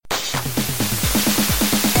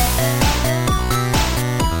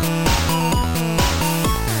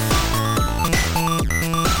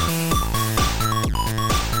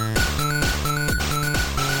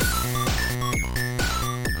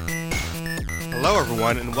Hello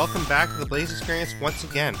everyone, and welcome back to the Blaze Experience once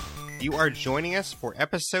again. You are joining us for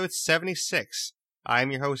episode 76. I'm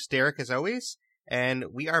your host, Derek, as always, and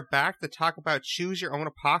we are back to talk about Choose Your Own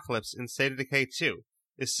Apocalypse in State of Decay 2.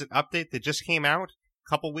 This is an update that just came out a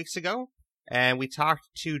couple weeks ago, and we talked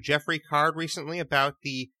to Jeffrey Card recently about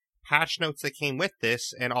the patch notes that came with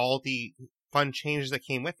this and all the fun changes that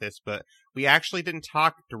came with this, but we actually didn't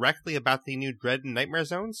talk directly about the new Dread and Nightmare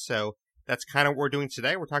Zones, so that's kind of what we're doing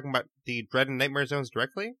today. We're talking about the Dread and Nightmare Zones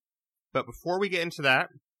directly. But before we get into that,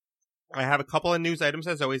 I have a couple of news items,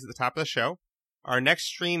 as always, at the top of the show. Our next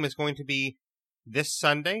stream is going to be this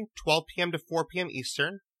Sunday, 12 p.m. to 4 p.m.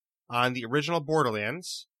 Eastern, on the original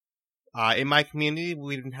Borderlands. In my community,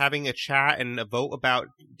 we've been having a chat and a vote about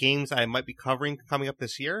games I might be covering coming up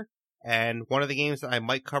this year. And one of the games that I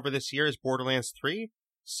might cover this year is Borderlands 3.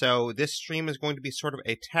 So this stream is going to be sort of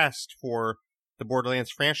a test for the Borderlands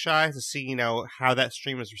franchise to see, how that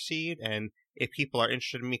stream is received and if people are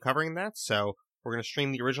interested in me covering that. So we're going to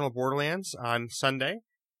stream the original Borderlands on Sunday.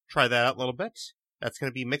 Try that out a little bit. That's going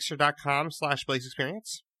to be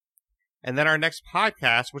mixer.com/BlazeExperience. And then our next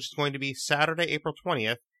podcast, which is going to be Saturday, April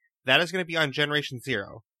 20th, that is going to be on Generation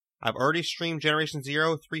Zero. I've already streamed Generation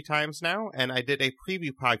Zero 3 times now, and I did a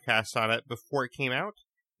preview podcast on it before it came out.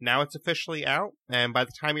 Now it's officially out, and by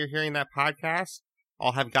the time you're hearing that podcast,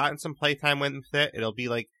 I'll have gotten some playtime with it. It'll be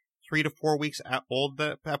like 3 to 4 weeks old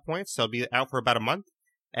at that point, so it'll be out for about a month.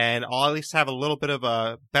 And I'll at least have a little bit of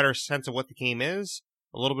a better sense of what the game is,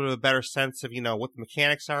 a little bit of a better sense of, what the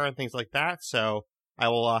mechanics are and things like that. So I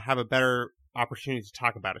will have a better opportunity to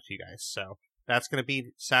talk about it to you guys. So that's going to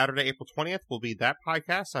be Saturday, April 20th, will be that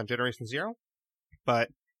podcast on Generation Zero. But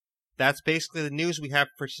that's basically the news we have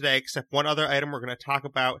for today, except one other item we're going to talk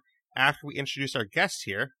about after we introduce our guests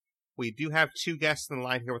here. We do have 2 guests in the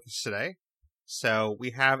line here with us today. So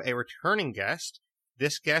we have a returning guest.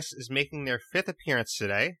 This guest is making their 5th appearance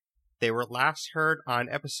today. They were last heard on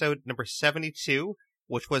episode number 72,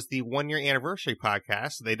 which was the 1-year anniversary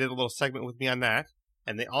podcast. They did a little segment with me on that.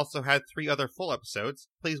 And they also had 3 other full episodes.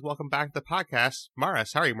 Please welcome back to the podcast,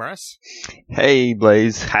 Maris. How are you, Maris? Hey,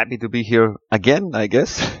 Blaze. Happy to be here again, I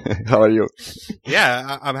guess. How are you?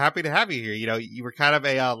 Yeah, I'm happy to have you here. You were kind of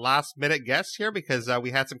a last-minute guest here because we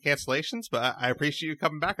had some cancellations, but I appreciate you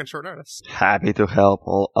coming back on short notice. Happy to help,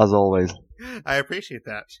 as always. I appreciate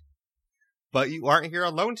that. But you aren't here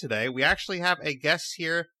alone today. We actually have a guest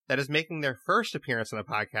here that is making their first appearance on the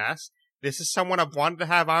podcast. This is someone I've wanted to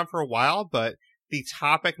have on for a while, but the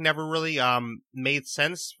topic never really made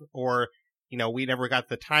sense, or, we never got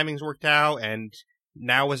the timings worked out, and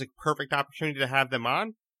now is a perfect opportunity to have them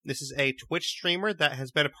on. This is a Twitch streamer that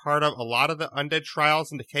has been a part of a lot of the Undead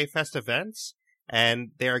Trials and Decay Fest events, and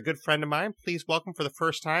they're a good friend of mine. Please welcome for the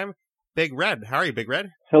first time, Big Red. How are you, Big Red?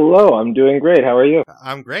 Hello, I'm doing great. How are you?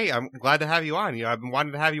 I'm great. I'm glad to have you on. I've been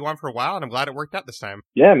wanting to have you on for a while, and I'm glad it worked out this time.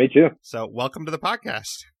 Yeah, me too. So welcome to the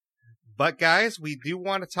podcast. But guys, we do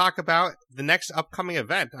want to talk about the next upcoming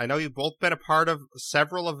event. I know you've both been a part of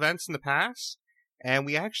several events in the past, and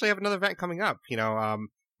we actually have another event coming up.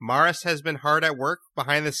 Maris has been hard at work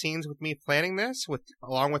behind the scenes with me planning this,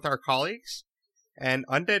 along with our colleagues. And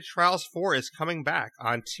Undead Trials 4 is coming back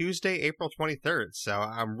on Tuesday, April 23rd. So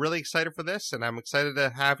I'm really excited for this, and I'm excited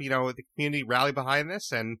to have, the community rally behind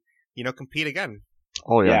this and, compete again.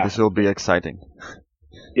 Oh, yeah, this will be exciting.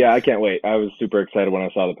 Yeah, I can't wait. I was super excited when I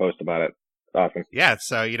saw the post about it. Awesome. Yeah,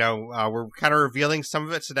 so, we're kind of revealing some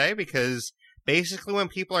of it today because basically when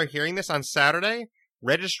people are hearing this on Saturday,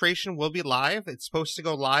 registration will be live. It's supposed to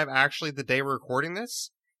go live actually the day we're recording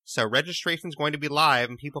this. So registration is going to be live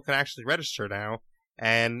and people can actually register now.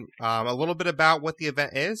 And a little bit about what the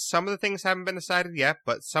event is. Some of the things haven't been decided yet,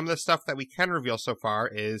 but some of the stuff that we can reveal so far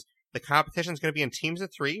is the competition is going to be in teams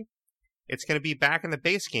of 3. It's going to be back in the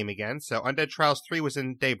base game again. So Undead Trials 3 was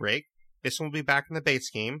in Daybreak. This one will be back in the base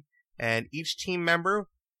game. And each team member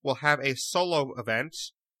will have a solo event.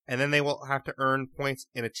 And then they will have to earn points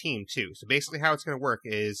in a team, too. So basically how it's going to work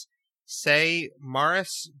is, say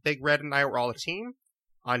Maris, Big Red, and I were all a team.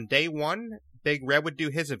 On day 1, Big Red would do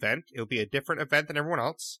his event. It would be a different event than everyone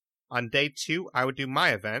else. On day 2, I would do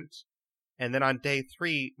my event. And then on day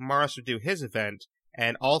 3, Maris would do his event.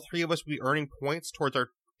 And all 3 of us would be earning points towards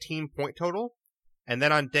our team point total, and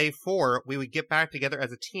then on day 4 we would get back together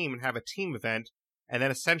as a team and have a team event, and then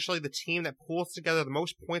essentially the team that pulls together the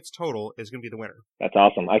most points total is going to be the winner. That's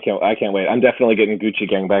awesome. I can't wait. I'm definitely getting Gucci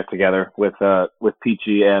Gang back together with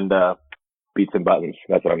Peachy and Beats and Buttons.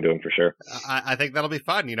 That's what I'm doing for sure. I think that'll be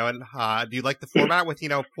fun. And do you like the format with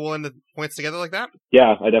pulling the points together like that?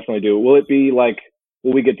 Yeah, I definitely do. Will it be like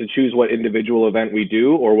will we get to choose what individual event we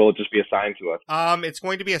do, or will it just be assigned to us? It's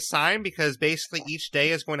going to be assigned because basically each day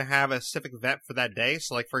is going to have a specific event for that day.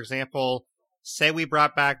 So, like, for example, say we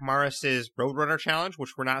brought back Morris's Roadrunner Challenge,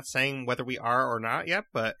 which we're not saying whether we are or not yet,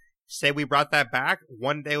 but say we brought that back,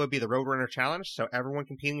 one day would be the Roadrunner Challenge, so everyone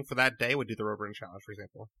competing for that day would do the Roadrunner Challenge, for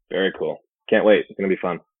example. Very cool. Can't wait. It's going to be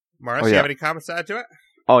fun. Morris, you have any comments to add to it?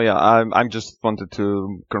 Oh yeah, I'm just wanted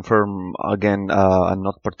to confirm again. I'm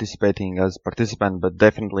not participating as participant, but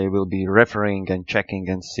definitely will be refereeing and checking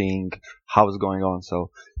and seeing how it's going on.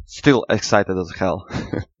 So still excited as hell.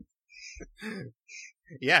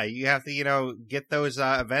 Yeah, you have to get those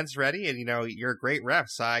events ready, and you're a great ref.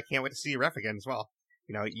 So I can't wait to see you ref again as well.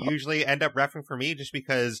 You usually end up reffing for me just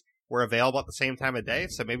because we're available at the same time of day.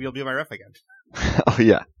 So maybe you'll be my ref again. Oh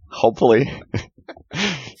yeah, hopefully.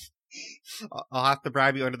 I'll have to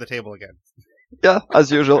bribe you under the table again. Yeah,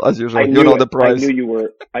 as usual. The prize.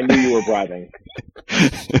 I knew you were bribing.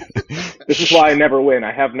 This is why I never win.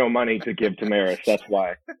 I have no money to give to Maris. That's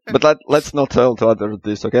why. But let's not tell to others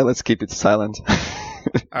this, okay? Let's keep it silent.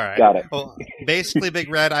 All right. Got it. Well, basically, Big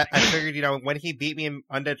Red, I figured, when he beat me in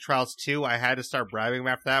Undead Trials 2, I had to start bribing him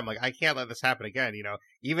after that. I'm like, I can't let this happen again,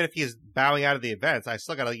 Even if he's bowing out of the events, I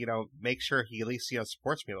still gotta, make sure he at least,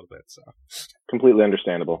 supports me a little bit, so. Completely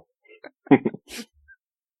understandable.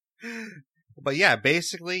 But yeah,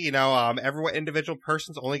 basically, every individual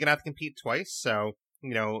person's only gonna have to compete twice. So,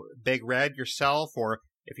 Big Red, yourself, or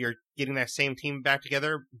if you're getting that same team back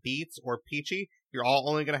together, Beats or Peachy, you're all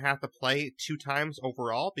only gonna have to play 2 times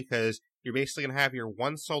overall because you're basically gonna have your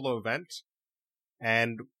one solo event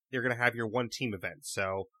and you're gonna have your one team event.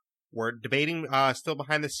 So we're debating still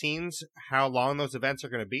behind the scenes how long those events are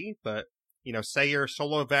gonna be, but say your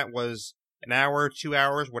solo event was an hour, 2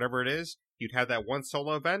 hours, whatever it is, you'd have that one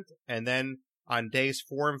solo event, and then on days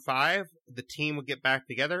 4 and 5, the team would get back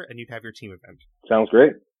together, and you'd have your team event. Sounds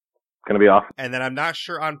great. It's going to be awesome. And then I'm not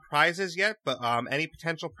sure on prizes yet, but any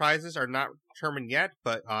potential prizes are not determined yet,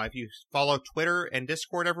 but if you follow Twitter and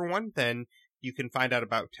Discord, everyone, then you can find out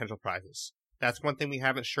about potential prizes. That's one thing we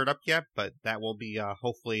haven't shored up yet, but that will be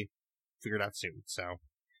hopefully figured out soon. So,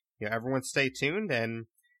 everyone stay tuned, and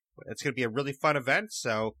it's going to be a really fun event,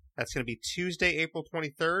 so that's going to be Tuesday, April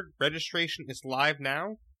 23rd. Registration is live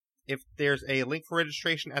now. If there's a link for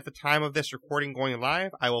registration at the time of this recording going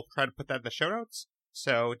live, I will try to put that in the show notes.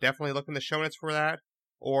 So definitely look in the show notes for that,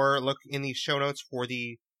 or look in the show notes for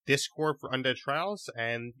the Discord for Undead Trials,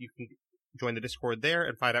 and you can join the Discord there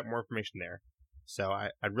and find out more information there. So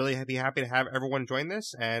I'd really be happy to have everyone join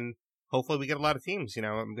this, and hopefully we get a lot of teams.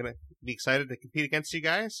 I'm going to be excited to compete against you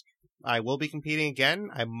guys. I will be competing again.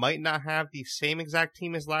 I might not have the same exact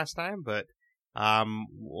team as last time, but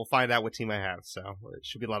we'll find out what team I have. So it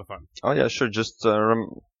should be a lot of fun. Oh yeah, sure. Just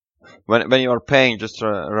when you are paying, just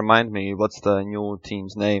remind me what's the new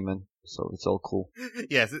team's name, and so it's all cool.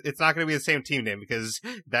 Yes, it's not going to be the same team name because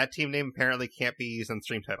that team name apparently can't be used on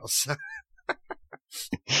stream titles.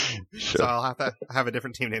 Sure. So I'll have to have a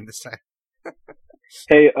different team name this time.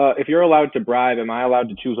 Hey, if you're allowed to bribe, am I allowed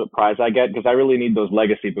to choose what prize I get? Because I really need those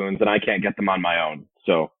legacy boons, and I can't get them on my own.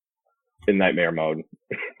 So, in nightmare mode.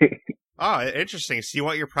 Oh, interesting. So you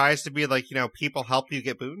want your prize to be like, people help you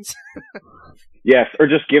get boons? Yes, or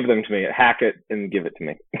just give them to me. Hack it and give it to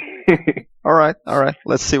me. All right.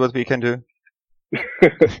 Let's see what we can do.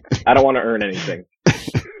 I don't want to earn anything.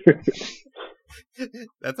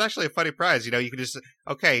 That's actually a funny prize. You can just,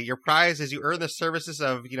 okay, your prize is you earn the services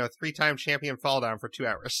of, 3-time champion Fall Down for 2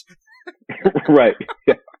 hours. Right.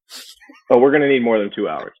 Yeah. Oh, we're going to need more than 2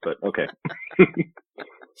 hours, but okay.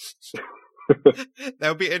 That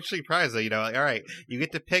would be an interesting prize, though. All right, you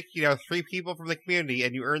get to pick, 3 people from the community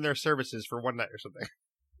and you earn their services for 1 night or something.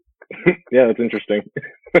 Yeah, that's interesting.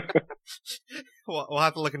 We'll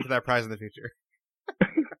have to look into that prize in the future.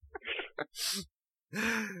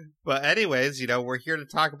 But anyways, we're here to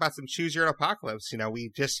talk about some Choose Your Own Apocalypse.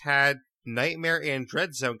 We just had Nightmare and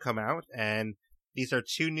Dread Zone come out, and these are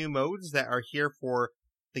 2 new modes that are here for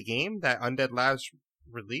the game that Undead Labs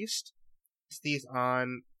released. These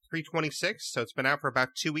on 3/26, so it's been out for about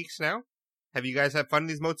 2 weeks now. Have you guys had fun in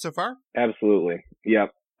these modes so far? Absolutely.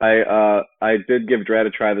 Yep. I did give Dread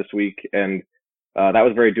a try this week, and that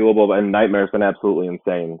was very doable, and Nightmare's been absolutely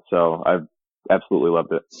insane, so I've absolutely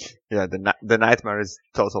loved it. Yeah, the Nightmare is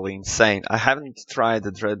totally insane. I haven't tried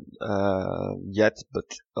the Dread yet, but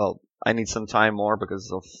I need some time more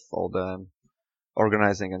because of all the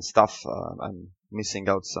organizing and stuff. I'm missing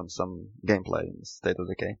out some gameplay in State of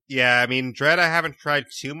Decay. Yeah, I mean, Dread I haven't tried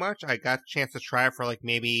too much. I got a chance to try it for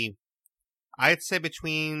maybe, I'd say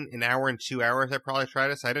between an hour and 2 hours I probably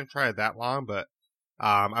tried it, so I didn't try it that long, but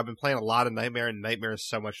I've been playing a lot of Nightmare, and Nightmare is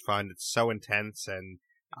so much fun. It's so intense, and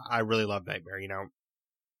I really love Nightmare.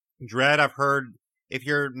 Dread, I've heard, if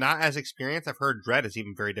you're not as experienced, I've heard Dread is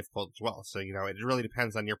even very difficult as well. So, it really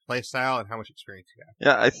depends on your play style and how much experience you have.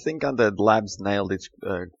 Yeah, I think Undead Labs nailed it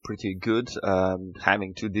pretty good,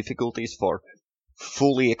 having two difficulties for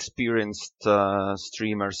fully experienced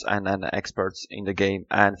streamers and experts in the game,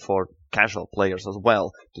 and for casual players as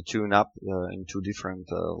well to tune up in two different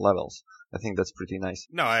levels. I think that's pretty nice.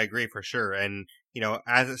 No, I agree for sure. And,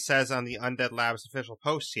 as it says on the Undead Labs official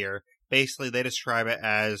post here, basically they describe it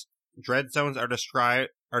as Dread Zones are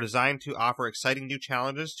designed to offer exciting new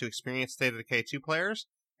challenges to experienced State of Decay 2 players,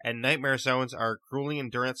 and Nightmare Zones are grueling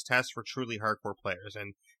endurance tests for truly hardcore players.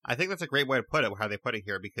 And I think that's a great way to put it, how they put it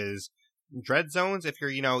here, because Dread Zones, if you're,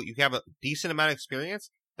 you have a decent amount of experience,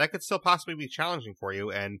 that could still possibly be challenging for you.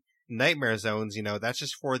 And Nightmare Zones, that's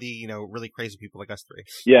just for the, really crazy people like us three.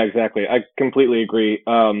 Yeah, exactly. I completely agree.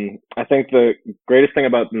 I think the greatest thing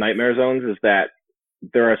about Nightmare Zones is that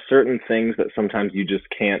there are certain things that sometimes you just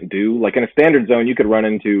can't do. Like in a standard zone, you could run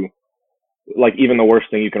into, like, even the worst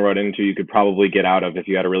thing you can run into, you could probably get out of if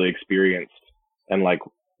you had a really experienced and, like,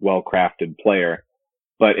 well-crafted player.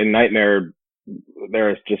 But in Nightmare, there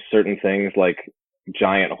are just certain things like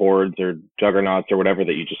giant hordes or juggernauts or whatever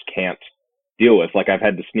that you just can't deal with. Like, I've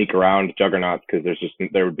had to sneak around juggernauts because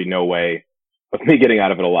there would be no way of me getting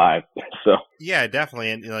out of it alive. So yeah, definitely.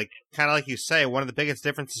 And kind of like you say, one of the biggest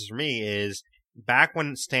differences for me is back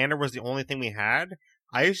when standard was the only thing we had,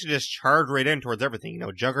 I used to just charge right in towards everything.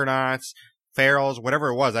 Juggernauts, ferals, whatever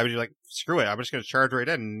it was. I would be like, screw it, I'm just going to charge right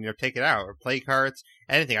in and take it out. Or play carts,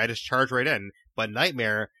 anything. I just charge right in. But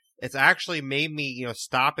Nightmare, it's actually made me,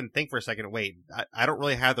 stop and think for a second. Wait, I don't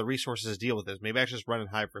really have the resources to deal with this. Maybe I should just run and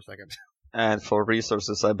hide for a second. And for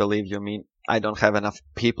resources, I believe you mean I don't have enough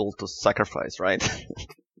people to sacrifice, right?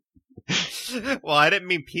 Well, I didn't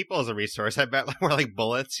mean people as a resource. I bet more like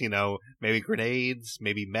bullets, maybe grenades,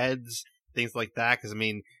 maybe meds, things like that. Because,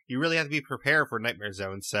 you really have to be prepared for Nightmare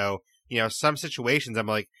Zone. So, some situations I'm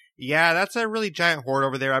like, yeah, that's a really giant horde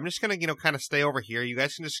over there. I'm just going to, kind of stay over here. You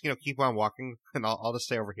guys can just, keep on walking, and I'll just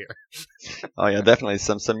stay over here. Oh, yeah, definitely.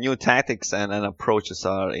 Some new tactics and approaches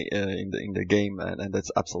are in the game, and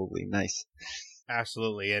that's absolutely nice.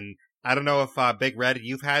 Absolutely. And I don't know if, Big Red,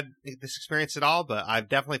 you've had this experience at all, but I've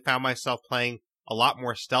definitely found myself playing a lot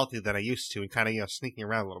more stealthy than I used to and kind of, sneaking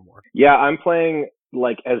around a little more. Yeah, I'm playing,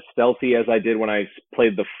 like, as stealthy as I did when I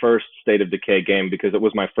played the first State of Decay game, because it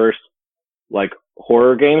was my first, like,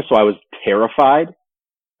 horror game, so I was terrified.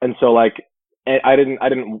 And so, like, I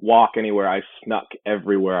didn't walk anywhere. I snuck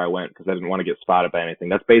everywhere I went because I didn't want to get spotted by anything.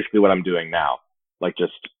 That's basically what I'm doing now. Like,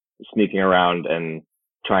 just sneaking around and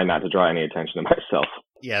trying not to draw any attention to myself.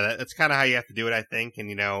 Yeah, that's kind of how you have to do it, I think. And,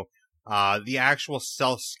 the actual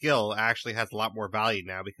stealth skill actually has a lot more value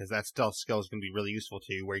now, because that stealth skill is going to be really useful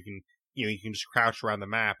to you, where you can, you can just crouch around the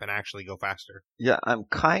map and actually go faster. Yeah, I'm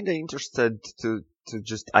kind of interested to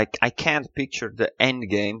just, I can't picture the end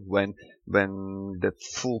game when the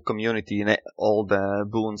full community and all the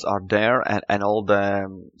boons are there and all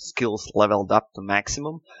the skills leveled up to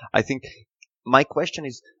maximum. I think my question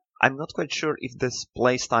is, I'm not quite sure if this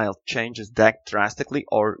playstyle changes that drastically,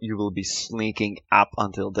 or you will be sneaking up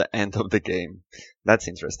until the end of the game. That's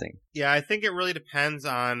interesting. Yeah, I think it really depends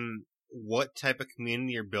on what type of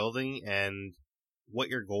community you're building and what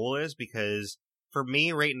your goal is, because for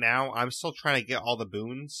me right now, I'm still trying to get all the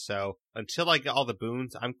boons. So until I get all the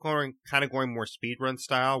boons, I'm going more speedrun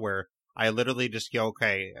style, where I literally just go,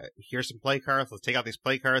 okay, here's some play cards. Let's take out these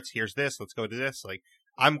play cards. Here's this. Let's go do this. Like,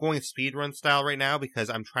 I'm going speedrun style right now because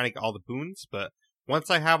I'm trying to get all the boons. But once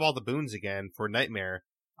I have all the boons again for Nightmare,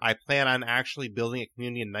 I plan on actually building a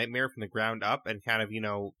community in Nightmare from the ground up and kind of,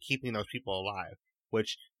 keeping those people alive.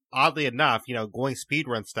 Which, oddly enough, going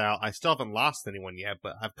speedrun style, I still haven't lost anyone yet,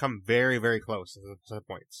 but I've come very, very close to the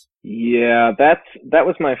points. Yeah, that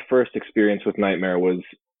was my first experience with Nightmare. Was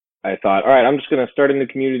I thought, all right, I'm just going to start in the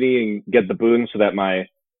community and get the boons so that my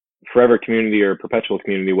forever community or perpetual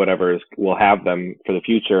community, whatever, will have them for the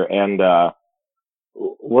future. And,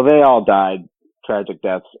 well, they all died tragic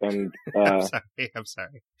deaths. And, I'm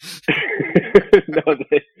sorry. No,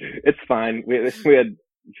 it's fine. We had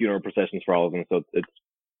funeral processions for all of them, so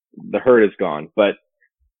the hurt is gone. But,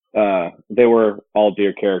 they were all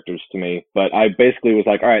dear characters to me. But I basically was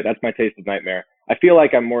like, all right, that's my taste of Nightmare. I feel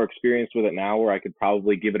like I'm more experienced with it now, where I could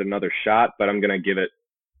probably give it another shot, but I'm going to give it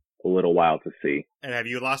a little while to see. And have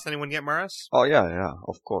you lost anyone yet, Maris? Oh, yeah,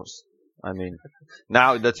 of course. I mean,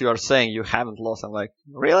 now that you are saying you haven't lost, I'm like,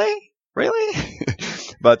 really?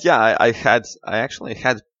 But yeah, I actually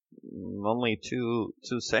had only two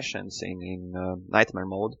sessions in Nightmare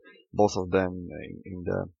mode, both of them in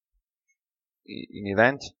the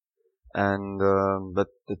event, and but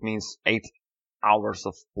that means 8 hours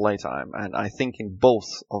of playtime, and I think in both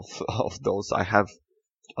of of those I have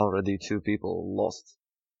already 2 people lost,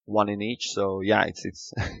 one in each. So yeah,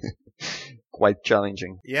 it's quite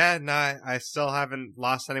challenging. Yeah, no, I still haven't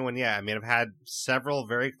lost anyone yet. I mean, I've had several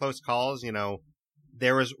very close calls.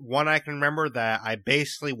 There was one I can remember that I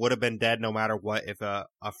basically would have been dead no matter what if a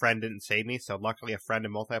friend didn't save me. So luckily, a friend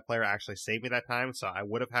in multiplayer actually saved me that time. So I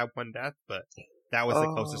would have had one death, but that was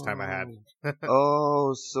the closest time I had.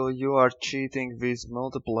 Oh, so you are cheating with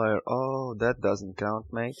multiplayer. Oh, that doesn't count,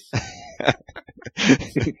 mate.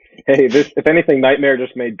 Hey, if anything, Nightmare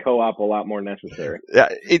just made co-op a lot more necessary. Yeah,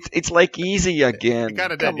 it's like easy again. It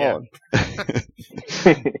kinda Come did, yeah.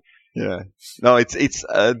 on. Yeah. No, it's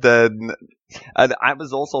and I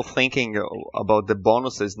was also thinking about the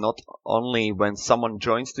bonuses, not only when someone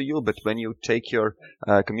joins to you, but when you take your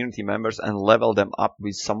community members and level them up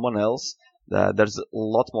with someone else. There's a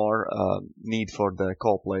lot more need for the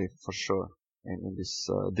co-play for sure in this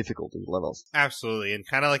difficulty levels. Absolutely, and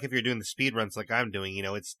kind of like if you're doing the speed runs like I'm doing,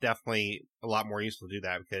 it's definitely a lot more useful to do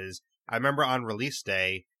that, because I remember on release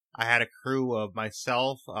day, I had a crew of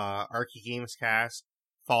myself, Archie Games Cast,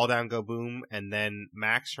 Fall Down Go Boom, and then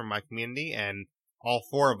Max from my community, and all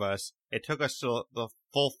 4 of us, it took us to the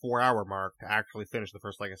full 4-hour mark to actually finish the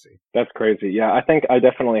first Legacy. That's crazy. Yeah, I think I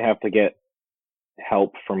definitely have to get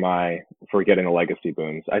help for getting the legacy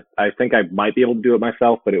boons. I think I might be able to do it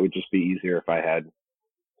myself, but it would just be easier if I had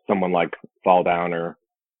someone like Fall Down or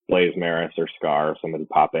Blaze Maris or Scar or somebody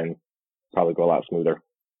pop in. Probably go a lot smoother.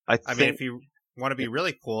 I mean, if you want to be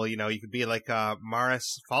really cool, you could be like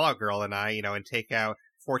Maris Fallout Girl and I, and take out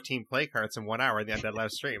 14 play cards in 1 hour at the end of that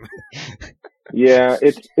live stream. Yeah,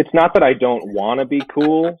 it's not that I don't want to be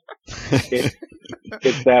cool.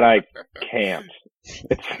 It's that I can't.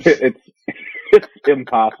 It's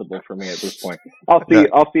impossible for me at this point. I'll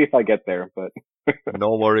see if I get there, but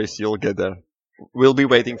no worries, you'll get there. We'll be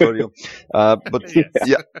waiting for you. But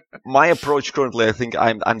yeah, my approach currently, I think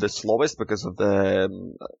I'm the slowest because of the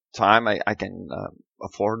time I can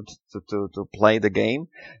afford to play the game.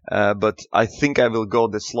 But I think I will go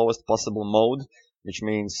the slowest possible mode, which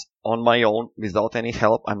means on my own without any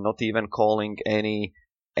help. I'm not even calling any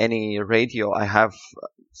radio.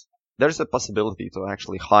 There's a possibility to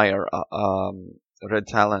actually hire a Red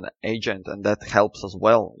Talon agent, and that helps as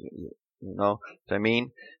well. You know what I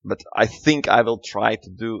mean? But I think I will try to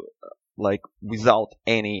do like without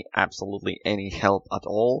absolutely any help at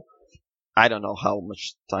all. I don't know how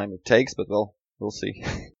much time it takes, but well, we'll see.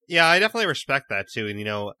 Yeah, I definitely respect that too.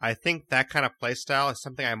 And I think that kind of playstyle is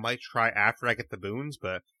something I might try after I get the boons,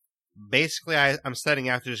 but basically I'm setting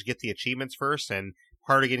out to just get the achievements first, and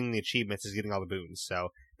part of getting the achievements is getting all the boons. So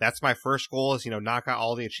that's my first goal is, knock out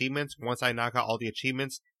all the achievements. Once I knock out all the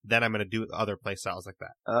achievements, then I'm going to do other playstyles like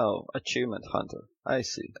that. Oh, achievement hunter. I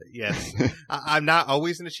see. Yes. I'm not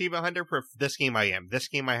always an achievement hunter, but for this game I am. This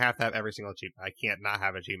game I have to have every single achievement. I can't not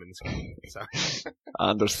have achievements in this game. So.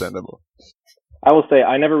 Understandable. I will say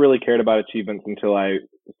I never really cared about achievements until I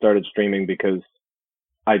started streaming, because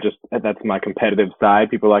that's my competitive side.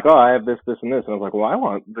 People are like, oh, I have this, this, and this. And I was like, well, I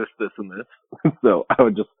want this, this, and this. So I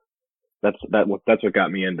would that's what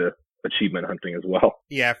got me into achievement hunting as well.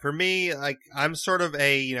 Yeah, for me, like, I'm sort of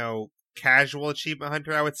a, casual achievement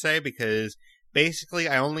hunter, I would say, because basically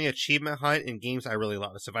I only achievement hunt in games I really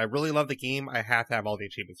love. So if I really love the game, I have to have all the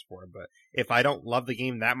achievements for it. But if I don't love the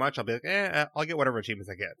game that much, I'll be like, I'll get whatever achievements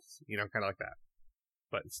I get. Kind of like that.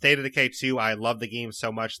 But State of Decay 2, I love the game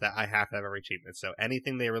so much that I have to have every achievement. So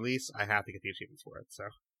anything they release, I have to get the achievements for it. So,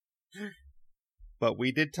 but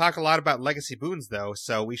we did talk a lot about Legacy Boons, though,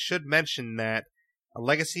 so we should mention that a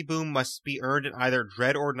Legacy Boon must be earned in either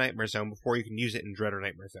Dread or Nightmare Zone before you can use it in Dread or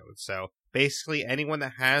Nightmare Zone. So basically, anyone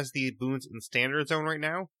that has the boons in Standard Zone right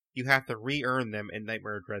now, you have to re-earn them in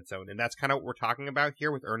Nightmare or Dread Zone. And that's kind of what we're talking about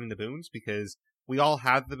here with earning the boons, because we all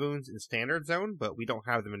have the boons in Standard Zone, but we don't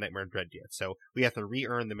have them in Nightmare and Dread yet. So we have to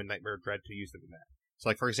re-earn them in Nightmare and Dread to use them in that. So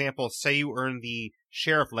like, for example, say you earn the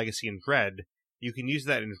Sheriff Legacy in Dread, you can use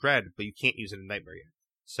that in Dread, but you can't use it in Nightmare yet.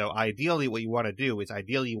 So ideally, what you want to do is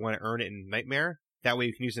you want to earn it in Nightmare. That way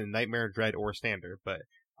you can use it in Nightmare, Dread, or Standard. But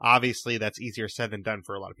obviously, that's easier said than done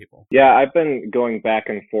for a lot of people. Yeah, I've been going back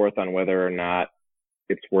and forth on whether or not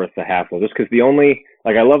it's worth the hassle. Just because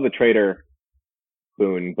I love the Trader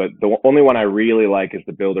boon, but the only one I really like is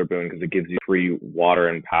the Builder boon, because it gives you free water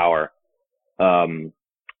and power. And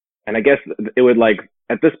I guess it would,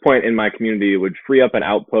 at this point in my community, it would free up an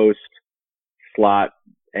outpost slot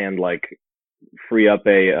and free up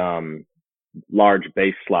a large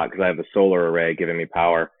base slot, because I have a solar array giving me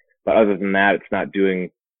power. But other than that, it's not doing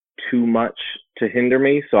too much to hinder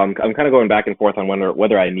me. So I'm kind of going back and forth on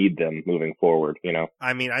whether I need them moving forward. You know.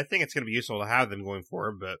 I mean, I think it's going to be useful to have them going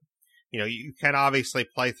forward, but you can obviously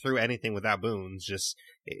play through anything without boons. Just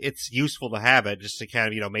it's useful to have it just to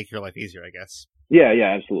kind of make your life easier, I guess. Yeah,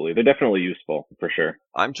 absolutely. They're definitely useful for sure.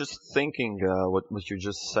 I'm just thinking what you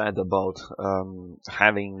just said about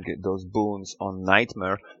having those boons on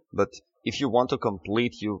Nightmare, but if you want to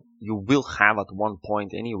complete, you will have at one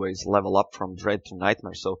point anyways level up from Dread to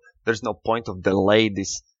Nightmare, so there's no point of delay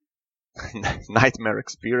this Nightmare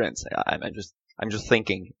experience. I'm just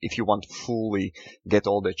thinking if you want to fully get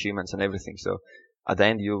all the achievements and everything, so at the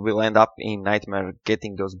end you will end up in Nightmare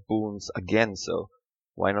getting those boons again, so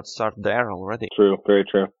why not start there already? True, very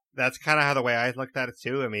true. That's kind of how the way I looked at it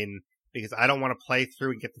too. I mean, because I don't want to play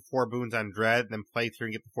through and get the 4 boons on Dread, and then play through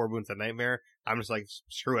and get the 4 boons on Nightmare. I'm just like,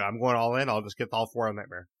 screw it, I'm going all in. I'll just get all 4 on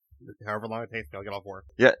Nightmare. However long it takes me, I'll get all 4.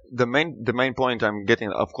 Yeah, the main point I'm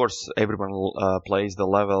getting, of course, everyone plays the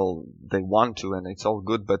level they want to, and it's all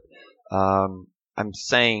good. But I'm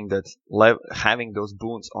saying that having those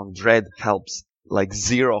boons on Dread helps. Like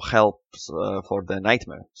 0 helps for the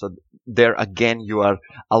Nightmare. So there again, you are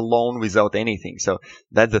alone without anything. So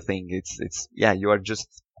that's the thing. It's you are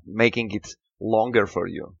just making it longer for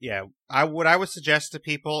you. Yeah, what I would suggest to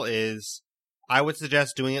people is I would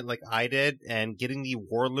suggest doing it like I did and getting the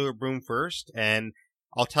Warlord Broom first. And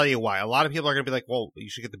I'll tell you why. A lot of people are going to be like, well, you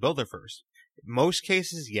should get the Builder first. Most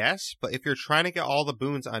cases, yes. But if you're trying to get all the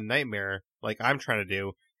boons on Nightmare, like I'm trying to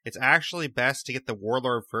do, it's actually best to get the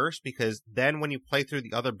Warlord first, because then when you play through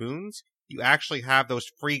the other boons, you actually have those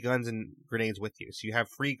free guns and grenades with you. So you have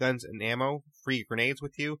free guns and ammo, free grenades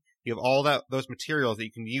with you. You have all those materials that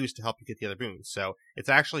you can use to help you get the other boons. So it's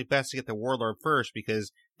actually best to get the Warlord first,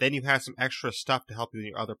 because then you have some extra stuff to help you in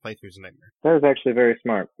your other playthroughs in Nightmare. That is actually very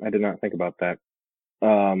smart. I did not think about that.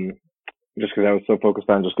 Just because I was so focused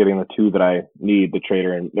on just getting the 2 that I need, the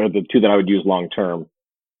Trader, or the 2 that I would use long term.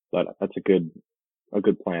 But that's a good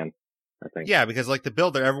plan, I think. Yeah, because like the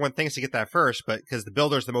Builder, everyone thinks to get that first, but because the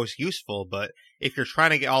Builder is the most useful. But if you're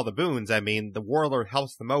trying to get all the boons, I mean, the Warlord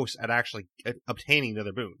helps the most at actually obtaining the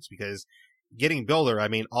other boons, because getting Builder, I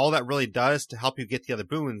mean, all that really does to help you get the other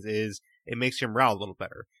boons is it makes your morale a little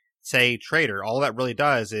better. Say Trader, all that really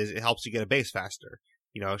does is it helps you get a base faster.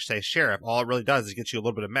 Say Sheriff, all it really does is get you a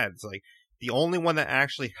little bit of meds. Like, the only one that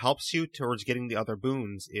actually helps you towards getting the other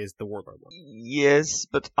boons is the Warlord one. Yes,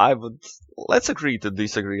 but let's agree to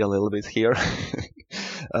disagree a little bit here.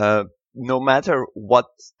 No matter what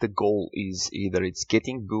the goal is, either it's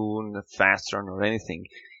getting boon, fast run, or anything,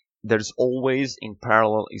 there's always in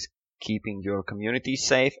parallel is keeping your community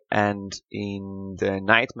safe, and in the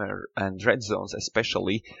Nightmare and Dread zones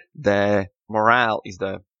especially, the morale is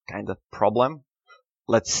the kind of problem.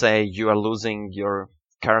 Let's say you are losing your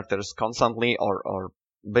characters constantly or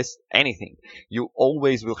anything, you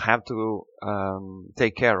always will have to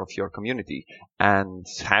take care of your community, and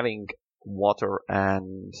having water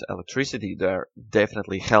and electricity there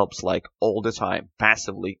definitely helps, like all the time,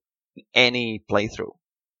 passively, any playthrough,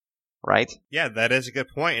 right? Yeah, that is a good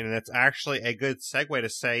point, and it's actually a good segue to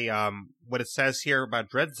say what it says here about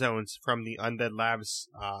Dread Zones from the Undead Labs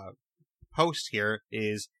post here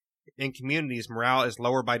is, in communities, morale is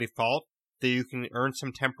lower by default, that you can earn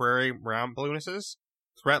some temporary morale bonuses.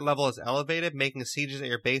 Threat level is elevated, making sieges at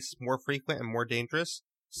your base more frequent and more dangerous.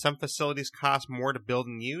 Some facilities cost more to build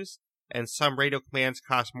and use, and some radio commands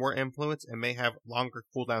cost more influence and may have longer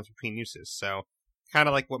cooldowns between uses. So, kind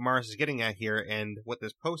of like what Mars is getting at here, and what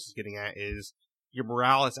this post is getting at, is your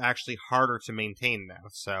morale is actually harder to maintain now.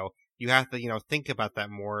 So, you have to, think about that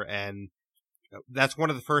more, and that's one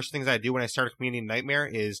of the first things I do when I start a community Nightmare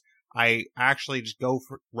is I actually just go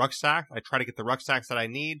for rucksack. I try to get the rucksacks that I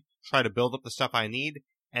need, try to build up the stuff I need,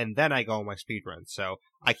 and then I go on my speed run. So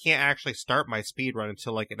I can't actually start my speed run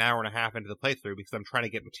until like an hour and a half into the playthrough, because I'm trying to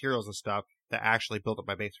get materials and stuff that actually build up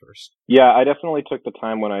my base first. Yeah, I definitely took the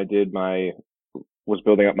time when I was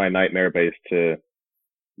building up my Nightmare base to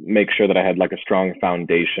make sure that I had like a strong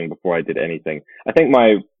foundation before I did anything. I think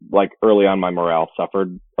early on my morale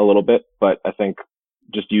suffered a little bit, but I think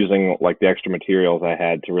just using like the extra materials I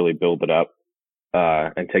had to really build it up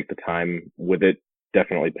and take the time with it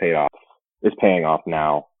definitely paid off. It's paying off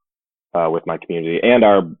now with my community, and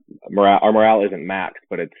our morale isn't maxed,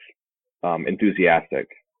 but it's enthusiastic,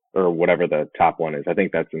 or whatever the top one is. I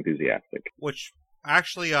think that's enthusiastic. Which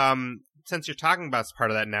actually, since you're talking about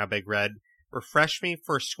part of that now, Big Red, refresh me,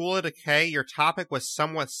 for School of Decay, your topic was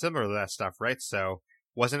somewhat similar to that stuff, right? So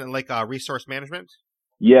wasn't it like resource management?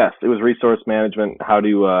 Yes, it was resource management, how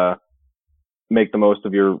to make the most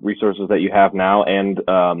of your resources that you have now, and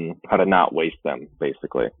how to not waste them,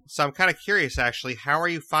 basically. So I'm kind of curious, actually, how are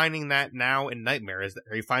you finding that now in Nightmare?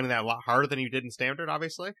 Are you finding that a lot harder than you did in Standard,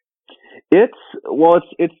 obviously?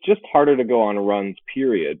 It's just harder to go on runs,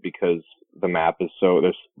 period, because the map is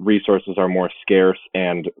there's resources are more scarce,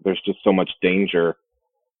 and there's just so much danger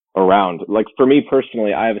around. Like, for me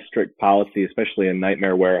personally, I have a strict policy, especially in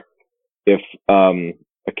Nightmare, where if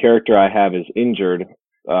a character I have is injured,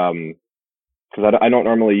 because I don't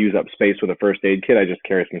normally use up space with a first aid kit, I just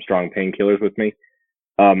carry some strong painkillers with me.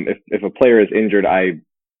 If a player is injured, I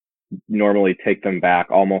normally take them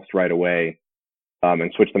back almost right away,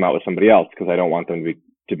 and switch them out with somebody else, because I don't want them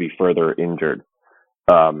to be further injured.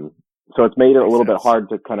 So it's made it a little bit hard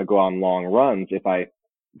to kind of go on long runs. If I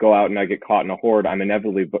go out and I get caught in a horde, I'm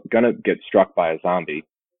inevitably gonna get struck by a zombie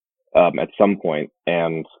at some point.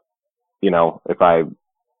 And if I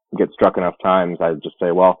get struck enough times, I just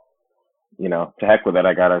say, well, to heck with it.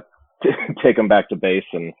 I gotta take them back to base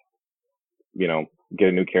and get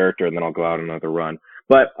a new character, and then I'll go out on another run.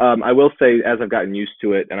 But I will say, as I've gotten used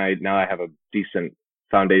to it, and now I have a decent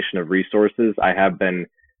foundation of resources, I have been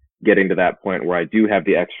getting to that point where I do have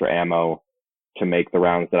the extra ammo to make the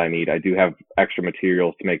rounds that I need. I do have extra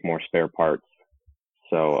materials to make more spare parts.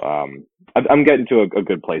 So I'm getting to a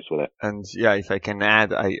good place with it. And yeah, if I can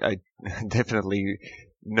add, I definitely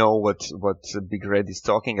know what Big Red is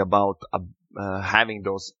talking about, having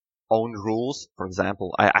those own rules. For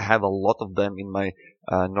example, I have a lot of them in my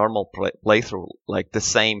normal playthrough, like the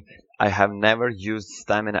same. I have never used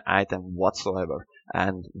stamina item whatsoever,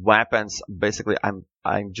 and weapons. Basically,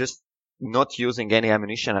 I'm just not using any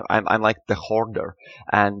ammunition. I'm like the hoarder,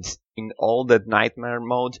 and in all that Nightmare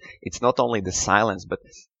mode, it's not only the silence, but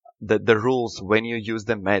the rules, when you use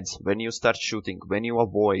the meds, when you start shooting, when you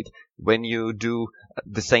avoid, when you do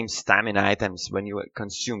the same stamina items, when you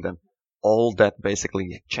consume them. All that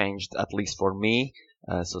basically changed, at least for me,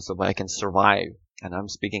 so I can survive. And I'm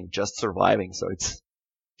speaking just surviving, so it's,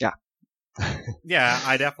 yeah. Yeah,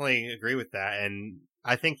 I definitely agree with that. And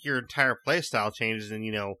I think your entire playstyle changes, and,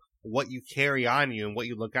 what you carry on you and what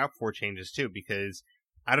you look out for changes too, because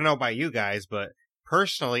I don't know about you guys, but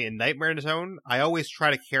personally in Nightmare Zone, I always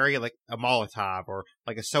try to carry like a Molotov or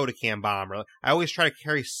like a soda can bomb, or I always try to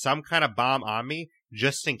carry some kind of bomb on me,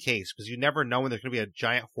 just in case, because you never know when there's going to be a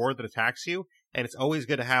giant horde that attacks you, and it's always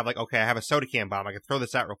good to have, like, okay, I have a soda can bomb, I can throw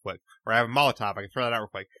this out real quick, or I have a Molotov, I can throw that out real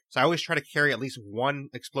quick. So I always try to carry at least one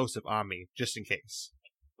explosive on me, just in case.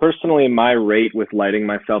 Personally, my rate with lighting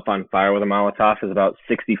myself on fire with a Molotov is about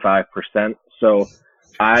 65%, so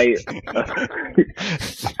I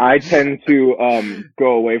tend to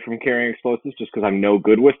go away from carrying explosives just because I'm no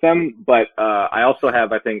good with them, but I also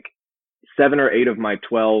have, I think, 7 or 8 of my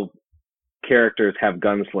 12 characters have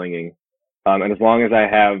gunslinging, and as long as I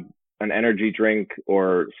have an energy drink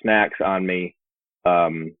or snacks on me,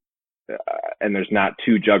 and there's not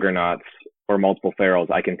 2 juggernauts or multiple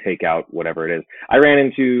ferals, I can take out whatever it is. I ran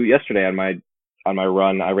into yesterday on my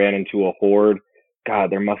run, I ran into a horde.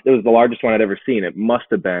 God, it was the largest one I'd ever seen. It must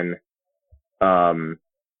have been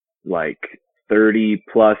like 30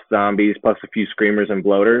 plus zombies plus a few screamers and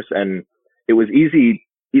bloaters, and it was easy.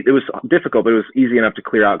 It was difficult, but it was easy enough to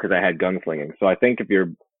clear out because I had gunslinging. So I think if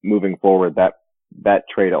you're moving forward, that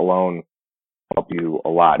trait alone help you a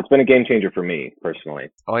lot. It's been a game changer for me personally.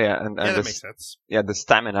 Oh yeah, and that makes sense. Yeah, the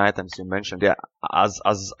stamina items you mentioned. Yeah, as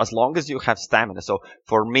long as you have stamina. So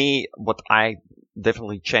for me, what I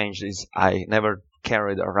definitely changed is I never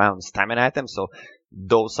carried around stamina items. So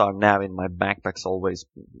those are now in my backpacks always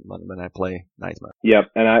when I play Nightmare. Yep,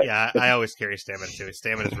 and I always carry stamina too.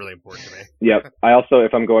 Stamina is really important to me. Yep, I also,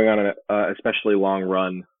 if I'm going on an especially long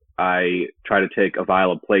run, I try to take a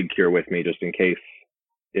vial of plague cure with me just in case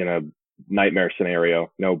in a Nightmare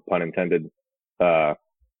scenario, no pun intended,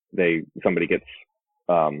 somebody gets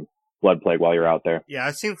blood plague while you're out there. Yeah,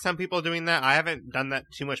 I've seen some people doing that. I haven't done that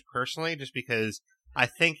too much personally, just because I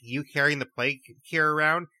think you carrying the plague cure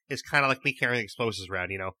around is kind of like me carrying explosives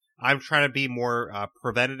around. I'm trying to be more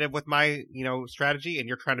preventative with my strategy, and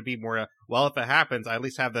you're trying to be more well, if it happens, I at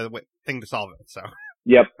least have the thing to solve it. So.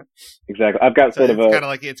 Yep, exactly. I've got so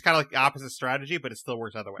it's kind of like opposite strategy, but it still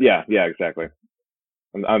works other way. Yeah, exactly.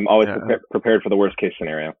 I'm always prepared for the worst case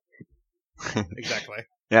scenario. Exactly.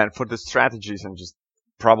 Yeah, and for the strategies, and just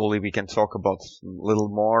probably we can talk about a little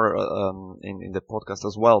more in the podcast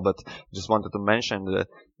as well, but just wanted to mention that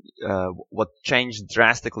what changed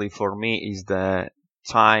drastically for me is the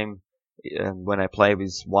time when I play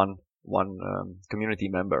with one community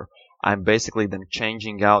member. I'm basically then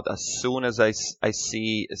changing out as soon as I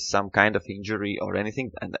see some kind of injury or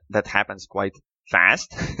anything, and that happens quite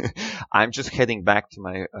fast. I'm just heading back to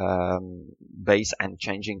my base and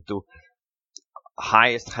changing to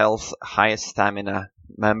highest health, highest stamina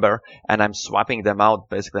member, and I'm swapping them out.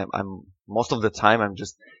 Basically, I'm most of the time I'm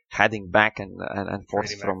just heading back and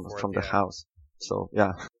forth from the house. So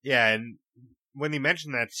yeah. Yeah, and when you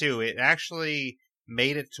mentioned that too, it actually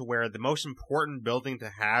made it to where the most important building to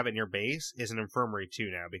have in your base is an infirmary too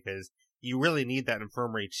now, because you really need that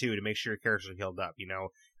infirmary too to make sure your characters are healed up. You know,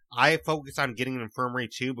 I focus on getting an infirmary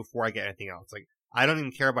too before I get anything else. Like, I don't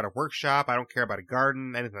even care about a workshop, I don't care about a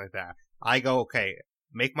garden, anything like that. I go, okay,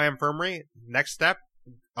 make my infirmary. Next step,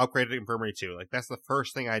 upgrade to infirmary too. Like, that's the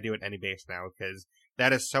first thing I do at any base now, because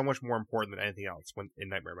that is so much more important than anything else when in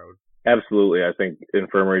nightmare mode. Absolutely. I think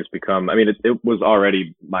infirmaries become, I mean, it was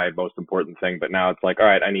already my most important thing, but now it's like, all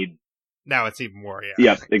right, I need. Now it's even more, yeah.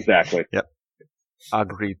 Yep, exactly. Yep.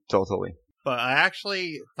 Agreed, totally. But I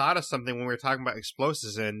actually thought of something when we were talking about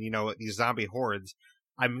explosives and, you know, these zombie hordes.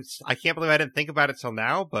 I can't believe I didn't think about it till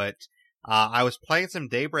now, but I was playing some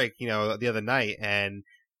Daybreak, you know, the other night, and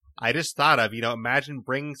I just thought of, you know, imagine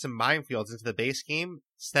bringing some minefields into the base game,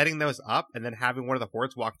 setting those up, and then having one of the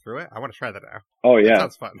hordes walk through it. I want to try that out. Oh yeah, that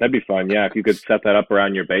sounds fun. That'd be fun. Yeah, if you could set that up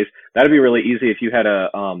around your base, that'd be really easy. If you had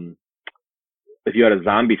a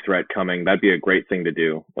zombie threat coming, that'd be a great thing to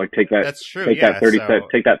do. Like take that. That's true. Take yeah,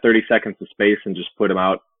 that 30 seconds of space and just put them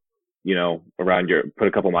out. You know, put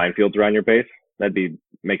a couple minefields around your base. That'd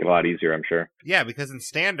make it a lot easier, I'm sure. Yeah, because in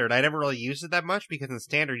Standard, I never really used it that much, because in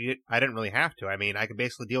Standard, I didn't really have to. I mean, I could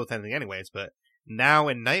basically deal with anything anyways, but now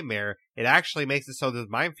in Nightmare, it actually makes it so those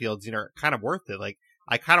minefields, you know, are kind of worth it. Like,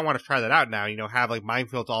 I kind of want to try that out now, you know, have, like,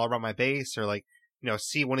 minefields all around my base, or, like, you know,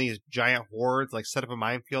 see one of these giant hordes, like, set up a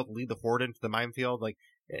minefield, lead the horde into the minefield. Like,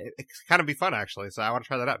 it's kind of be fun, actually, so I want to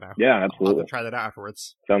try that out now. Yeah, absolutely. I'll have to try that out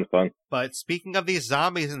afterwards. Sounds fun. But speaking of these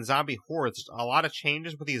zombies and zombie hordes, there's a lot of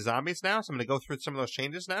changes with these zombies now, so I'm going to go through some of those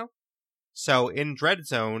changes now. So, in Dread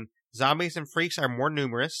Zone, zombies and freaks are more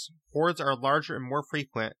numerous, hordes are larger and more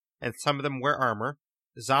frequent, and some of them wear armor.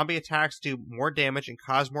 Zombie attacks do more damage and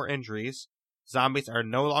cause more injuries. Zombies are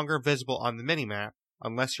no longer visible on the minimap,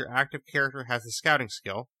 unless your active character has the scouting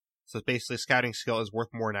skill. So basically, scouting skill is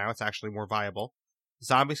worth more now, it's actually more viable.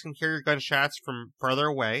 Zombies can hear your gunshots from further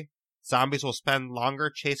away. Zombies will spend longer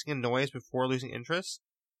chasing a noise before losing interest.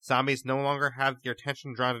 Zombies no longer have your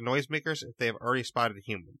attention drawn to noisemakers if they have already spotted a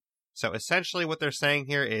human. So essentially what they're saying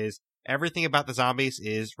here is everything about the zombies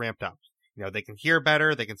is ramped up. You know, they can hear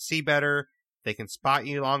better, they can see better, they can spot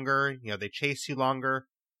you longer, you know, they chase you longer,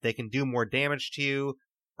 they can do more damage to you.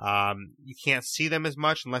 You can't see them as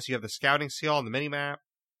much unless you have the scouting skill on the minimap.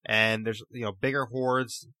 And there's, you know, bigger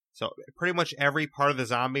hordes. So pretty much every part of the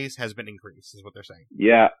zombies has been increased, is what they're saying.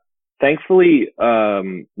 Yeah. Thankfully,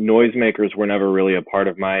 noisemakers were never really a part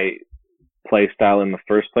of my play style in the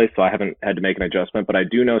first place, so I haven't had to make an adjustment. But I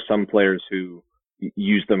do know some players who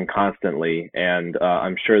use them constantly, and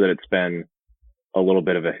I'm sure that it's been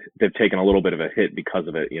they've taken a little bit of a hit because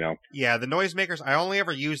of it, you know? Yeah, the noisemakers, I only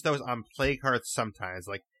ever use those on play cards sometimes,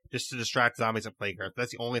 like, just to distract zombies at play cards.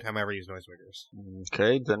 That's the only time I ever use noisemakers.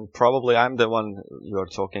 Okay, then probably I'm the one you're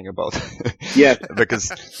talking about. Yes,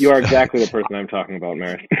 because you are exactly the person I'm talking about,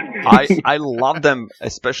 Maris. I love them,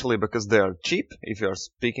 especially because they are cheap, if you're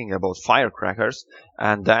speaking about firecrackers,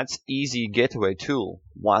 and that's easy getaway tool,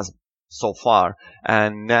 was so far,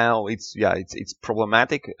 and now it's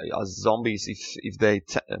problematic as zombies. If they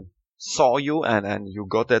saw you and you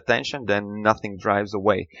got the attention, then nothing drives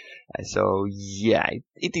away. So yeah,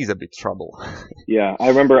 it is a bit trouble. Yeah, I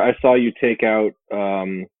remember I saw you take out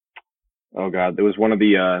oh god, there was one of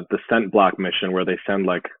the scent block mission where they send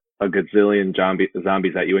like a gazillion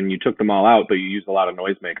zombies at you, and you took them all out, but you used a lot of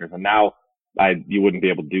noisemakers, and now you wouldn't be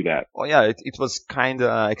able to do that. Oh yeah, it was kind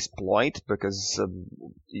of exploit, because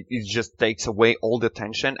it just takes away all the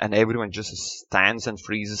tension, and everyone just stands and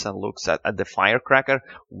freezes and looks at the firecracker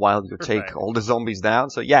while you take all the zombies down.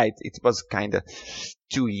 So yeah, it was kind of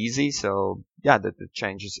too easy. So yeah, the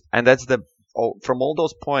changes, and that's from all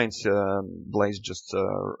those points Blaze just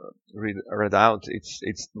read out.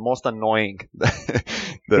 It's most annoying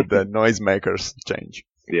the noisemakers change.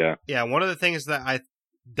 Yeah. Yeah, one of the things that I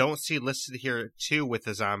don't see listed here too with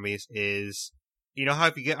the zombies is, you know how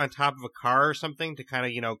if you get on top of a car or something to kind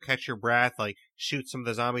of, you know, catch your breath, like shoot some of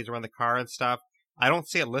the zombies around the car and stuff. I don't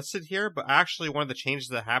see it listed here, but actually one of the changes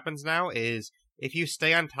that happens now is if you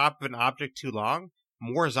stay on top of an object too long,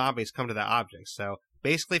 more zombies come to that object. So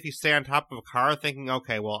basically if you stay on top of a car thinking,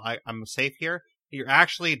 okay, well, I'm safe here, you're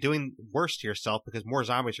actually doing worse to yourself because more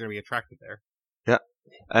zombies are going to be attracted there. Yeah,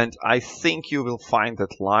 And I think you will find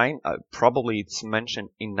that line, probably it's mentioned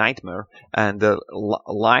in Nightmare, and the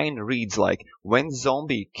line reads like, when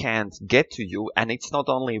zombie can't get to you, and it's not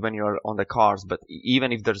only when you're on the cars, but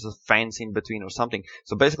even if there's a fence in between or something.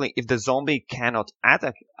 So basically, if the zombie cannot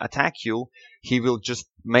attack you, he will just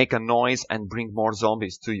make a noise and bring more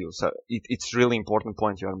zombies to you. So it's really important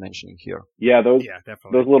point you are mentioning here. Yeah,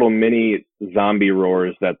 definitely. those little mini zombie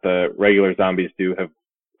roars that the regular zombies do have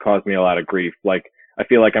caused me a lot of grief. Like, I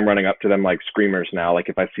feel like I'm running up to them like screamers now. Like,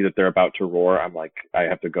 if I see that they're about to roar, I'm like, I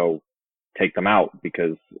have to go take them out,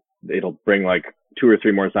 because it'll bring like 2 or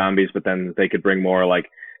 3 more zombies, but then they could bring more. Like,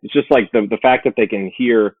 it's just like the fact that they can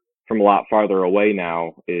hear from a lot farther away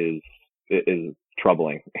now is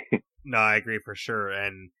troubling. No, I agree for sure.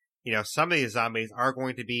 And, some of these zombies are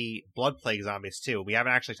going to be blood plague zombies too. We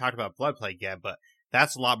haven't actually talked about blood plague yet, but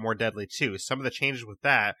that's a lot more deadly too. Some of the changes with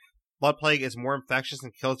that, blood plague is more infectious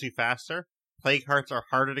and kills you faster. Plague hearts are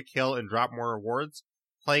harder to kill and drop more rewards.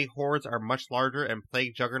 Plague hordes are much larger, and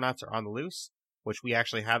plague juggernauts are on the loose, which we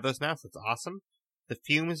actually have those now, so it's awesome. The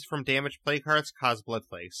fumes from damaged plague hearts cause blood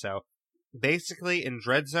plague. So basically, in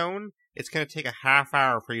Dread Zone, it's going to take a half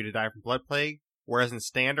hour for you to die from blood plague, whereas in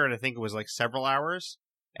Standard, I think it was like several hours.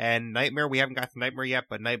 And Nightmare, we haven't got to Nightmare yet,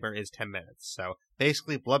 but Nightmare is 10 minutes. So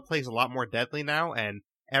basically, blood plague is a lot more deadly now, and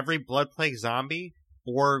every blood plague zombie,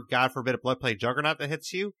 or God forbid a blood plague juggernaut that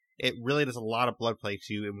hits you, it really does a lot of blood plague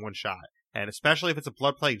to you in one shot. And especially if it's a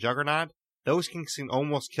blood plague juggernaut, those can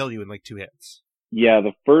almost kill you in like 2 hits. Yeah,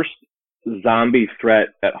 the first zombie threat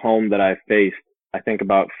at home that I faced, I think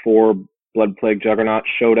about 4 blood plague juggernauts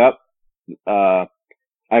showed up.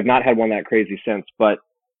 I've not had one that crazy since, but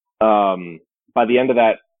by the end of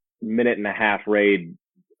that 1.5-minute raid,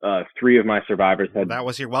 3 of my survivors had... Well, that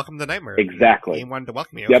was your welcome to Nightmare. Exactly. The game wanted to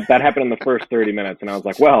welcome you. Yep, that happened in the first 30 minutes, and I was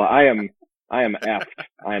like, well, I am effed.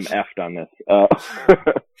 I am effed on this.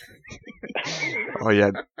 Oh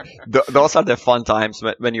yeah, those are the fun times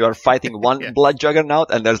when you are fighting one blood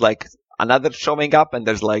juggernaut and there's like another showing up and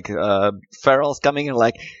there's like ferals coming in.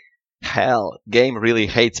 Like, hell, game really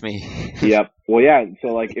hates me. Yep. Well, yeah. So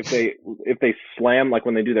like, if they slam, like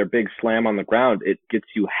when they do their big slam on the ground, it gets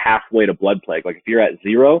you halfway to blood plague. Like if you're at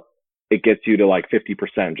 0, it gets you to like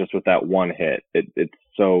 50% just with that one hit. It's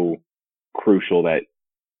so crucial that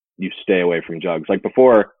you stay away from jugs. Like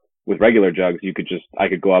before with regular jugs, I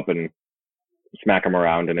could go up and smack them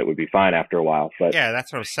around and it would be fine after a while. But yeah,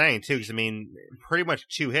 that's what I'm saying too. Because I mean, pretty much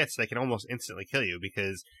 2 hits, they can almost instantly kill you,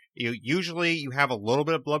 because you have a little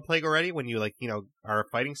bit of blood plague already when you are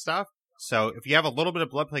fighting stuff. So if you have a little bit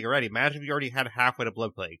of blood plague already, imagine if you already had halfway to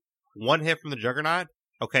blood plague. 1 hit from the juggernaut,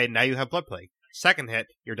 okay, now you have blood plague. 2nd hit,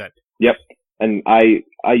 you're dead. Yep. And I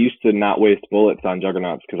used to not waste bullets on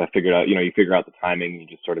juggernauts because I figured out, you figure out the timing, you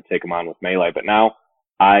just sort of take them on with melee. But now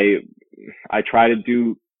I try to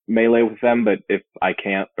do melee with them, but if I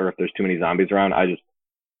can't, or if there's too many zombies around, I just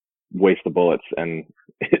waste the bullets and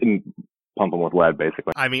pump them with lead,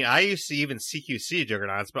 basically. I mean, I used to even CQC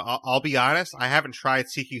juggernauts, but I'll be honest, I haven't tried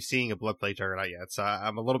CQCing a blood plague juggernaut yet, so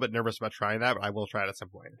I'm a little bit nervous about trying that, but I will try it at some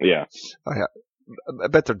point. Yeah. Oh, yeah.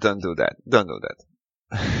 Better don't do that. Don't do that.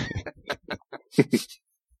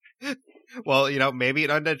 Well, maybe at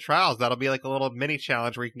Undead Trials, that'll be like a little mini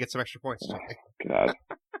challenge where you can get some extra points. God.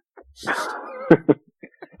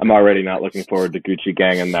 I'm already not looking forward to Gucci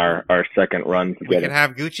Gang and our second run together. We can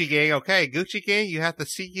have Gucci Gang. Okay, Gucci Gang, you have to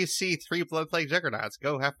CQC 3 blood plague juggernauts.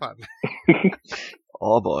 Go have fun.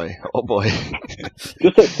 Oh boy.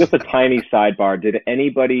 Just a tiny sidebar. Did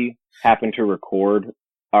anybody happen to record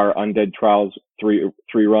our Undead Trials 3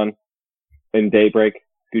 run in Daybreak,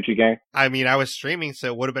 Gucci Gang? I mean, I was streaming, so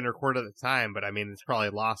it would have been recorded at the time, but I mean, it's probably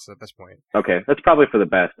lost at this point. Okay, that's probably for the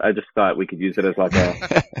best. I just thought we could use it as like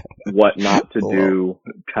a what not to do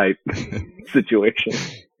type situation.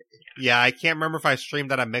 Yeah, I can't remember if I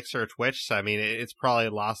streamed that on Mixer or Twitch, so I mean, it's probably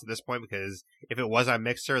lost at this point, because if it was on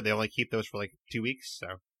Mixer, they only keep those for like 2 weeks, so.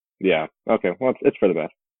 Yeah, okay, well, it's for the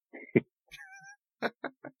best.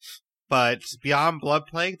 But beyond Blood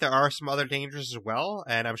Plague, there are some other dangers as well,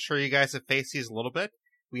 and I'm sure you guys have faced these a little bit.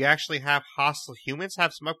 We actually have hostile humans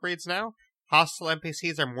have some upgrades now. Hostile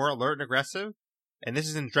NPCs are more alert and aggressive, and this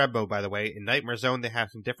is in Dread mode, by the way. In Nightmare Zone, they have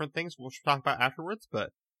some different things, which we'll talk about afterwards,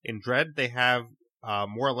 but in Dread, they have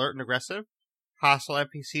more alert and aggressive. Hostile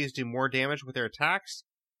NPCs do more damage with their attacks,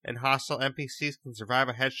 and hostile NPCs can survive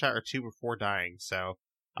a headshot or 2 before dying. So,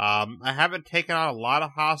 I haven't taken on a lot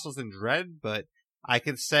of hostiles in Dread, but I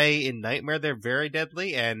can say in Nightmare they're very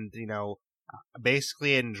deadly, and,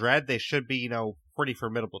 basically in Dread they should be, pretty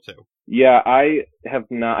formidable too. Yeah,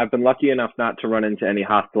 I've been lucky enough not to run into any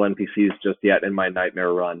hostile NPCs just yet in my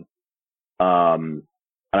Nightmare run.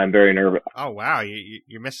 and I'm very nervous. Oh wow,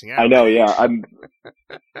 you're missing out. I know, yeah.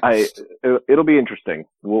 It'll be interesting.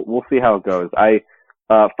 We'll see how it goes.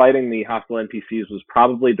 Fighting the hostile NPCs was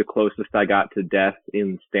probably the closest I got to death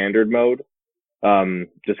in standard mode.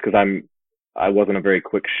 Just because I wasn't a very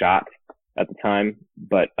quick shot at the time,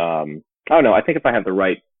 but I don't know. I think if I have the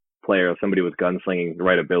right player, somebody with gunslinging, the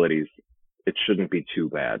right abilities, it shouldn't be too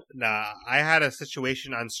bad. Nah, I had a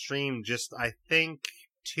situation on stream I think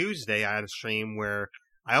Tuesday I had a stream where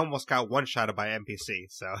I almost got one-shotted by NPC,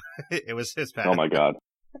 so it was his bad. Oh my god.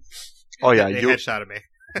 Oh yeah, they headshotted me.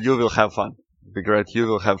 You will have fun. It'll be great. You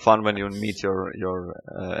will have fun when you meet your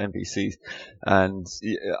NPCs. And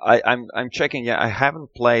I'm checking. Yeah, I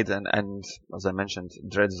haven't played and as I mentioned,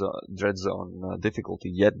 Dread Zone difficulty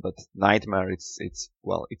yet, but Nightmare. It's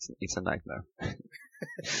a nightmare.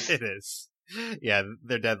 It is. Yeah,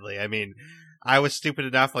 they're deadly. I mean, I was stupid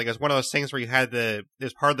enough. Like, it was one of those things where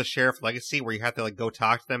there's part of the Sheriff Legacy where you have to, like, go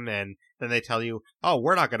talk to them, and then they tell you, oh,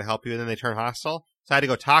 we're not going to help you, and then they turn hostile. So I had to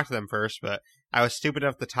go talk to them first, but I was stupid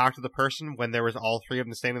enough to talk to the person when there was all three of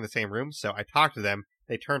them standing in the same room, so I talked to them,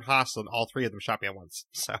 they turned hostile, and all three of them shot me at once.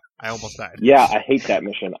 So I almost died. Yeah, I hate that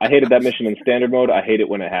mission. I hated that mission in standard mode. I hate it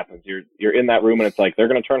when it happens. You're in that room, and it's like, they're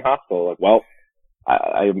going to turn hostile. Like, well,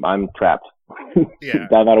 I'm trapped. Yeah.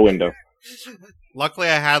 Dive out a window. Luckily,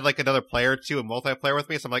 I had like another player too, a multiplayer with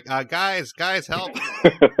me, so I'm like, guys, help!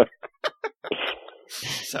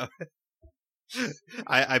 So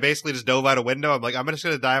I basically just dove out a window. I'm like, I'm just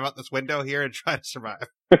going to dive out this window here and try to survive.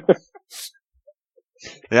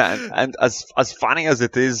 Yeah, and as funny as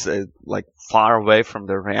it is, like far away from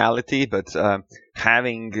the reality, but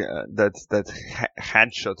having that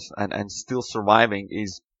headshot and still surviving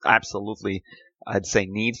is absolutely, I'd say,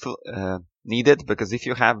 needed, because if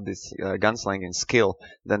you have this gunslinging skill,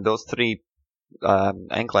 then those three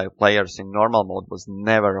Enclave players in normal mode was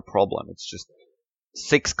never a problem. It's just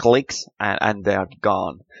 6 clicks and they are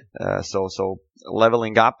gone. So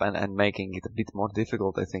leveling up and making it a bit more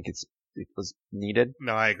difficult, I think it was needed.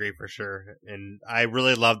 No, I agree for sure, and I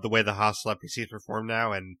really love the way the hostile NPCs perform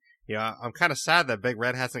now, and I'm kind of sad that Big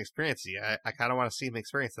Red hasn't experienced it yet. I kind of want to see him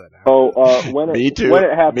experience that now. Oh, when Me too. When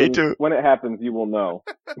it happens, Me too. When it happens, you will know.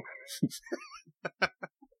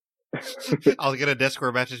 I'll get a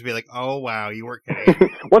Discord message and be like, "Oh wow, you weren't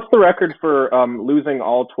kidding." What's the record for losing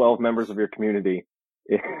all 12 members of your community?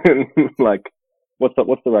 Like, what's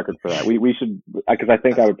the record for that? We should, because I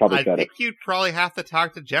think I would probably set it. I think you'd probably have to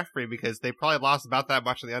talk to Jeffrey, because they probably lost about that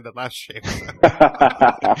much in the end of last stream.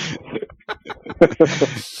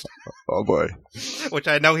 Oh boy. Which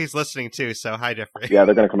I know he's listening to, so hi, Jeffrey. Yeah,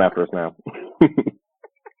 they're going to come after us now.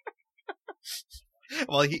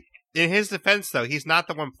 Well, in his defense, though, he's not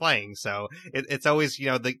the one playing, so it's always,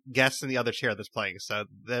 the guest in the other chair that's playing, so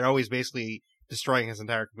they're always basically destroying his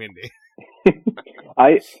entire community.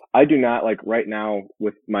 I do not, like, right now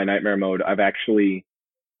with my Nightmare mode, I've actually,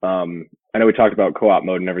 I know we talked about co-op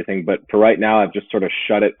mode and everything, but for right now, I've just sort of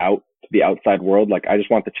shut it out to the outside world. Like, I just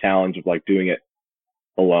want the challenge of, like, doing it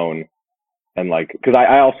alone. And, like, because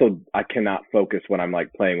I cannot focus when I'm,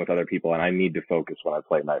 like, playing with other people, and I need to focus when I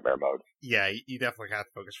play Nightmare mode. Yeah, you definitely have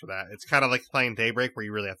to focus for that. It's kind of like playing Daybreak, where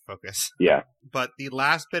you really have to focus. Yeah. But the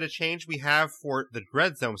last bit of change we have for the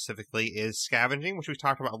Dread Zone specifically is scavenging, which we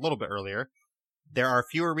talked about a little bit earlier. There are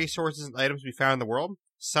fewer resources and items to be found in the world.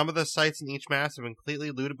 Some of the sites in each map have been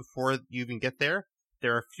completely looted before you even get there.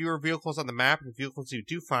 There are fewer vehicles on the map, and vehicles you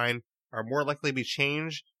do find are more likely to be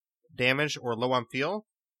changed, damaged, or low on fuel.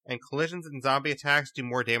 And collisions and zombie attacks do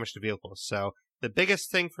more damage to vehicles. So the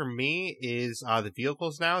biggest thing for me is the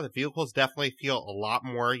vehicles now. The vehicles definitely feel a lot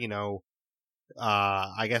more,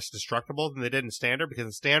 I guess, destructible than they did in Standard, because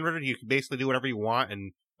in Standard you can basically do whatever you want,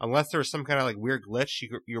 and unless there's some kind of like weird glitch,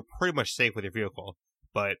 you're pretty much safe with your vehicle.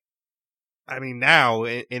 But I mean, now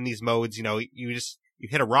in these modes, you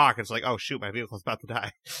hit a rock, and it's like, oh shoot, my vehicle's about to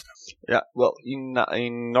die. Yeah, well, in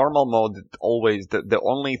normal mode, always the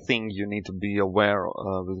only thing you need to be aware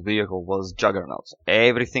with vehicle was juggernauts.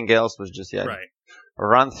 Everything else was just Right.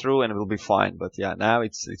 Run through and it will be fine. But yeah, now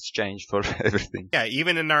it's changed for everything. Yeah,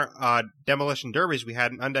 even in our demolition derbies, we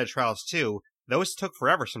had Undead Trials too. Those took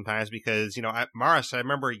forever sometimes because, Maris, I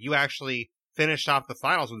remember you actually finished off the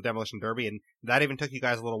finals with the Demolition Derby, and that even took you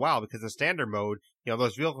guys a little while, because in standard mode,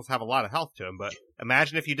 those vehicles have a lot of health to them. But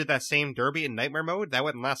imagine if you did that same derby in Nightmare mode, that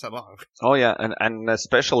wouldn't last that long. Oh yeah, and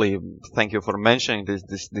especially thank you for mentioning this.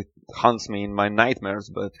 This haunts me in my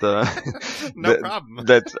nightmares. But No problem.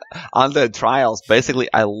 That on the trials, basically,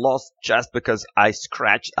 I lost just because I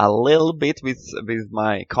scratched a little bit with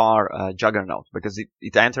my car Juggernaut, because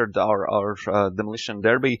it entered our demolition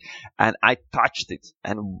derby, and I touched it,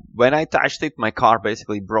 and when I touched it, my car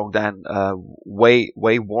basically broke down way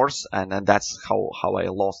worse, and that's how I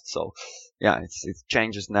lost. So yeah, it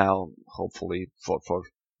changes now, hopefully for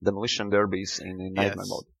demolition derbies in Nightmare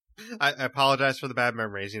mode. I apologize for the bad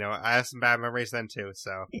memories. I have some bad memories then too.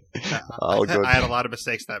 So Oh, good. I had a lot of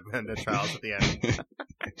mistakes in the trials at the end.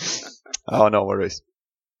 Oh, no worries.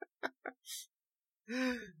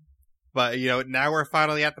 But now we're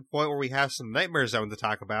finally at the point where we have some Nightmare Zone to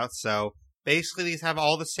talk about. So basically, these have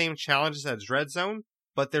all the same challenges as Dread Zone,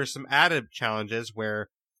 but there's some added challenges where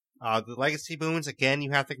the Legacy boons, again,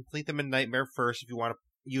 you have to complete them in Nightmare first if you want to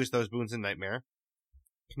use those boons in Nightmare.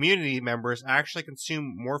 Community members actually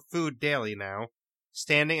consume more food daily now.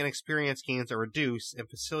 Standing and experience gains are reduced, and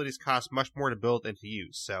facilities cost much more to build and to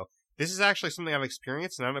use. So this is actually something I've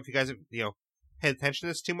experienced, and I don't know if you guys have paid attention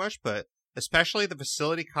to this too much, but especially the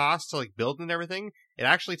facility costs to build and everything, it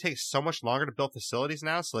actually takes so much longer to build facilities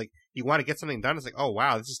now. So you want to get something done, it's like, oh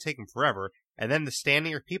wow, this is taking forever. And then the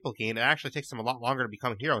standing or people gain, it actually takes them a lot longer to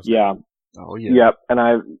become heroes. Yeah. Oh yeah. Yep.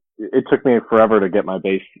 And it took me forever to get my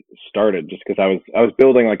base started, just because I was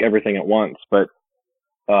building everything at once, but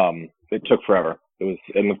it took forever. It was,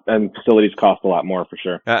 and facilities cost a lot more for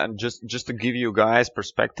sure. And just to give you guys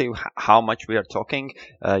perspective, how much we are talking,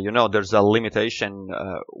 there's a limitation,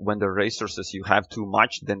 when the resources you have too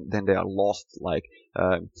much, then they are lost.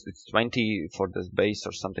 It's 20 for the base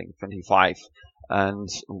or something, 25. And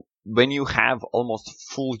when you have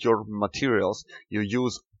almost full your materials, you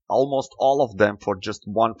use almost all of them for just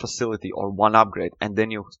one facility or one upgrade, and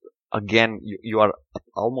then you are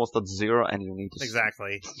almost at zero, and you need to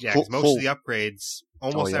exactly. Yeah, because most of the upgrades,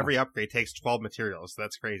 almost every upgrade takes 12 materials. So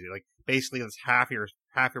that's crazy. Basically, that's half your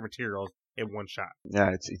materials in one shot.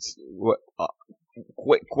 Yeah, it's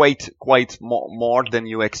quite more than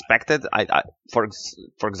you expected.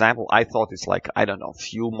 For example, I thought it's I don't know,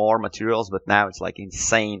 few more materials, but now it's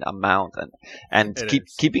insane amount. And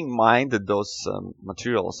keeping in mind that those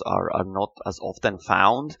materials are not as often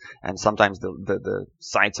found, and sometimes the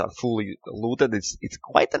sites are fully looted. It's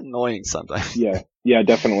quite annoying sometimes. Yeah,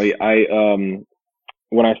 definitely.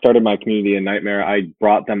 When I started my community in Nightmare, I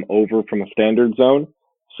brought them over from a standard zone,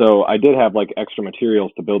 so I did have extra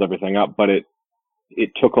materials to build everything up, but it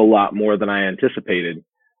took a lot more than I anticipated,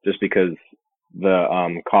 just because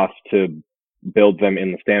the cost to build them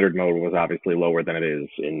in the standard mode was obviously lower than it is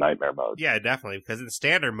in Nightmare mode. Yeah, definitely, because in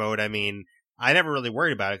standard mode, I I never really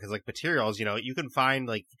worried about it, because materials, you can find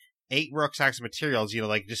 8 rucksacks of materials,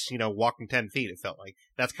 just walking 10 feet. It felt like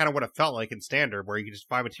that's kind of what it felt like in standard, where you could just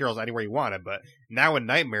find materials anywhere you wanted. But now in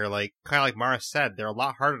Nightmare, kind of like Mara said, they're a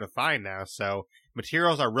lot harder to find now. So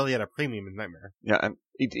materials are really at a premium in Nightmare. Yeah, and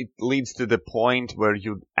it leads to the point where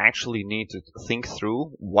you actually need to think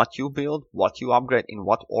through what you build, what you upgrade, in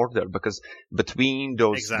what order, because between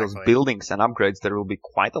those buildings and upgrades, there will be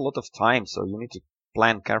quite a lot of time. So you need to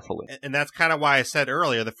plan carefully. And that's kind of why I said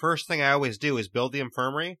earlier, the first thing I always do is build the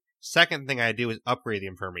infirmary. Second thing I do is upgrade the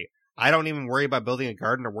infirmary. I don't even worry about building a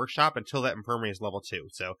garden or workshop until that infirmary is level 2.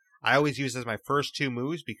 So I always use as my first 2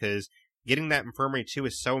 moves, because getting that infirmary 2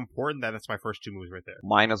 is so important that that's my first 2 moves right there.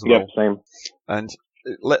 Mine as well. Yeah, same. And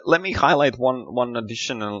let me highlight one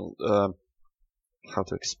additional, how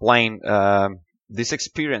to explain, this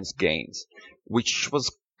experience gains, which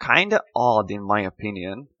was kind of odd in my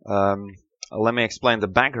opinion. Let me explain the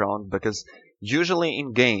background, because usually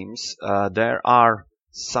in games, there are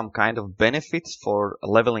some kind of benefits for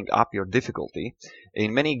leveling up your difficulty.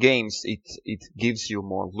 In many games, it gives you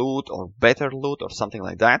more loot or better loot or something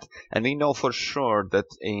like that. And we know for sure that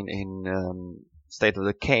in State of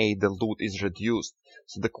Decay, the loot is reduced.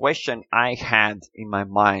 So the question I had in my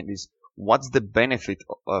mind is, what's the benefit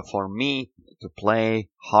for me to play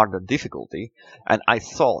harder difficulty? And I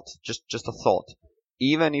thought, just a thought,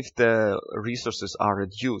 even if the resources are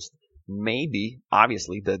reduced, maybe,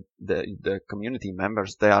 obviously, the community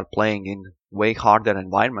members, they are playing in way harder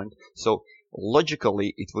environment, so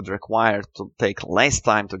logically it would require to take less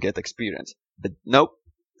time to get experience. But nope,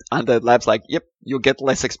 Undead Labs yep, you get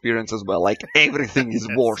less experience as well. Everything is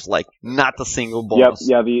worse, not a single bonus.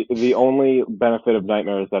 Yep, yeah, the only benefit of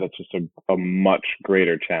Nightmare is that it's just a much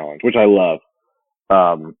greater challenge, which I love.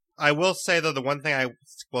 I will say, though, the one thing I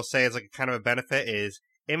will say is kind of a benefit is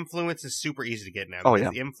influence is super easy to get now. Oh,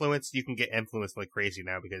 yeah. The influence, you can get influence like crazy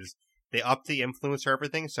now, because they up the influence for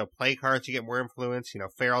everything. So play cards, you get more influence.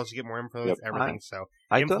 Ferals, you get more influence. Yep. Everything. So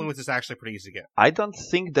I influence is actually pretty easy to get. I don't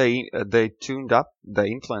think they tuned up the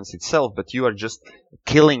influence itself, but you are just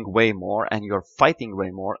killing way more, and you are fighting way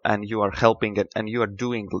more, and you are helping it, and you are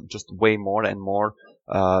doing just way more and more.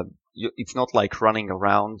 It's not like running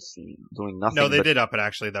around doing nothing. No, they did up it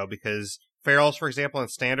actually though, because Ferals, for example, in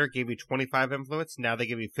Standard gave you 25 influence. Now they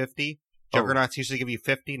give you 50. Juggernauts usually give you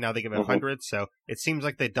 50. Now they give you 100. So it seems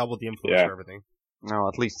like they doubled the influence for everything. No,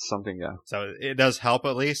 at least something, yeah. So it does help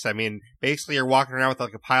at least. I mean, basically you're walking around with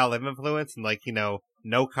like a pile of influence and like,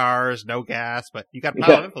 no cars, no gas, but you got a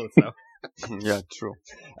pile of influence though. Yeah, true.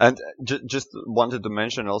 And just wanted to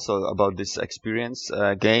mention also about this experience.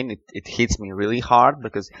 Again, it hits me really hard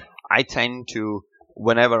because I tend to,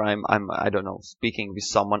 whenever I'm I don't know, speaking with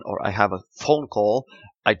someone or I have a phone call,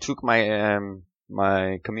 I took my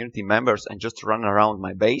my community members and just run around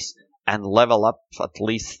my base and level up at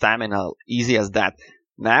least stamina, easy as that.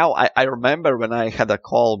 Now, I remember when I had a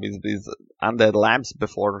call with these undead labs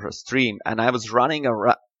before a stream, and I was running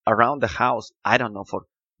around the house, I don't know, for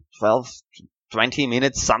 12, 20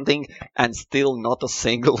 minutes, something, and still not a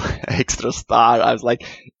single extra star. I was like,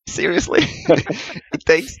 seriously? It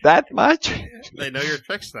takes that much? They know your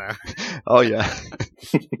tricks now. Oh, yeah.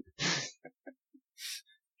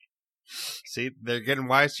 See, they're getting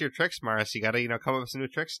wise to your tricks, Maris. You gotta, come up with some new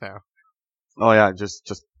tricks now. Oh, yeah,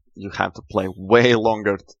 just you have to play way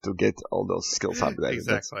longer to get all those skills upgraded.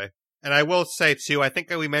 Exactly. And I will say, too, I think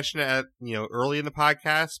that we mentioned it, early in the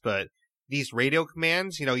podcast, but these radio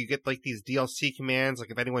commands, you get like these DLC commands,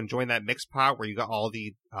 like if anyone joined that mix pot where you got all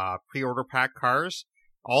the pre-order pack cars,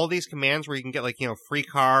 all these commands where you can get like, free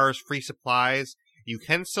cars, free supplies, you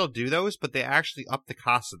can still do those, but they actually up the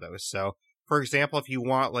cost of those. So, for example, if you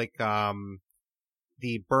want like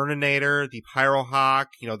the Burninator, the Pyrohawk,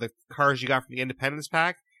 the cars you got from the Independence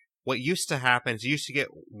pack, what used to happen is you used to get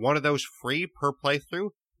one of those free per playthrough.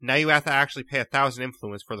 Now you have to actually pay 1,000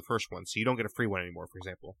 influence for the first one, so you don't get a free one anymore, for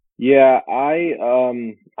example. Yeah, I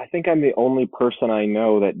think I'm the only person I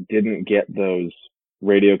know that didn't get those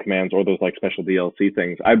radio commands or those like special DLC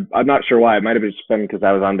things. I'm not sure why. It might have just been because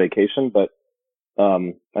I was on vacation, but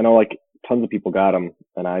I know like tons of people got them,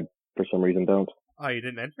 and I for some reason don't. Oh, you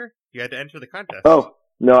didn't enter? You had to enter the contest. Oh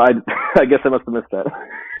no, I guess I must have missed that.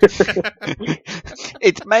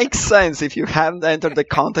 It makes sense. If you haven't entered the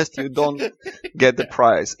contest, you don't get the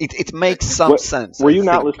prize. It makes some sense. Were you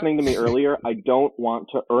not listening to me earlier? I don't want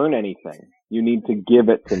to earn anything. You need to give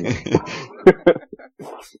it to me.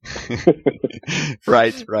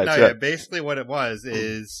 Right. No, yeah, basically what it was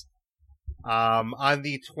is on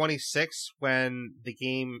the 26th when the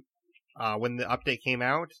game, when the update came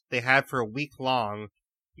out, they had for a week long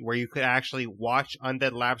where you could actually watch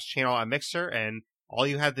Undead Labs channel on Mixer, and all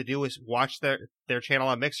you had to do was watch their channel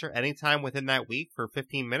on Mixer anytime within that week for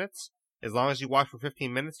 15 minutes. As long as you watched for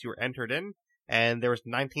 15 minutes, you were entered in, and there was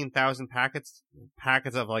 19,000 packets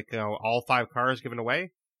of like all 5 cars given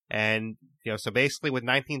away, and so basically with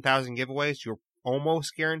 19,000 giveaways, you're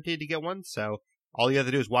almost guaranteed to get one. So all you have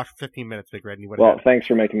to do is watch for 15 minutes, Big Red. And you well, thanks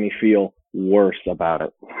for making me feel worse about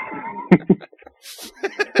it.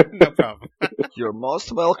 No problem. You're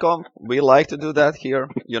most welcome. We like to do that here.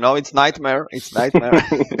 It's nightmare. It's nightmare.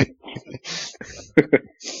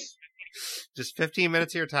 Just 15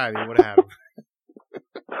 minutes of your time, you would have.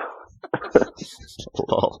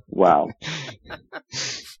 Wow.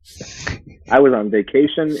 I was on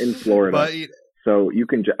vacation in Florida, so you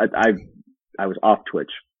can. I was off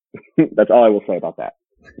Twitch. That's all I will say about that.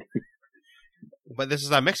 But this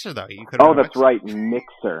is on Mixer, though. You could. Oh, that's right,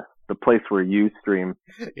 Mixer, the place where you stream.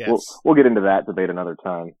 Yes. We'll get into that debate another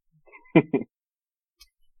time.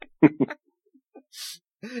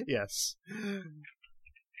 Yes.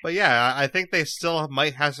 But yeah, I think they still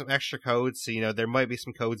might have some extra codes. So, there might be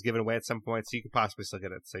some codes given away at some point, so you could possibly still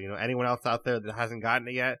get it. So, anyone else out there that hasn't gotten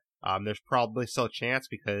it yet, there's probably still a chance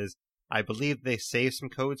because I believe they save some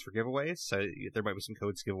codes for giveaways, so there might be some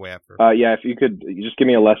codes to give away after. Yeah, if you could just give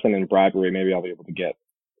me a lesson in bribery, maybe I'll be able to get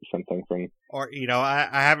something from. Or, I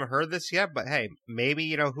haven't heard this yet, but hey,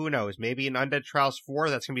 maybe, who knows? Maybe in Undead Trials 4,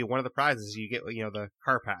 that's going to be one of the prizes. You get, the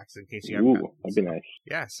car packs in case you haven't gotten that'd be nice.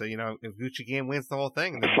 Yeah, so, if Gucci Gang wins the whole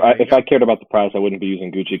thing. Then if I cared about the prize, I wouldn't be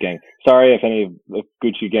using Gucci Gang. Sorry if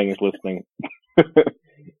Gucci Gang is listening.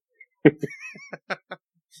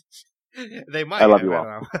 They might. I love you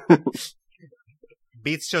all.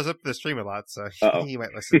 Beats shows up to the stream a lot, so he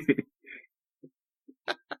might listen.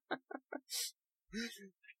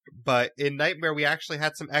 But in Nightmare, we actually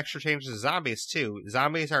had some extra changes to zombies, too.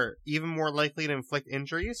 Zombies are even more likely to inflict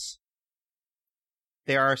injuries.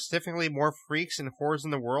 There are significantly more freaks and hordes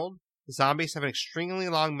in the world, Zombies have an extremely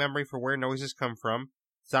long memory for where noises come from.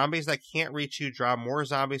 Zombies that can't reach you draw more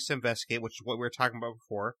zombies to investigate, which is what we were talking about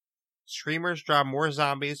before. Screamers draw more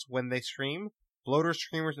zombies when they scream. Bloaters,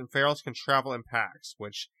 screamers, and ferals can travel in packs,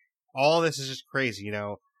 which all this is just crazy, you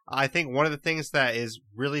know. I think one of the things that is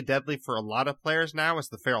really deadly for a lot of players now is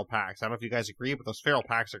the feral packs. I don't know if you guys agree, but those feral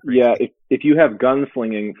packs are crazy. Yeah, if you have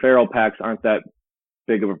gunslinging, feral packs aren't that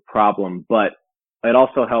big of a problem, but it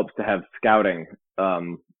also helps to have scouting,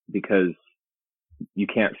 because you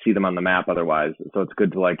can't see them on the map otherwise. So it's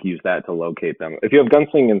good to like use that to locate them. If you have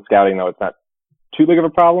gunslinging and scouting, though, it's not too big of a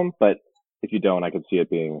problem, but if you don't, I could see it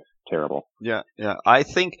being terrible. Yeah. I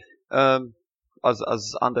think as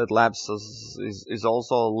Undead Labs is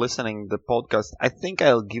also listening the podcast, I think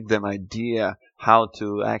I'll give them idea how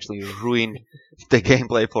to actually ruin the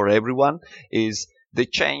gameplay for everyone. Is they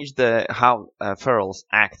changed how ferals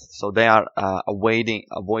act, so they are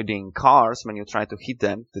avoiding cars when you try to hit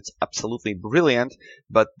them. That's absolutely brilliant.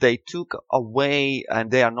 But they took away, and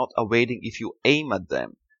they are not avoiding if you aim at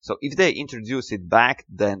them. So if they introduce it back,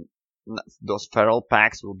 then those feral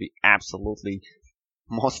packs will be absolutely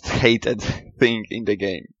most hated thing in the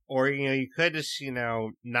game. Or, you know, you could just, you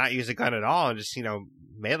know, not use a gun at all and just, you know,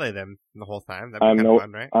 melee them the whole time. That'd be kind of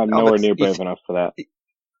fun, right? I'm nowhere near brave enough for that.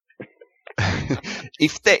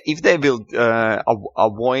 If they will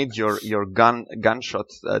avoid your gunshot,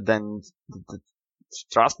 then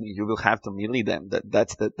trust me, you will have to melee them.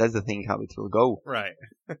 That's the thing how it will go. Right.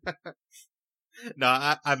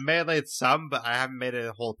 No, I've meleeed some, but I haven't made it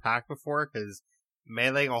a whole pack before, because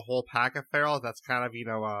meleeing a whole pack of ferals, that's kind of, you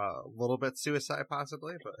know, a little bit suicide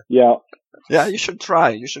possibly. But Yeah, you should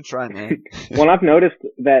try, man. Well, I've noticed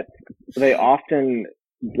that they often,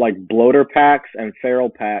 like bloater packs and feral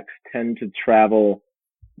packs, tend to travel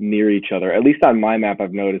near each other. At least on my map,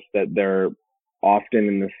 I've noticed that they're often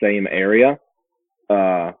in the same area,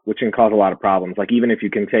 which can cause a lot of problems. Like, even if you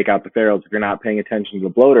can take out the ferals, if you're not paying attention to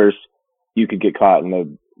the bloaters, you could get caught in a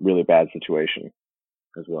really bad situation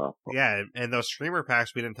as well. yeah, and those screamer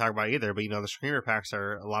packs we didn't talk about either, but, you know, the screamer packs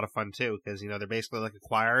are a lot of fun too, because, you know, they're basically like a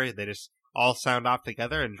choir. They just all sound off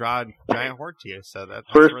together and draw a giant horde to you, so that's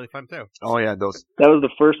really fun too. Oh yeah, those. That was the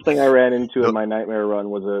first thing I ran into in my nightmare run,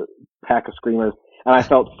 was a pack of screamers, and I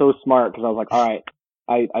felt so smart, because I was like, all right,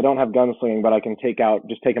 I don't have gunslinging, but I can take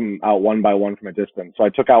them out one by one from a distance. So I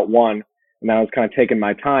took out one, and then I was kind of taking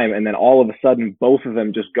my time, and then all of a sudden, both of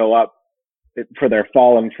them just go up for their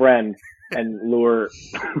fallen friend and lure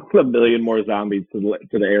a million more zombies to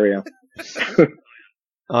the area.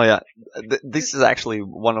 Oh yeah, this is actually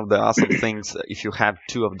one of the awesome things. If you have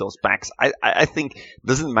two of those packs, I think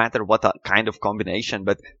doesn't matter what kind of combination,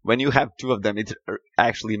 but when you have two of them, it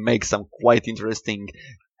actually makes some quite interesting,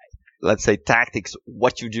 let's say, tactics.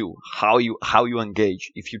 What you do, how you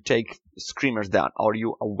engage. If you take screamers down, or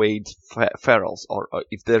you avoid ferals, or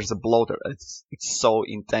if there's a bloater, it's so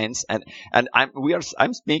intense. And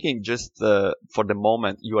I'm speaking just for the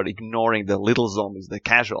moment. You are ignoring the little zombies, the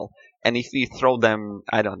casual. And if we throw them,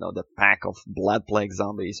 I don't know, the pack of blood plague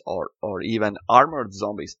zombies, or even armored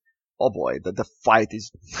zombies, oh boy, the fight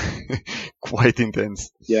is quite intense.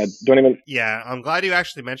 Yeah, don't even. Yeah, I'm glad you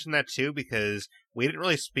actually mentioned that too, because we didn't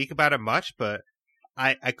really speak about it much, but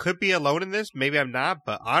I could be alone in this, maybe I'm not,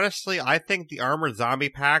 but honestly, I think the armored zombie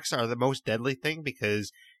packs are the most deadly thing,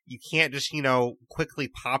 because you can't just, you know, quickly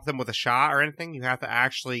pop them with a shot or anything. You have to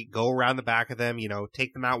actually go around the back of them, you know,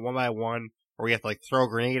 take them out one by one, or you have to, like, throw a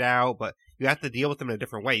grenade out, but you have to deal with them in a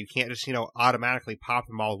different way. You can't just, you know, automatically pop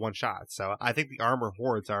them all with one shot. So I think the armor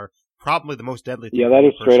hordes are probably the most deadly thing. Yeah, that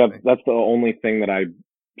is straight up, that's the only thing that I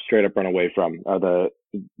straight up run away from, are the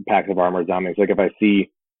packs of armored zombies. Like, if I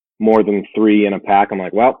see more than 3 in a pack, I'm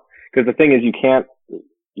like, well, because the thing is, you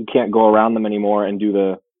can't go around them anymore and do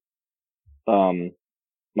the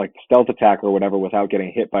like stealth attack or whatever without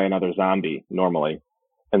getting hit by another zombie normally,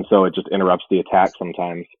 and so it just interrupts the attack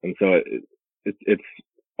sometimes, and so it's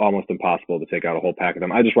almost impossible to take out a whole pack of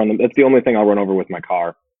them. I just run them. That's the only thing I'll run over with my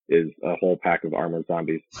car, is a whole pack of armored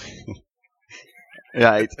zombies.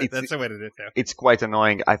 Yeah, that's the way to do it too. It's quite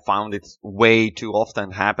annoying. I found it way too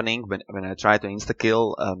often happening when I try to insta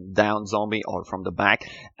kill down zombie or from the back,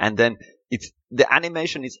 and then the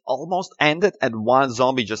animation is almost ended, and one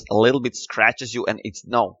zombie just a little bit scratches you, and it's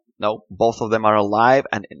no, both of them are alive,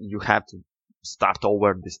 and you have to start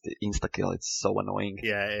over the insta kill. It's so annoying.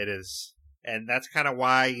 Yeah, it is, and that's kind of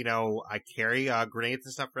why, you know, I carry grenades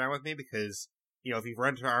and stuff around with me, because, you know, if you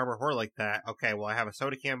run into an armor horde like that, okay, well, I have a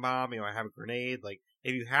soda can bomb, you know, I have a grenade. Like,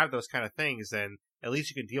 if you have those kind of things, then at least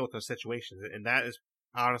you can deal with those situations. And that is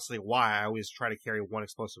honestly why I always try to carry one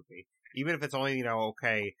explosive with me. Even if it's only, you know,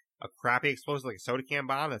 okay, a crappy explosive like a soda can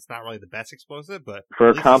bomb that's not really the best explosive, but For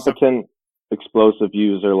at a least it's competent explosive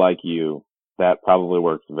user like you, that probably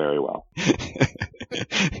works very well.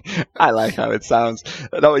 I like how it sounds.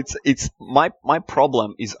 No, it's my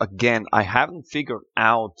problem is, again, I haven't figured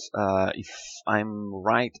out if I'm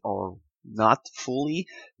right or not fully,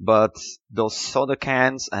 but those soda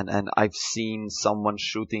cans and I've seen someone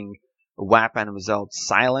shooting a weapon without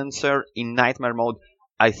silencer in nightmare mode.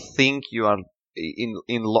 I think you are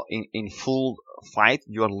in full fight,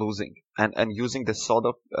 you are losing, and using the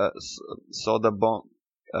soda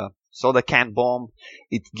can bomb,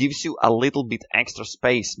 it gives you a little bit extra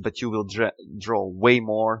space, but you will draw way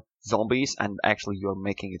more zombies, and actually you're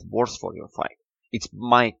making it worse for your fight. It's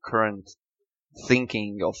my current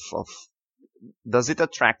thinking of does it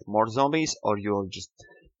attract more zombies, or you're just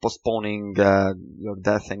postponing your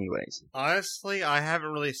death anyways? honestly, I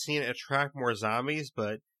haven't really seen it attract more zombies,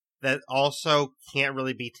 but that also can't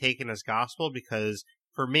really be taken as gospel because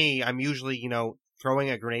for me, I'm usually,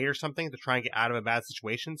 throwing a grenade or something to try and get out of a bad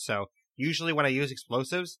situation. So usually when I use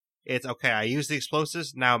explosives, it's okay, I use the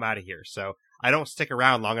explosives, now I'm out of here. So I don't stick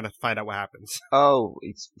around long enough to find out what happens. Oh,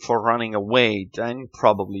 it's for running away, then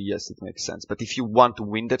probably yes, it makes sense. But if you want to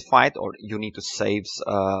win that fight, or you need to save,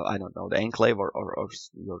 I don't know, the enclave or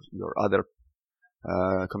your other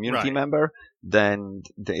community Right. member, then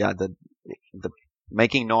the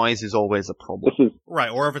making noise is always a problem. This is Right,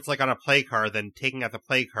 or if it's like on a play card, then taking out the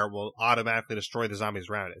play card will automatically destroy the zombies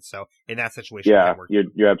around it. So in that situation, it yeah, can't work.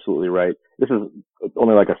 you're absolutely right. This is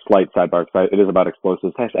only like a slight sidebar because it is about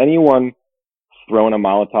explosives. Has anyone thrown a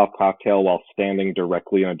Molotov cocktail while standing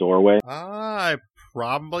directly in a doorway? I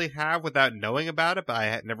probably have without knowing about it, but I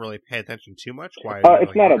had never really paid attention too much. Why?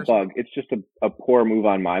 It's not a bug. It's just a poor move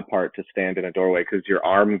on my part to stand in a doorway because your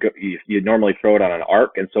arm, you normally throw it on an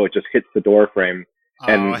arc, and so it just hits the door frame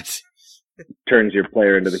and turns your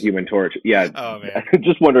player into the Human Torch. Yeah. Oh, man.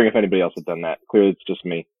 Just wondering if anybody else had done that. Clearly, it's just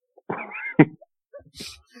me.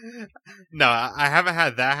 No, I haven't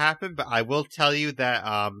had that happen, but I will tell you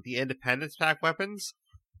that the Independence Pack weapons,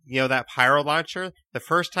 that pyro launcher, the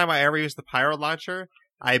first time I ever used the pyro launcher,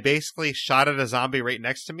 I basically shot at a zombie right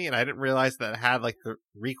next to me, and I didn't realize that it had like the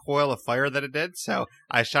recoil of fire that it did. So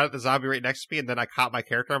I shot at the zombie right next to me, and then I caught my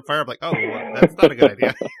character on fire. I'm like, oh, well, that's not a good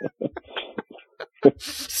idea.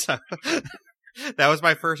 So that was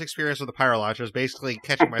my first experience with the pyro launcher, is basically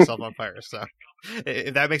catching myself on fire. So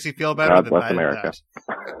if that makes you feel better, God then bless I did America.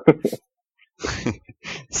 that.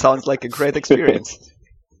 Sounds like a great experience.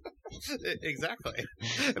 Exactly.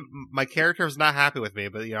 My character was not happy with me,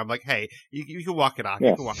 but I'm like, hey, you can walk it off.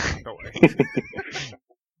 Yeah. You can walk it off. Don't worry.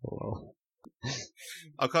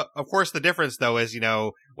 Of course, the difference though is,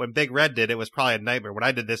 when Big Red did it was probably a nightmare. When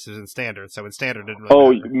I did this, it was in standard, so in standard it didn't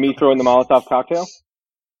really matter. Me throwing the Molotov cocktail?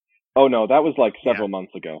 Oh no, that was like several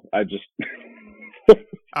months ago. I just.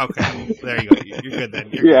 Okay, there you go. You're good then.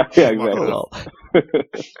 Yeah, Walk it exactly. off.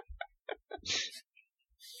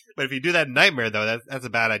 But if you do that in Nightmare, though, that's a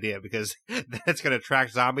bad idea because that's going to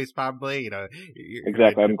attract zombies probably.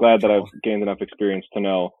 Exactly. I'm glad that I've gained enough experience to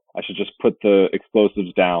know I should just put the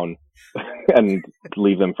explosives down and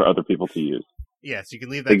leave them for other people to use. Yes, you can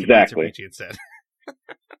leave that Exactly. to Peachy instead.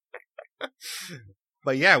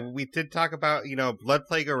 But yeah, we did talk about, Blood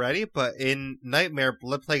Plague already, but in Nightmare,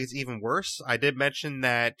 Blood Plague is even worse. I did mention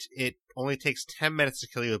that it only takes 10 minutes to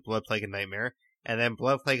kill you with Blood Plague in Nightmare, and then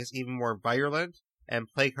Blood Plague is even more virulent, and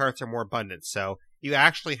plague hearts are more abundant. So you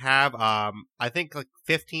actually have, I think like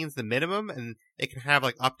 15 is the minimum, and it can have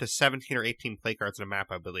like up to 17 or 18 plague hearts in a map,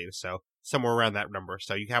 I believe. So somewhere around that number.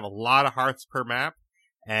 So you have a lot of hearts per map,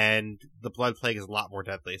 and the Blood Plague is a lot more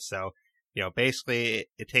deadly. So, basically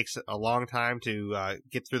it takes a long time to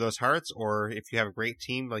get through those hearts, or if you have a great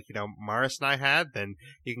team like, Maris and I had, then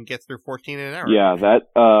you can get through 14 in an hour. Yeah, that,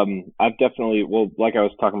 I've definitely, like I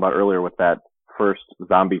was talking about earlier with that first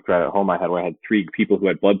zombie threat at home I had, where I had 3 people who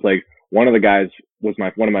had Blood Plague. One of the guys was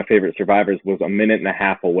one of my favorite survivors, was a minute and a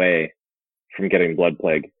half away from getting Blood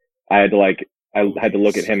Plague. I had to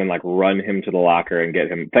look at him and run him to the locker and get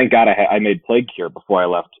him. Thank God I made Plague Cure before I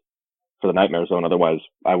left for the Nightmare Zone. Otherwise,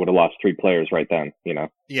 I would have lost 3 players right then,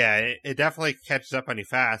 Yeah, it definitely catches up on you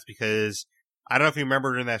fast, because I don't know if you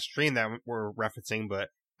remember in that stream that we're referencing, but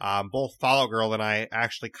both Follow Girl and I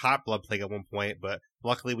actually caught Blood Plague at one point, but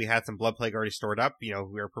luckily we had some Blood Plague already stored up. We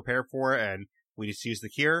were prepared for it, and we just used the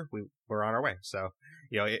cure. We were on our way. So,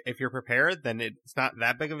 if you're prepared, then it's not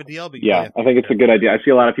that big of a deal. But yeah, I think it's a good idea. I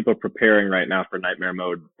see a lot of people preparing right now for Nightmare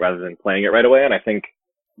mode rather than playing it right away, and I think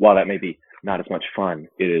while that may be not as much fun,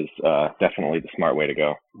 it is definitely the smart way to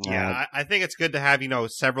go. Yeah, I think it's good to have,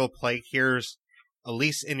 several plague cures at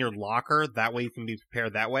least in your locker. That way you can be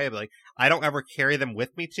prepared that way. But like, I don't ever carry them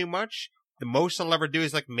with me too much. The most I'll ever do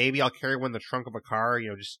is like maybe I'll carry one in the trunk of a car,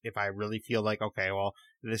 just if I really feel like, okay, well,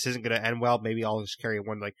 this isn't going to end well, maybe I'll just carry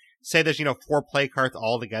one. Like, say there's, 4 play cards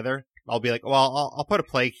all together. I'll be like, well, I'll put a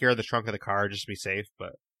play here in the trunk of the car just to be safe,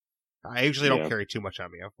 but I usually don't carry too much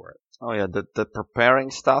on me for it. Oh yeah, the preparing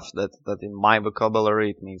stuff that in my vocabulary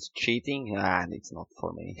it means cheating, and it's not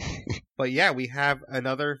for me. But yeah, we have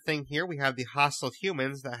another thing here. We have the hostile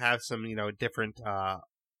humans that have some, different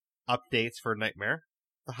updates for Nightmare.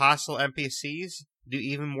 The hostile NPCs do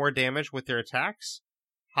even more damage with their attacks.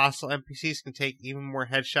 Hostile NPCs can take even more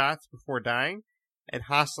headshots before dying. And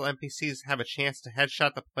hostile NPCs have a chance to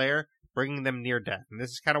headshot the player, bringing them near death. And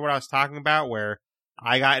this is kind of what I was talking about, where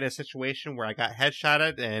I got in a situation where I got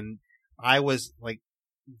headshotted, and I was, like,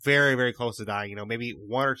 very, very close to dying. Maybe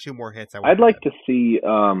 1 or 2 more hits. I'd like to see,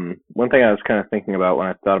 one thing I was kind of thinking about when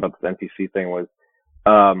I thought about this NPC thing was,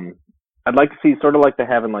 I'd like to see sort of like they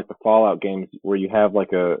have in, like, the Fallout games, where you have,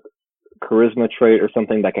 like, a charisma trait or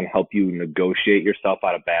something that can help you negotiate yourself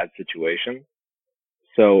out of bad situations.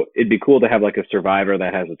 So it'd be cool to have like a survivor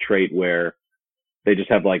that has a trait where they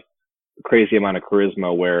just have like a crazy amount of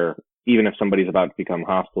charisma, where even if somebody's about to become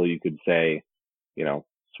hostile, you could say,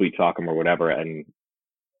 sweet talk them or whatever and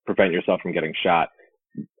prevent yourself from getting shot.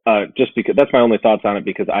 Just because that's my only thoughts on it,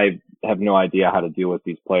 because I have no idea how to deal with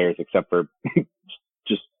these players except for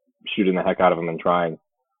just shooting the heck out of them and trying,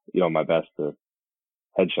 my best to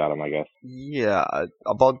headshot them, I guess. Yeah,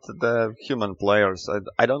 about the human players,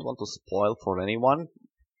 I don't want to spoil for anyone.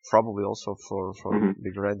 Probably also for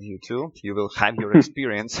Big Red, you too. You will have your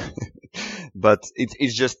experience, but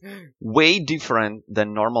it's just way different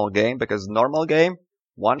than normal game, because normal game,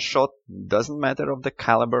 one shot, doesn't matter of the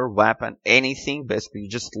caliber, weapon, anything. Basically, you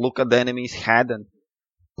just look at the enemy's head and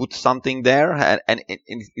put something there, and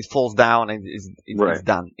it falls down, and it's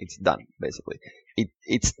done. It's done, basically.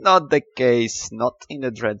 It's not the case, not in the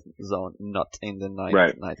Dread Zone, not in the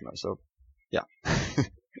Nightmare. So, yeah.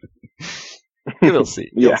 You will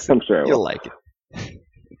see. I'm sure You'll like it.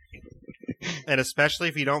 And especially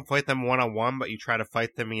if you don't fight them 1-on-1, but you try to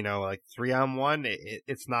fight them, like 3-on-1,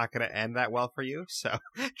 it's not going to end that well for you. So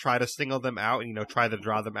try to single them out and, try to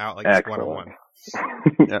draw them out like it's 1-on-1.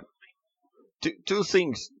 Yeah. Two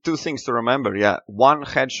things to remember. Yeah. One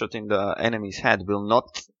headshot in the enemy's head will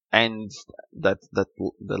not end the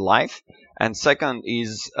life. And second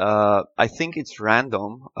is, I think it's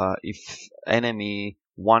random, if enemy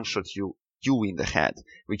one-shot you in the head,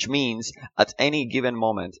 which means at any given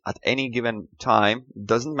moment, at any given time,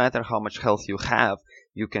 doesn't matter how much health you have,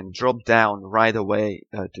 you can drop down right away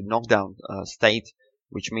to knockdown state,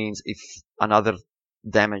 which means if another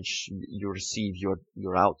damage you receive,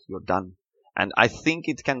 you're out, you're done. And I think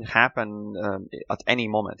it can happen at any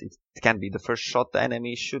moment. It can be the first shot the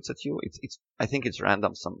enemy shoots at you. I think it's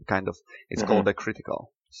random, some kind of. It's called a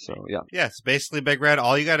critical. So yeah. Yes, basically, Big Red.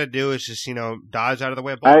 All you got to do is just dodge out of the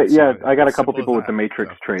way of bullets. I got a couple people with the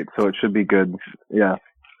Matrix trait, so it should be good. Yeah.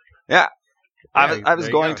 Yeah. I was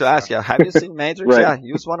going to ask you, have you seen Matrix? Yeah,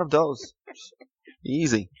 use one of those.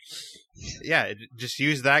 Easy. Yeah, just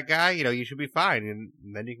use that guy. You should be fine, and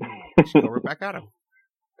then you can just go right back at him.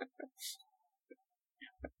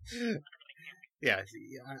 Yeah,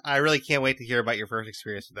 I really can't wait to hear about your first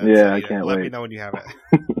experience with that. Yeah, so, I can't wait. Let me know when you have it.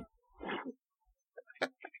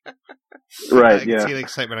 Right, I can see the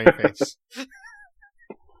excitement on your face.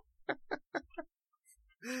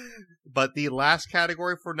 But the last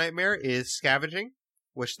category for Nightmare is scavenging,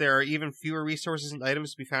 which there are even fewer resources and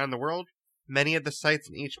items to be found in the world. Many of the sites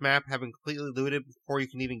in each map have been completely looted before you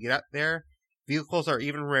can even get up there. Vehicles are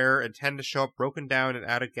even rarer and tend to show up broken down and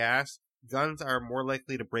out of gas. Guns are more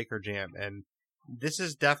likely to break or jam, and this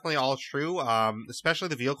is definitely all true, especially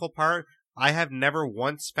the vehicle part. I have never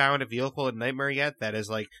once found a vehicle in Nightmare yet that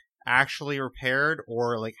is, like, actually repaired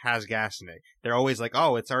or, like, has gas in it. They're always like,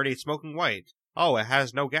 oh, it's already smoking white. Oh, it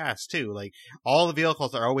has no gas, too. Like, all the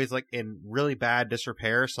vehicles are always, like, in really bad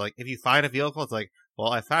disrepair, so, like, if you find a vehicle, it's like,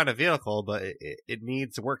 well, I found a vehicle, but it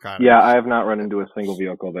needs work on it. Yeah, I have not run into a single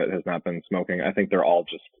vehicle that has not been smoking. I think they're all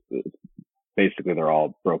just... Basically, they're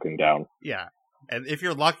all broken down. Yeah. And if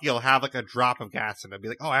you're lucky, you'll have like a drop of gas in it. Be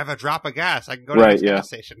like, oh, I have a drop of gas. I can go to this gas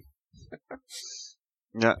station.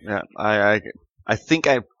 Yeah. I think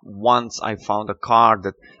once I found a car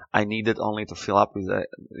that I needed only to fill up with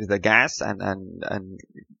the gas, and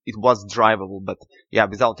it was drivable, but yeah,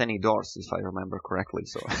 without any doors, if I remember correctly.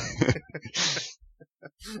 So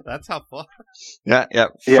that's helpful. Yeah.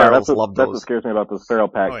 That's what scares me about those feral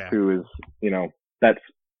packs too. Is that's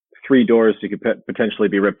 3 doors you could potentially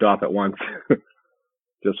be ripped off at once.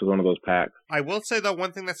 just with one of those packs. I will say, though,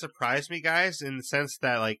 one thing that surprised me, guys, in the sense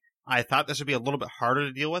that, like, I thought this would be a little bit harder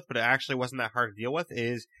to deal with, but it actually wasn't that hard to deal with,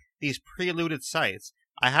 is these preluded sites.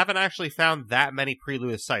 I haven't actually found that many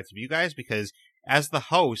preluded sites. Have you guys? Because as the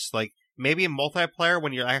host, like, maybe in multiplayer,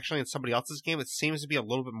 when you're actually in somebody else's game, it seems to be a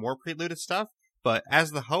little bit more preluded stuff. But as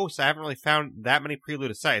the host, I haven't really found that many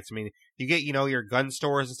preluded sites. I mean, you get, your gun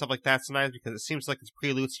stores and stuff like that sometimes because it seems like it's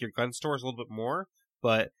preludes to your gun stores a little bit more.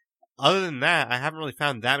 But other than that, I haven't really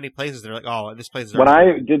found that many places that are like, oh, this place is... When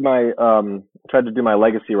I did my, tried to do my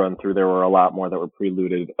Legacy run through, there were a lot more that were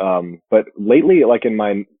preluded. But lately, like in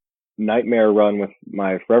my Nightmare run with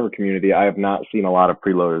my Forever community, I have not seen a lot of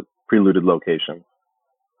preluded locations.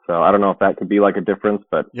 So I don't know if that could be like a difference,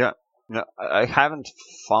 but... Yeah. No, I haven't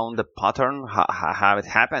found a pattern how it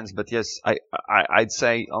happens, but yes, I'd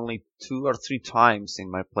say only 2 or 3 times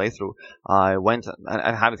in my playthrough I went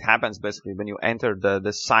and how it happens basically when you enter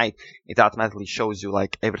the site, it automatically shows you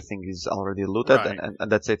like everything is already looted, Right.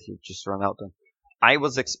 and that's it. You just run out. And I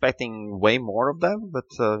was expecting way more of them,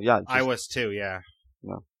 but yeah, I was too, yeah.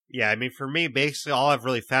 Yeah. Yeah, I mean, for me, basically, all I've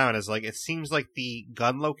really found is, like, it seems like the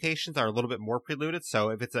gun locations are a little bit more preluded. So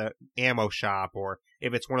if it's a ammo shop or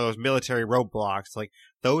if it's one of those military roadblocks, like,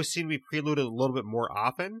 those seem to be preluded a little bit more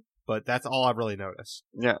often. But that's all I've really noticed.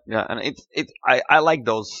 Yeah, and I like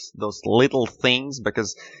those little things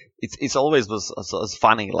because it's always was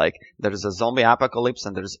funny. Like there's a zombie apocalypse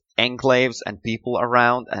and there's enclaves and people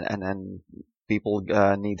around and people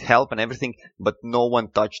need help and everything, but no one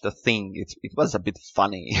touched a thing. It was a bit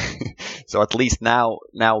funny. So at least now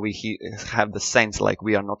we have the sense like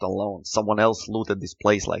we are not alone. Someone else looted this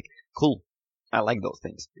place. Like cool. I like those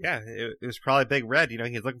things. Yeah, it was probably Big Red.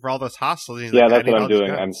 He's looking for all those hostiles. He's yeah, like, that's what I'm doing.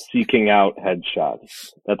 I'm seeking out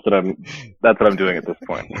headshots. That's what I'm doing at this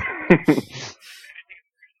point.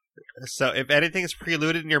 So if anything is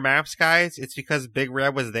preluded in your maps, guys, it's because Big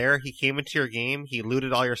Red was there. He came into your game. He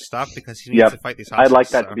looted all your stuff because he needs to fight these hostiles. I'd like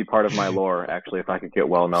that to be part of my lore, actually, if I could get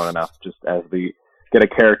well known enough, just as get a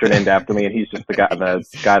character named after me, and he's just the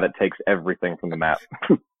guy that takes everything from the map.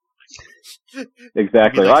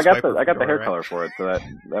 Exactly. Well, I got the hair color for it, so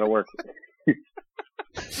that'll work.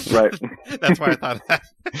 Right. That's why I thought of that.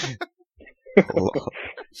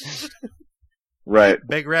 Right.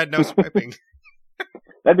 Big Red, no swiping.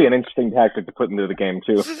 That'd be an interesting tactic to put into the game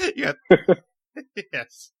too. Yeah.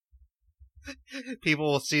 Yes. People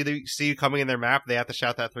will see you coming in their map. They have to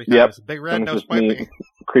shout that 3 times. Yep. Big Red, no just swiping. Me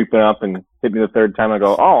creeping up and hit me the 3rd time. I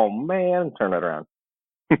go, oh man, turn it around.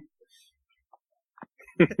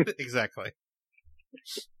 Exactly.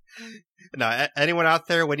 Now, anyone out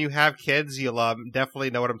there, when you have kids, you'll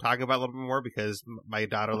definitely know what I'm talking about a little bit more because my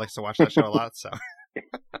daughter likes to watch that show a lot. So,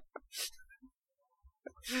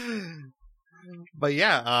 but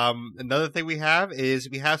yeah, another thing we have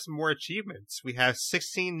some more achievements. We have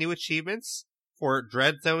 16 new achievements for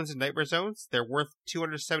Dread Zones and Nightmare Zones. They're worth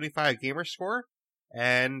 275 gamer score,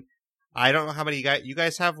 and I don't know how many you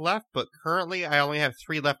guys have left, but currently I only have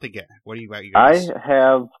 3 left to get. What do you got, you guys?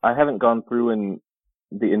 I haven't gone through in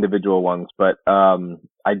the individual ones, but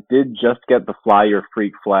I did just get the Fly Your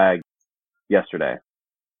Freak flag yesterday.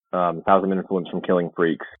 1,000 influence from killing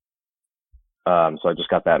freaks. So I just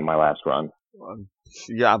got that in my last run.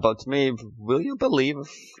 Yeah, about me, will you believe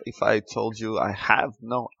if I told you I have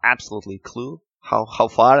no absolutely clue how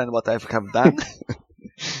far and what I have done?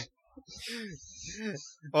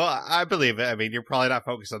 Well, I believe it. I mean, you're probably not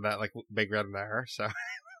focused on that like Big Red and I are, so.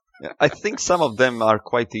 Yeah, I think some of them are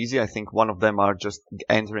quite easy. I think one of them are just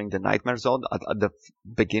entering the Nightmare Zone at the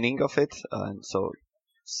beginning of it. And so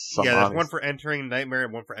yeah, there's one for entering Nightmare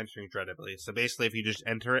and one for entering Dread, I believe. So basically, if you just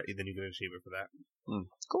enter it, then you get an achievement for that.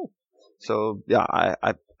 Cool. So yeah,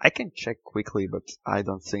 I can check quickly, but I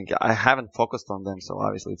don't think I haven't focused on them. So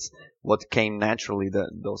obviously, it's what came naturally.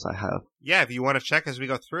 Those I have. Yeah, if you want to check as we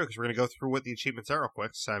go through, because we're going to go through what the achievements are real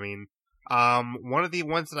quick. So I mean, one of the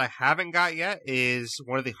ones that I haven't got yet is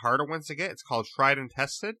one of the harder ones to get. It's called Tried and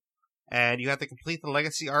Tested, and you have to complete the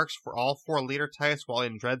legacy arcs for all 4 leader types while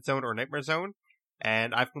in Dread Zone or Nightmare Zone.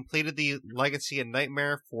 And I've completed the legacy and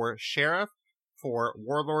Nightmare for Sheriff, for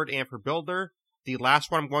Warlord, and for Builder. The last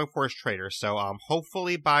one I'm going for is Trader. So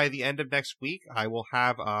hopefully by the end of next week, I will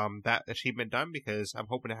have that achievement done because I'm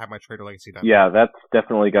hoping to have my Trader legacy done. Yeah, that's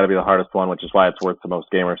definitely got to be the hardest one, which is why it's worth the most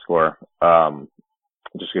gamer score.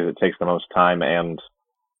 Just because it takes the most time and...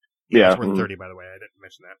 Yeah, it's worth 30, by the way. I didn't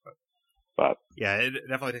mention that, but yeah, it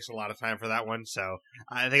definitely takes a lot of time for that one. So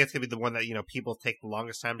I think it's going to be the one that, people take the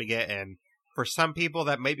longest time to get. And for some people,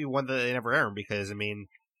 that may be one that they never earn because, I mean...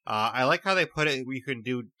 I like how they put it where you can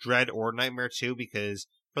do Dread or Nightmare too, because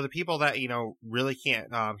for the people that, really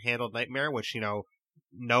can't handle Nightmare, which,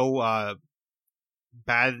 no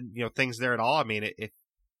bad, things there at all. I mean, if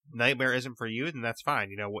Nightmare isn't for you, then that's fine.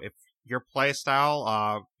 If your play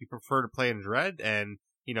style, you prefer to play in Dread, and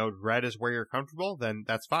Dread is where you're comfortable, then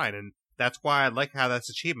that's fine. And that's why I like how that's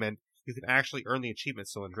achievement. You can actually earn the achievement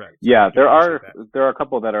still in Dread. Yeah, there are a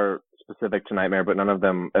couple that are specific to Nightmare, but none of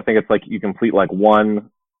them. I think it's like you complete like one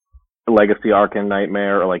Legacy Arc in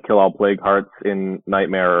Nightmare, or like kill all Plague Hearts in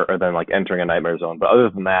Nightmare, or then like entering a Nightmare Zone. But other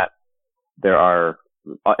than that, there are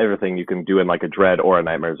everything you can do in like a Dread or a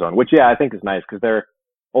Nightmare Zone, which I think is nice because they're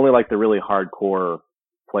only like the really hardcore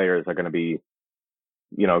players are going to be,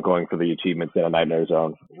 going for the achievements in a Nightmare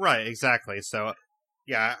Zone. Right, exactly. So,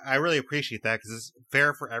 yeah, I really appreciate that because it's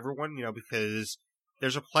fair for everyone, because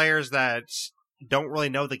there's players that don't really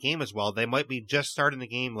know the game as well. They might be just starting the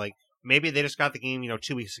game, like maybe they just got the game,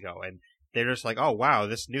 2 weeks ago, and they're just like, oh, wow,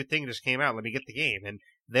 this new thing just came out. Let me get the game. And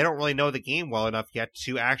they don't really know the game well enough yet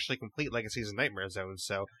to actually complete Legacies and Nightmare Zones.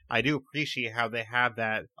 So I do appreciate how they have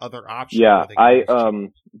that other option. Yeah,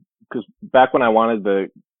 because back when I wanted the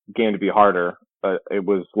game to be harder, it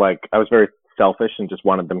was like I was very selfish and just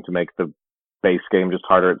wanted them to make the base game just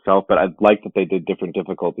harder itself. But I like that they did different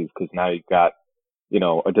difficulties because now you've got,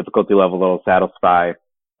 a difficulty level that'll satisfy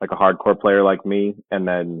like a hardcore player like me, and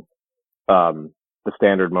then the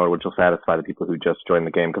standard mode, which will satisfy the people who just joined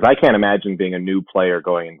the game. Because I can't imagine being a new player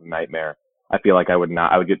going into Nightmare. I feel like I would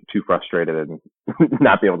get too frustrated and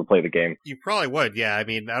not be able to play the game. You probably would, yeah. I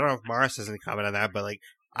mean, I don't know if Mars has any comment on that, but like,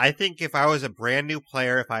 I think if I was a brand new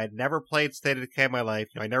player, if I had never played State of Decay in my life,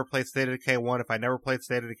 I never played State of Decay 1, if I never played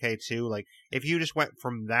State of Decay 2, like, if you just went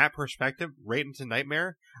from that perspective right into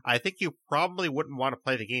Nightmare, I think you probably wouldn't want to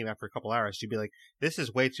play the game after a couple hours. You'd be like, this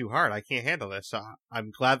is way too hard. I can't handle this. So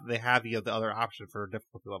I'm glad that they have the other option for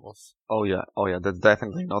difficulty levels. Oh yeah, that's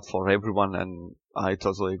definitely not for everyone, and I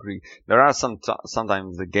totally agree. There are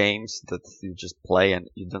sometimes the games that you just play and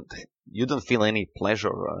you don't feel any pleasure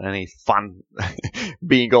or any fun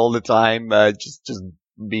being all the time, just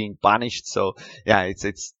being punished. So yeah,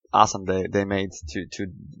 it's awesome they made two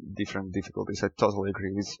different difficulties. I totally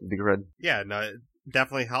agree with Big Red. Yeah, no, it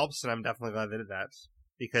definitely helps, and I'm definitely glad they did that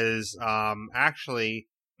because actually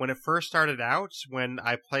when it first started out, when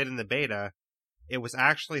I played in the beta, it was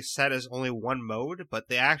actually set as only one mode, but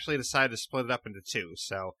they actually decided to split it up into two.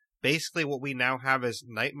 So basically what we now have as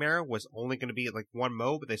Nightmare was only going to be like one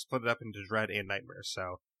mode, but they split it up into Dread and Nightmare.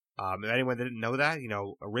 So if anyone didn't know that,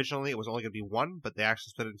 originally it was only going to be one, but they actually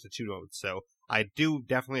split it into two modes. So I do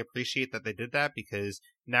definitely appreciate that they did that because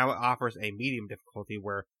now it offers a medium difficulty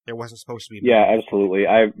where there wasn't supposed to be. Yeah, absolutely.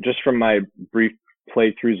 I just from my brief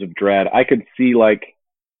playthroughs of Dread, I could see like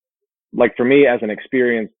for me as an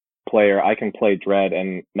experienced player, I can play Dread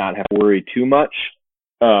and not have to worry too much,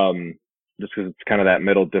 just because it's kind of that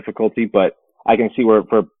middle difficulty. But I can see where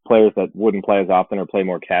for players that wouldn't play as often or play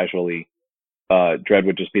more casually, Dread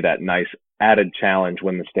would just be that nice added challenge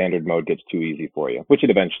when the standard mode gets too easy for you, which it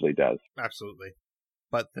eventually does. Absolutely.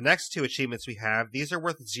 But the next two achievements we have, these are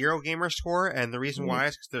worth 0 gamer score, and the reason why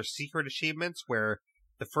is because they're secret achievements where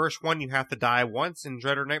the first one you have to die once in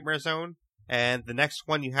Dread or Nightmare Zone, and the next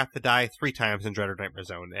one you have to die 3 times in Dread or Nightmare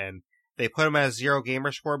Zone. And they put them as 0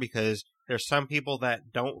 gamer score because there's some people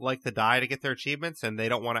that don't like to die to get their achievements, and they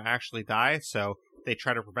don't want to actually die, so they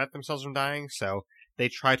try to prevent themselves from dying, so they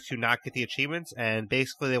try to not get the achievements, and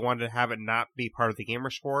basically they wanted to have it not be part of the gamer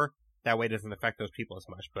score. That way it doesn't affect those people as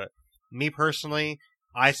much. But me personally,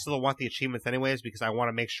 I still want the achievements anyways because I want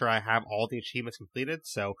to make sure I have all the achievements completed.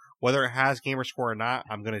 So whether it has gamer score or not,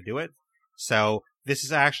 I'm going to do it. So this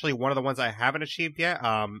is actually one of the ones I haven't achieved yet.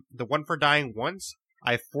 The one for dying once,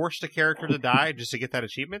 I forced a character to die just to get that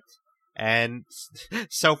achievement. And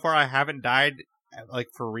so far I haven't died like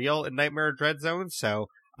for real in Nightmare or Dread Zone. So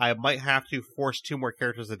I might have to force 2 more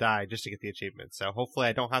characters to die just to get the achievement. So hopefully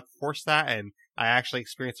I don't have to force that and I actually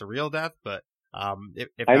experience a real death. But if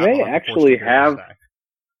I not, may actually have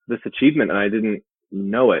this achievement and I didn't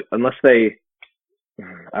know it, unless they,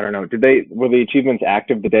 I don't know, were the achievements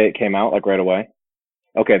active the day it came out, like right away?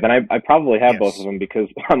 Okay, then I probably have both of them because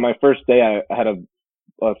on my first day I had a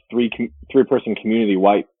 3-person community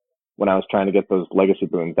wipe when I was trying to get those legacy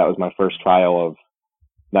boons. That was my first trial of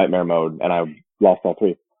Nightmare mode and I lost all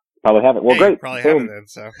 3. Probably have it. Well, great. You probably have it then,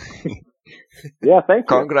 so. Yeah, thank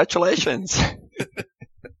you. Congratulations.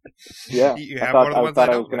 Yeah, I thought I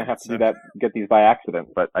was going to have to do that, get these by accident,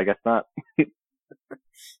 but I guess not.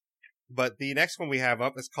 But the next one we have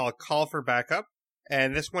up is called Call for Backup,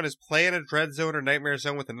 and this one is play in a Dread Zone or Nightmare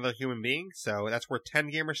Zone with another human being, so that's worth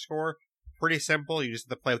 10 gamer score. Pretty simple, you just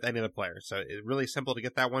have to play with any other player, so it's really simple to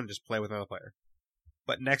get that one, just play with another player.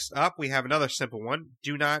 But next up, we have another simple one.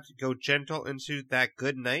 Do not go gentle into that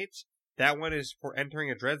good night. That one is for entering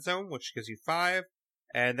a Dread Zone, which gives you 5.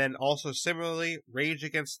 And then also similarly, Rage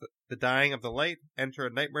Against the Dying of the Light, enter a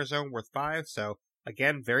Nightmare Zone worth 5. So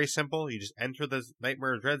again, very simple. You just enter the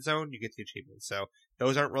Nightmare Dread Zone, you get the achievement. So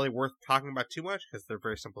those aren't really worth talking about too much because they're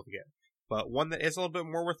very simple to get. But one that is a little bit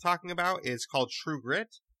more worth talking about is called True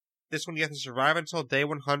Grit. This one you have to survive until day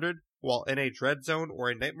 100 while in a Dread Zone or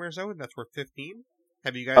a Nightmare Zone. That's worth 15.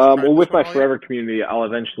 Have you guys? Well, with my Forever community, I'll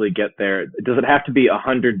eventually get there. Does it have to be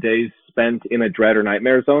 100 days spent in a Dread or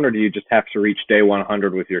Nightmare Zone, or do you just have to reach day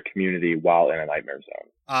 100 with your community while in a Nightmare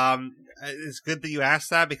Zone? It's good that you asked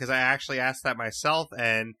that because I actually asked that myself,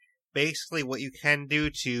 and basically what you can do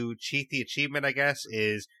to cheat the achievement, I guess,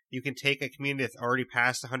 is you can take a community that's already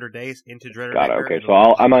passed 100 days into Dread or Nightmare. Okay. So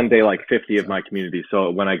I'm on day like 50 of my community, so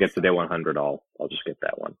when I get to day 100, I'll just get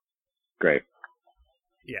that one. Great.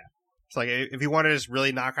 Yeah. It's like, if you want to just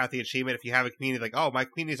really knock out the achievement, if you have a community like, oh, my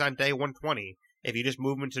community's on day 120, if you just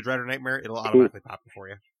move them into Dread or Nightmare, it'll automatically pop it for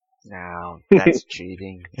you. No, that's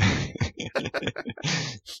cheating.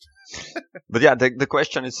 But yeah, the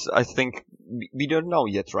question is, I think, we don't know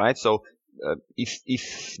yet, right? So,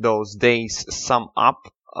 if those days sum up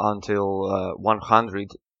until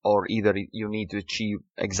 100, or either you need to achieve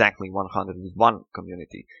exactly 100 with one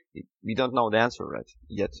community. We don't know the answer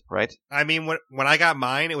yet, right? I mean, when I got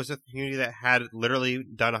mine, it was a community that had literally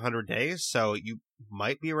done 100 days, so you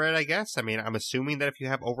might be right, I guess. I mean, I'm assuming that if you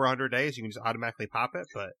have over 100 days, you can just automatically pop it,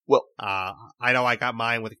 but well, I know I got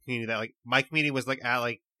mine with a community that, like, my community was, like, at,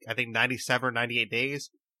 like, I think 97 or 98 days,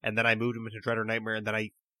 and then I moved them into Dread or Nightmare, and then I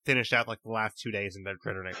finished out, like, the last 2 days in the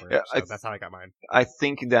Dread or Nightmare, yeah, so that's how I got mine. I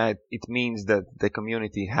think that it means that the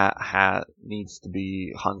community needs to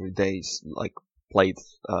be 100 days, like, played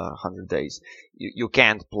 100 days. You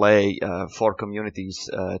can't play 4 communities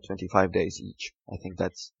 25 days each. I think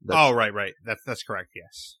that's oh, right. That's correct,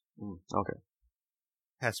 yes. Okay.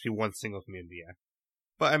 Has to be one single community, yeah.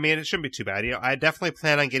 But, I mean, it shouldn't be too bad. You know, I definitely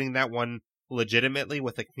plan on getting that one legitimately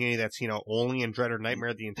with a community that's, you know, only in Dread or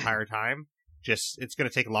Nightmare the entire time. Just, it's going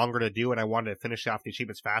to take longer to do, and I wanted to finish off the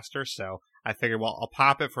achievements faster, so I figured, well, I'll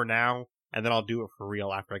pop it for now, and then I'll do it for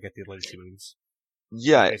real after I get the legacy wounds.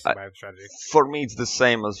 Yeah, my strategy. For me it's the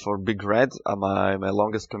same as for Big Red. My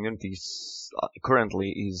longest community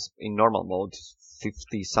currently is in normal mode,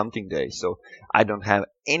 50-something days, so I don't have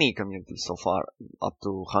any community so far up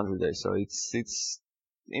to 100 days, so it's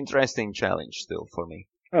interesting challenge still for me.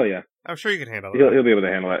 Oh yeah. I'm sure you can handle it. He'll be able to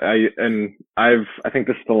handle it. I think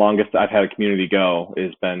this is the longest I've had a community go.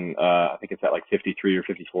 Has been I think it's at like 53 or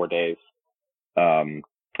 54 days. And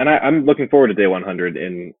I'm looking forward to day 100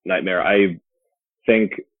 in Nightmare. I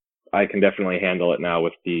think I can definitely handle it now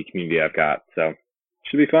with the community I've got. So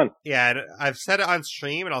should be fun. Yeah, and I've said it on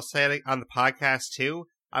stream, and I'll say it on the podcast too.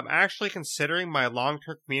 I'm actually considering my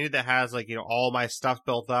long-term community that has, like, you know, all my stuff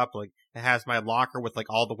built up. Like, it has my locker with, like,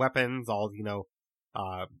 all the weapons, all, you know,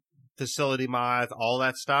 facility mods, all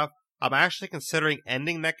that stuff. I'm actually considering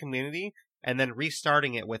ending that community and then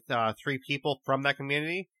restarting it with 3 people from that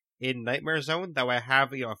community in Nightmare Zone. That way I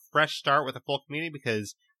have, you know, a fresh start with a full community,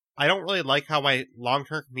 because I don't really like how my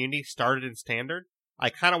long-term community started in Standard. I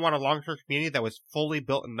kind of want a long-term community that was fully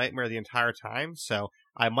built in Nightmare the entire time, so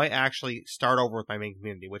I might actually start over with my main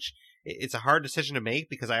community, which it's a hard decision to make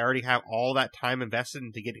because I already have all that time invested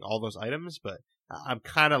into getting all those items, but I'm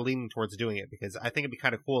kind of leaning towards doing it because I think it'd be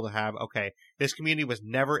kind of cool to have, okay, this community was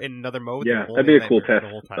never in another mode. Yeah, that'd be a cool test.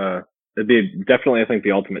 It'd be definitely, I think,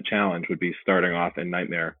 the ultimate challenge would be starting off in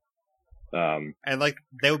Nightmare. And, like,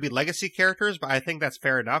 they would be legacy characters, but I think that's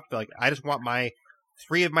fair enough. But, like, I just want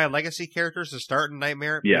 3 of my legacy characters to start in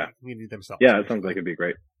Nightmare. Yeah. Community themselves. Yeah, it sounds like it'd be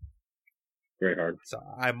great. Very hard. So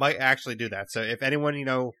I might actually do that. So if anyone, you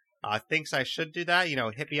know, thinks I should do that, you know,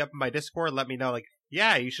 hit me up in my Discord, let me know, like,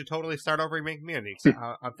 yeah, you should totally start over your main community. So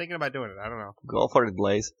I'm thinking about doing it. I don't know. Go for it,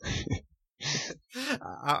 Blaze.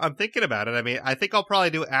 I'm thinking about it. I mean, I think I'll probably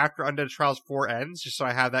do it after Undead Trials 4 ends, just so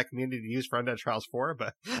I have that community to use for Undead Trials 4,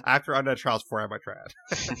 but after Undead Trials 4, I might try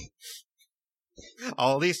it.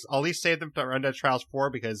 I'll at least save them for Undead Trials 4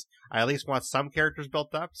 because I at least want some characters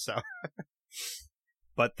built up, so.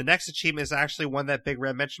 But the next achievement is actually one that Big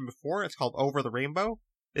Red mentioned before. It's called Over the Rainbow.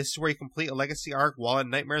 This is where you complete a legacy arc while in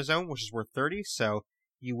Nightmare Zone, which is worth 30, so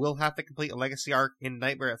you will have to complete a legacy arc in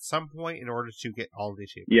Nightmare at some point in order to get all of the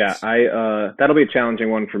achievements. Yeah, that'll be a challenging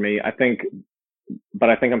one for me. I think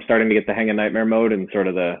I'm starting to get the hang of Nightmare mode and sort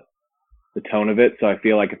of the tone of it. So I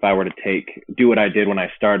feel like if I were to do what I did when I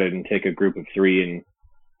started and take a group of 3 and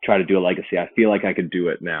try to do a legacy, I feel like I could do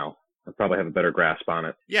it now. I probably have a better grasp on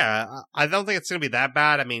it. Yeah, I don't think it's going to be that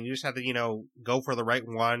bad. I mean, you just have to, you know, go for the right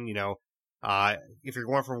one, you know. If you're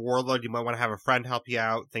going for Warlord, you might want to have a friend help you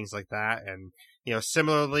out, things like that. And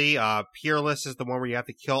Similarly, Peerless is the one where you have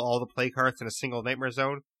to kill all the play cards in a single Nightmare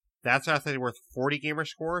Zone. That's actually worth 40 gamer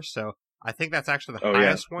score, so I think that's actually the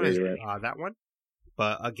highest one is right. that one.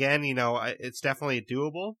 But again, it's definitely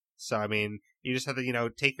doable. So, I mean, you just have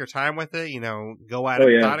to, take your time with it, go at it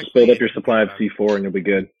methodically. Just build up your supply of C4 and you'll be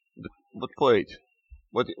good. But wait,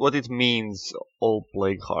 what it means all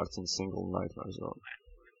play cards in single Nightmare Zone?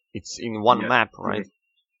 It's in one map, right?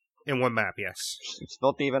 In one map, yes. It's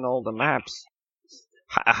not even all the maps.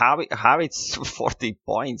 How it's 40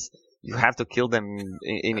 points? You have to kill them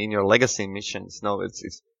in your legacy missions. No,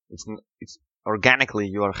 it's organically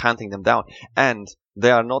you are hunting them down, and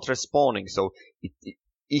they are not respawning. So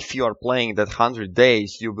if you are playing that 100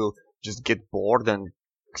 days, you will just get bored and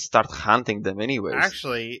start hunting them anyways.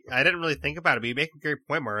 Actually, I didn't really think about it, but you make a great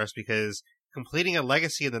point, Morris, because completing a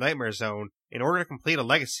legacy in the Nightmare Zone, in order to complete a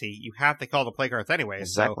legacy, you have to kill the play cards anyway.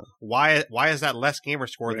 Exactly. So why is that less gamer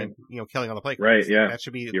score than killing all the play cards? Right, yeah. That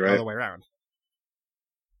should be the other way around.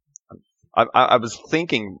 I was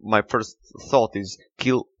thinking, my first thought is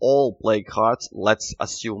kill all play cards. Let's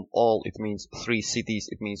assume all. It means 3 cities.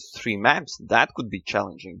 It means 3 maps. That could be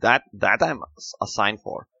challenging. That I'm assigned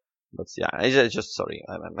for. But yeah, I just sorry,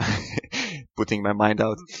 I'm putting my mind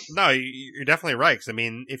out. No, you're definitely right. Because I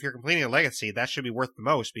mean, if you're completing a legacy, that should be worth the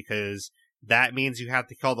most because that means you have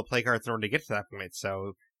to kill the play cards in order to get to that point.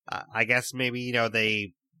 So I guess maybe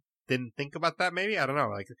they didn't think about that. Maybe I don't know.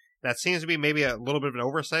 Like that seems to be maybe a little bit of an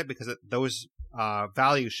oversight because those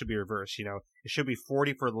values should be reversed. It should be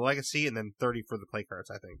 40 for the legacy and then 30 for the play cards.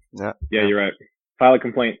 I think. Yeah, you're right. File a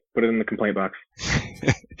complaint. Put it in the complaint box.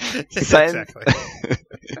 Exactly.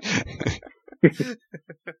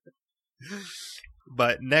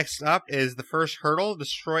 But next up is the first hurdle.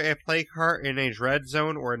 Destroy a play card in a dread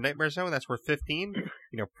zone or a nightmare zone. That's worth 15.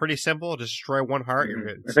 Pretty simple. Just destroy one heart. You're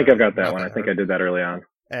good. I think I've got that one. I think I did that early on.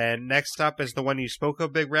 And next up is the one you spoke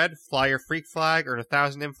of, Big Red. Fly your freak flag, earn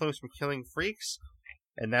 1,000 influence from killing freaks.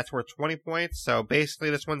 And that's worth 20 points. So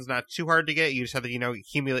basically this one's not too hard to get. You just have to,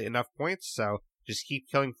 accumulate enough points. So just keep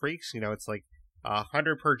killing freaks. It's like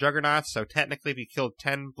 100 per Juggernaut. So technically if you killed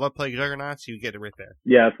 10 Blood Plague Juggernauts, you get it right there.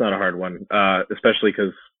 Yeah, it's not a hard one. Especially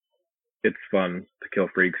because it's fun to kill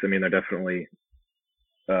freaks. I mean, they're definitely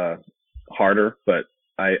harder, but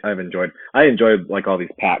I enjoy like all these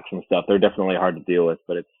packs and stuff. They're definitely hard to deal with,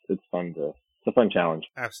 but it's fun it's a fun challenge.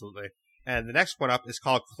 Absolutely. And the next one up is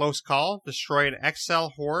called Close Call. Destroy an XL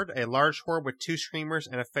horde, a large horde with 2 screamers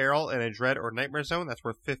and a feral in a dread or nightmare zone. That's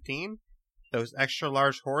worth 15. Those extra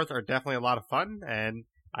large hordes are definitely a lot of fun, and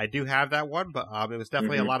I do have that one, but it was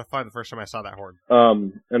definitely a lot of fun the first time I saw that horde.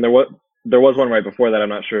 And there was one right before that. I'm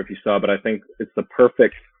not sure if you saw, but I think it's the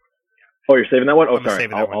perfect. Oh, you're saving that one? Oh, I'm sorry.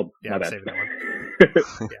 I'm saving that one.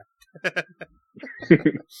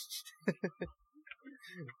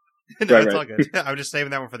 No, it's all good. I'm just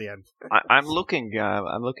saving that one for the end. I'm looking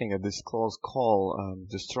at this close call.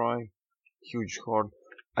 Destroy huge horde.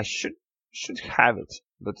 I should have it,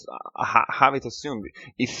 but have it assumed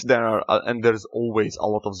if there are and there's always a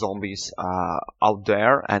lot of zombies out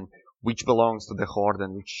there, and which belongs to the horde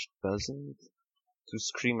and which doesn't. To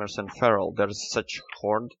screamers and feral, there's such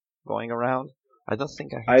horde going around. I don't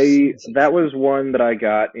think I have seen that was one that I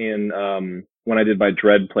got in when I did my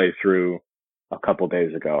Dread playthrough a couple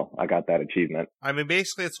days ago. I got that achievement. I mean,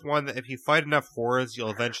 basically, it's one that if you fight enough hordes,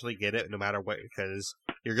 you'll eventually get it, no matter what, because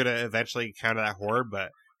you're gonna eventually encounter that horde.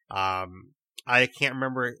 But I can't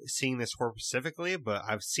remember seeing this horde specifically, but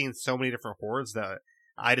I've seen so many different hordes that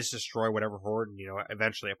I just destroy whatever horde, and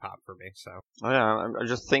eventually it popped for me. So. Oh yeah, I'm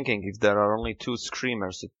just thinking if there are only 2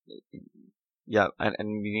 screamers. Yeah,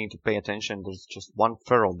 and you need to pay attention. There's just one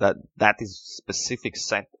feral. That is specific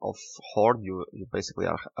set of horde you basically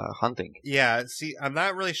are hunting. Yeah, see, I'm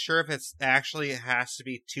not really sure if it has to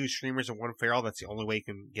be 2 screamers and 1 feral. That's the only way you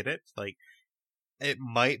can get it. Like, it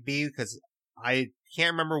might be because I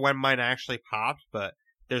can't remember when mine actually popped, but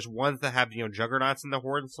there's ones that have juggernauts in the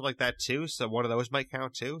horde and stuff like that too. So one of those might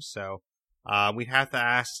count too. So. We'd have to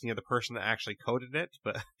ask, the person that actually coded it,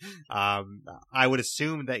 but, I would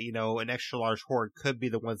assume that, an extra large horde could be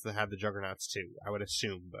the ones that have the juggernauts too. I would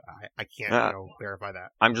assume, but I can't, verify that.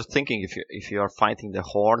 I'm just thinking if you are fighting the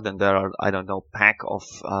horde and there are, I don't know, pack of,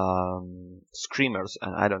 screamers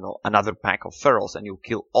and I don't know, another pack of ferals and you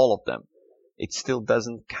kill all of them, it still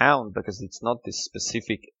doesn't count because it's not this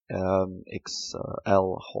specific,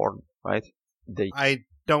 XL horde, right? I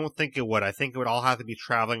don't think it would. I think it would all have to be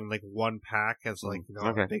traveling in like one pack as like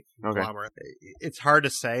a big conglomerate. It's hard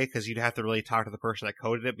to say because you'd have to really talk to the person that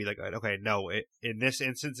coded it. Be like, okay, no, in this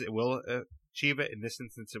instance it will achieve it. In this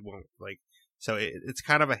instance it won't. Like, so it's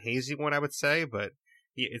kind of a hazy one, I would say. But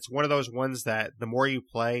it's one of those ones that the more you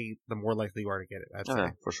play, the more likely you are to get it. I'd say. Yeah,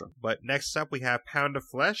 for sure. But next up, we have Pound of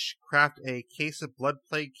Flesh. Craft a case of Blood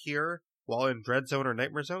Plague Cure while in Dread Zone or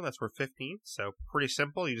Nightmare Zone. That's worth 15. So pretty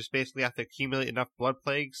simple. You just basically have to accumulate enough Blood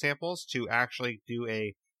Plague samples to actually do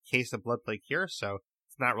a case of Blood Plague Cure. So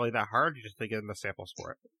it's not really that hard. You just have to get enough samples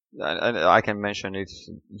for it. And I can mention it.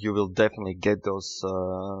 You will definitely get those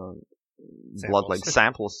blood plague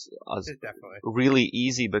samples as Definitely. really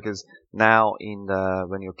easy, because now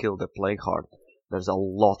when you kill the plague heart, there's a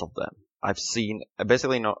lot of them. I've seen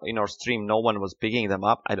basically in our stream, no one was picking them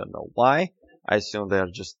up. I don't know why. I assume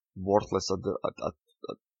they're just worthless at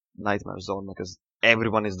Nightmare Zone, because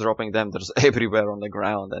everyone is dropping them. There's everywhere on the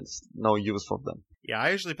ground, and it's no use for them. Yeah, I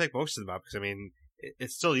usually pick most of them up because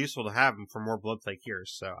it's still useful to have them for more Blood Plague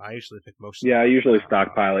Cures. So I usually pick most of them. Yeah, I usually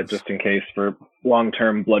stockpile it just in case for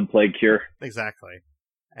long-term Blood Plague Cure. Exactly.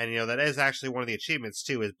 And, that is actually one of the achievements,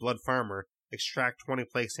 too, is Blood Farmer. Extract 20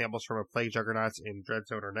 plague samples from a plague juggernauts in Dread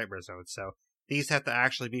Zone or Nightmare Zone. So these have to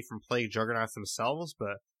actually be from plague juggernauts themselves,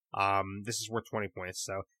 but this is worth 20 points.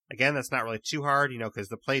 So again, that's not really too hard, because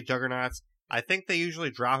the plague juggernauts, I think they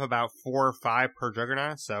usually drop about 4 or 5 per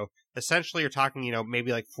juggernaut. So essentially, you're talking,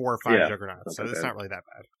 maybe like 4 or 5 juggernauts. So it's not really that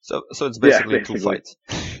bad. So it's basically 2 fights.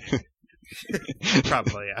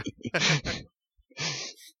 Probably, yeah.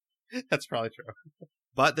 That's probably true.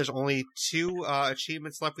 But there's only 2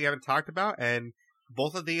 achievements left we haven't talked about, and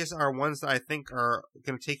both of these are ones that I think are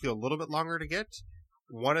going to take you a little bit longer to get.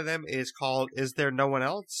 One of them is called Is There No One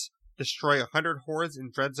Else? Destroy 100 hordes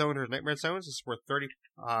in Dread Zone or Nightmare Zones. It's worth 30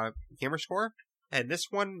 gamer score. And this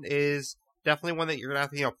one is definitely one that you're going to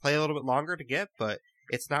have to play a little bit longer to get, but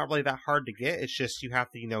it's not really that hard to get. It's just you have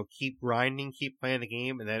to keep grinding, keep playing the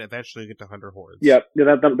game, and then eventually you get to 100 hordes. Yep,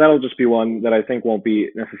 that'll just be one that I think won't be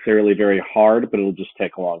necessarily very hard, but it'll just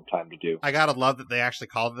take a long time to do. I gotta love that they actually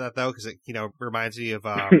called it that, though, because it reminds me of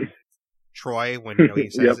Troy when he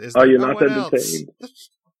says, yep. "Is there you're no not one entertained." else?"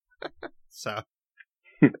 So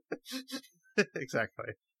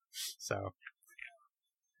exactly. So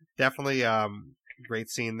definitely great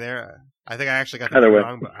scene there. I think I actually got that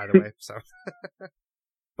wrong, but either way. So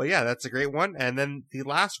but yeah, that's a great one. And then the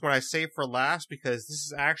last one I saved for last because this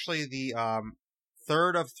is actually the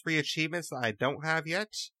third of 3 achievements that I don't have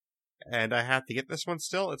yet, and I have to get this one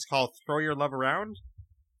still. It's called Throw Your Love Around.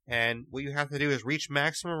 And what you have to do is reach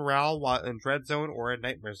maximum morale while in Dread Zone or in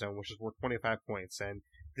Nightmare Zone, which is worth 25 points. And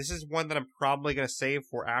this is one that I'm probably going to save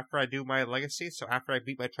for after I do my Legacy. So after I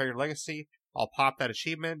beat my Treasure Legacy, I'll pop that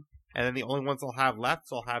achievement. And then the only ones I'll have left,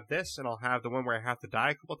 so I'll have this, and I'll have the one where I have to die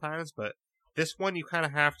a couple times. But this one, you kind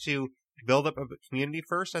of have to build up a community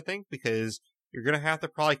first, I think, because you're going to have to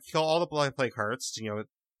probably kill all the Blood Plague Hearts to,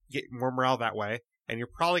 get more morale that way. And you're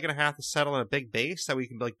probably going to have to settle in a big base that we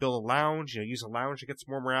can build a lounge, use a lounge to get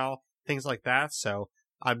some more morale, things like that. So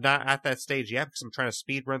I'm not at that stage yet because I'm trying to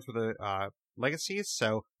speed run through the legacies.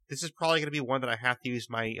 So this is probably going to be one that I have to use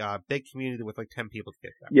my big community with 10 people to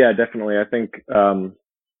get that. Yeah, definitely. I think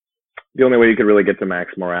the only way you could really get to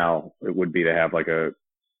max morale it would be to have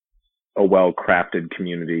a well-crafted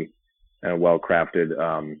community and a well-crafted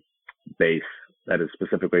base that is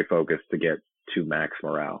specifically focused to get to max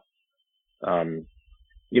morale.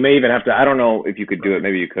 You may even have to, I don't know if you could do it,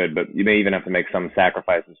 maybe you could, but you may even have to make some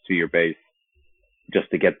sacrifices to your base just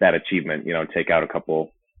to get that achievement, take out a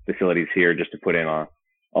couple facilities here just to put in a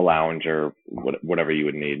lounge or whatever you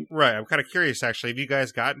would need. Right. I'm kind of curious, actually. Have you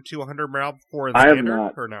guys gotten to 100 morale before in the I have standard,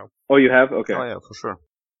 not. or no? Oh, you have? Okay. Oh, yeah, for sure.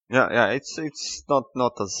 Yeah, it's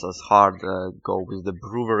not as hard go with the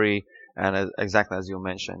brewery and exactly as you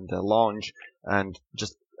mentioned, the lounge, and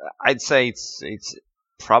just, I'd say it's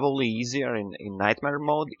probably easier in Nightmare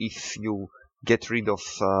mode if you get rid of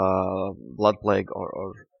Blood Plague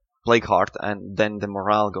or Plague Heart, and then the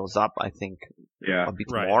morale goes up, I think, a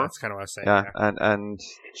bit more. That's kind of what I was saying. Yeah. And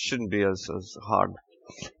shouldn't be as hard.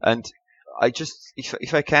 And I just,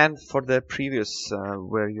 if I can, for the previous,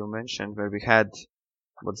 where you mentioned, where we had,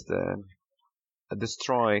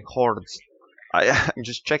 destroy hordes, I'm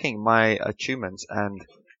just checking my achievements, and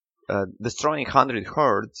destroying 100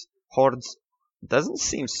 hordes doesn't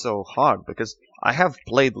seem so hard, because I have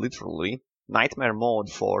played literally Nightmare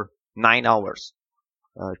mode for 9 hours.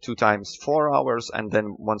 2 times 4 hours, and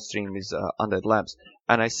then one stream is Undead Labs.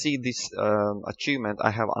 And I see this achievement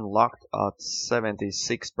I have unlocked at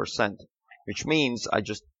 76%, which means I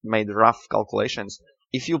just made rough calculations.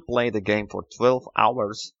 If you play the game for 12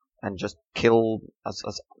 hours and just kill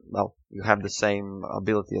well, you have the same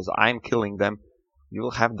ability as I'm killing them, you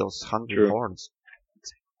will have those 100 hordes.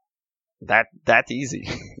 That easy.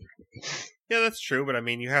 Yeah, that's true, but I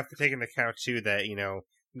mean, you have to take into account too that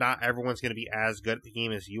not everyone's going to be as good at the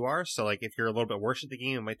game as you are. So, like, if you're a little bit worse at the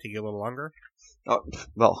game, it might take you a little longer.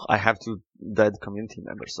 Well, I have 2 dead community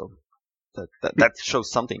members, so that shows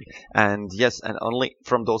something. And yes, and only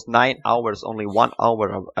from those 9 hours, only 1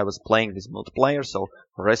 hour I was playing this multiplayer. So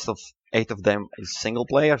the rest of 8 of them is single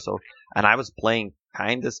player. So, and I was playing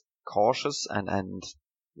kind of cautious and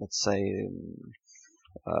let's say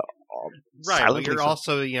right. But you're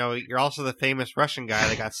also the famous Russian guy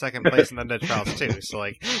that got second place in Undead Trials too. So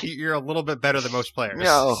like you're a little bit better than most players.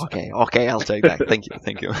 Yeah. Okay. I'll take that.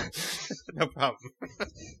 Thank you. No problem.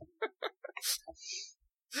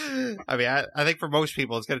 I mean, I think for most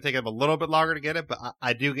people, it's going to take them a little bit longer to get it, but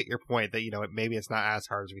I do get your point that, maybe it's not as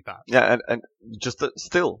hard as we thought. Yeah, and just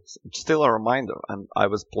still a reminder, I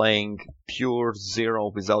was playing pure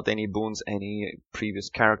zero without any boons, any previous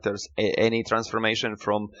characters, any transformation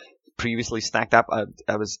from previously stacked up.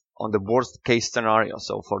 I was on the worst case scenario.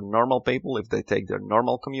 So for normal people, if they take their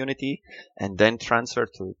normal community and then transfer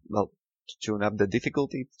to tune up the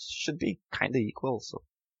difficulty, it should be kind of equal. So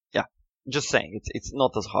yeah. Just saying, it's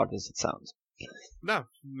not as hard as it sounds. No,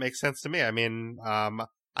 makes sense to me. I mean,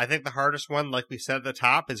 I think the hardest one, like we said at the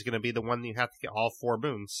top, is going to be the one that you have to get all 4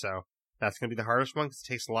 boons. So that's going to be the hardest one because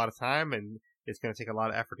it takes a lot of time and it's going to take a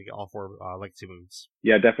lot of effort to get all 4 legacy boons.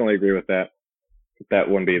 Yeah, definitely agree with that. That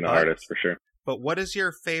one being the hardest for sure. But what is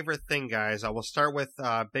your favorite thing, guys? I will start with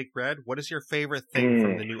Big Red. What is your favorite thing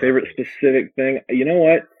from the new favorite update? Specific thing? You know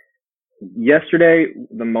what? Yesterday,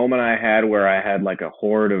 the moment I had where I had like a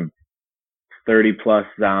horde of 30 plus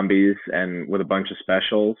zombies and with a bunch of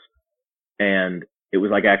specials, and it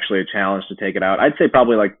was like actually a challenge to take it out. I'd say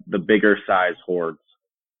probably like the bigger size hordes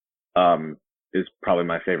is probably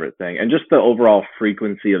my favorite thing, and just the overall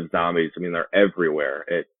frequency of zombies. I mean, they're everywhere.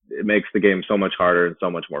 It makes the game so much harder and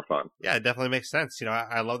so much more fun. Yeah, it definitely makes sense.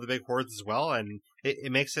 I love the big hordes as well, and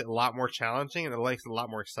it makes it a lot more challenging and it makes it a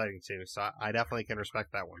lot more exciting too. So I definitely can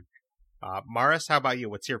respect that one. Maris, how about you?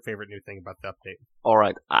 What's your favorite new thing about the update? All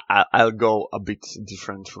right, I'll go a bit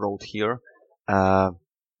different road here.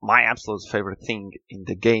 My absolute favorite thing in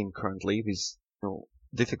the game currently with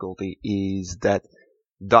difficulty is that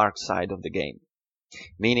dark side of the game.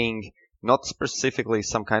 Meaning, not specifically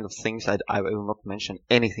some kind of things. I will not mention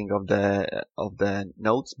anything of the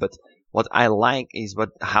notes, but what I like is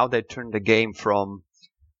how they turn the game from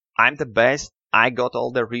I'm the best, I got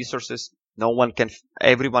all the resources. No one can.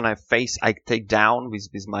 Everyone I face, I take down with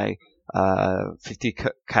my 50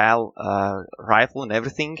 cal rifle and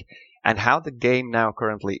everything. And how the game now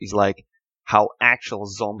currently is like how actual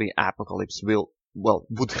zombie apocalypse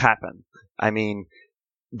would happen. I mean,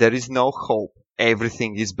 there is no hope.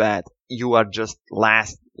 Everything is bad. You are just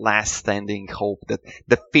last standing hope. That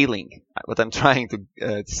the feeling, what I'm trying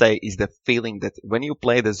to say is the feeling that when you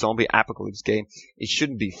play the zombie apocalypse game, it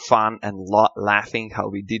shouldn't be fun and laughing how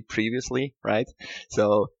we did previously, right?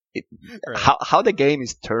 So right. How the game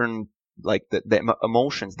is turned, like the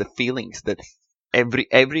emotions, the feelings that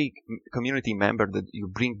every community member that you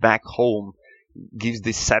bring back home gives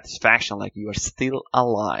this satisfaction, like you are still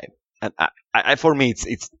alive. And for me,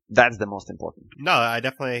 that's the most important. No, I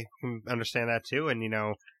definitely understand that too.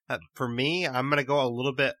 And for me, I'm going to go a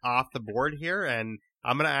little bit off the board here, and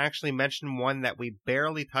I'm going to actually mention one that we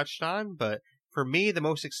barely touched on. But for me, the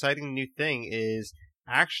most exciting new thing is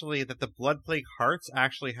actually that the Blood Plague hearts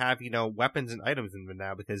actually have, weapons and items in them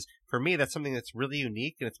now, because for me, that's something that's really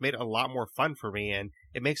unique, and it's made it a lot more fun for me, and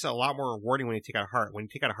it makes it a lot more rewarding when you take out a heart. When you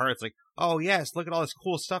take out a heart, it's like, oh yes, look at all this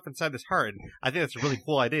cool stuff inside this heart. And I think that's a really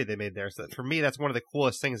cool idea they made there. So for me, that's one of the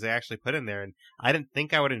coolest things they actually put in there, and I didn't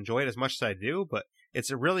think I would enjoy it as much as I do, but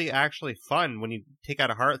it's really actually fun when you take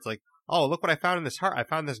out a heart. It's like, oh, look what I found in this heart. I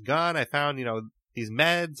found this gun. I found, these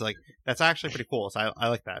meds, like that's actually pretty cool. So I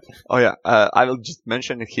like that. Oh yeah, I will just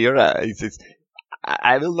mention it here.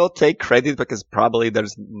 I will not take credit because probably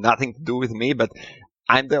there's nothing to do with me, but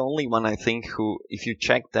I'm the only one I think who, if you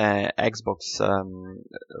check the Xbox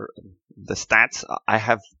the stats, I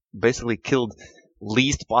have basically killed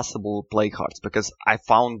least possible plague hearts because I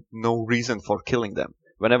found no reason for killing them.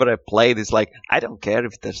 Whenever I played, it's like I don't care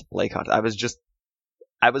if there's a plague heart. I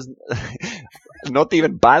was not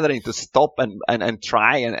even bothering to stop and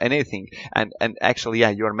try and anything. And actually,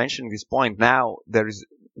 yeah, you are mentioning this point. Now there is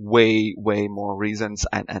way more reasons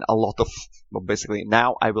and a lot of, basically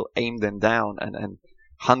now I will aim them down and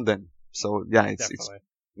hunt them. So yeah, it's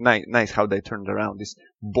nice how they turned around this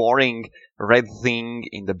boring red thing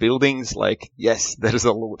in the buildings. Like, yes, there's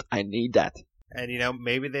a loot. I need that. And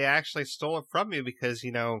maybe they actually stole it from you because,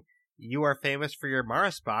 you are famous for your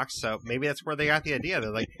Mars box, so maybe that's where they got the idea. They're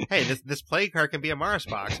like, hey, this plague card can be a Mars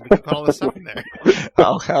box. We can put all this stuff in there.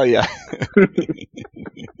 Oh, hell yeah.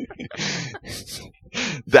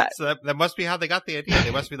 So that must be how they got the idea.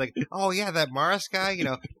 They must be like, oh yeah, that Mars guy,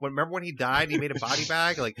 remember when he died, he made a body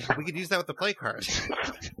bag? Like, we could use that with the play cards.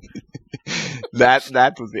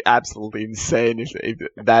 That would be absolutely insane if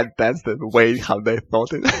that's the way how they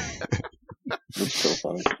thought it. That's so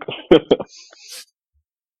funny.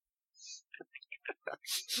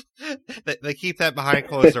 They keep that behind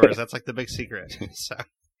closed doors. That's like the big secret. So.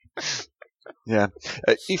 Yeah,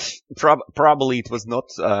 if probably it was not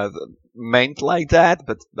meant like that,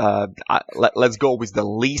 but let's go with the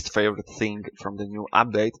least favorite thing from the new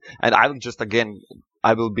update. And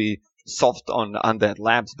I will be soft on Undead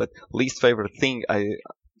Labs, but least favorite thing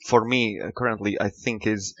for me currently I think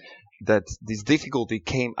is that this difficulty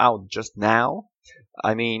came out just now.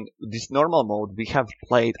 I mean, this normal mode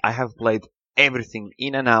I have played everything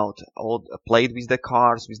in and out, played with the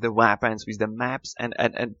cars, with the weapons, with the maps, and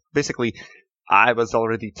basically I was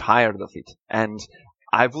already tired of it. And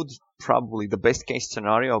I would probably, the best case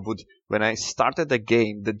scenario would, when I started the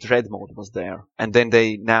game, the dread mode was there. And then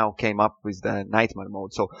they now came up with the nightmare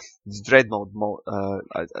mode. So this dread mode, what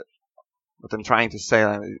I'm trying to say,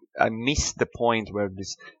 I missed the point where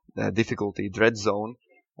this difficulty dread zone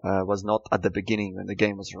was not at the beginning when the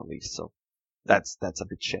game was released. So that's a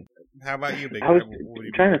bit shame. How about you, Big? I was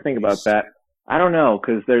trying to think about that. I don't know,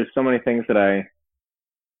 because there's so many things that I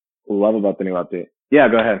love about the new update. Yeah,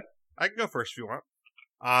 go ahead. I can go first if you want.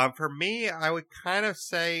 For me, I would kind of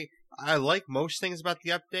say I like most things about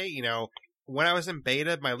the update. When I was in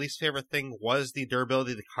beta, my least favorite thing was the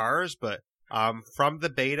durability of the cars, but from the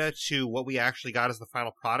beta to what we actually got as the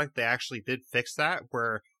final product, they actually did fix that,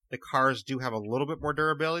 where the cars do have a little bit more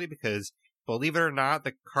durability, because believe it or not,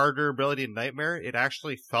 the car durability in Nightmare, it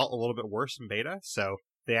actually felt a little bit worse in beta, so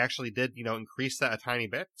they actually did, increase that a tiny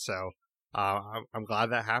bit, so I'm glad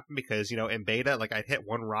that happened, because, in beta, like, I'd hit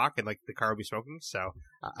one rock and, like, the car would be smoking, so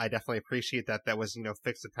I definitely appreciate that was,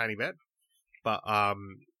 fixed a tiny bit. But,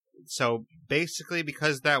 so basically,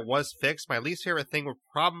 because that was fixed, my least favorite thing would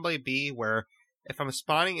probably be where if I'm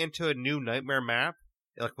spawning into a new Nightmare map,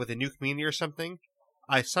 like with a new community or something,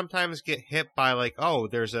 I sometimes get hit by, like, oh,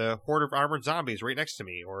 there's a horde of armored zombies right next to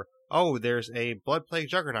me, or, oh, there's a blood plague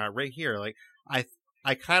juggernaut right here. Like,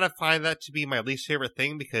 I kind of find that to be my least favorite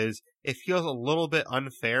thing, because it feels a little bit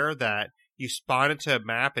unfair that you spawn into a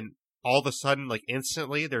map and all of a sudden, like,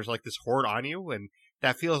 instantly, there's, like, this horde on you, and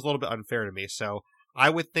that feels a little bit unfair to me. So I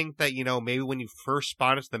would think that, maybe when you first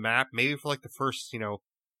spawn into the map, maybe for, like, the first,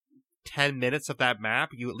 10 minutes of that map,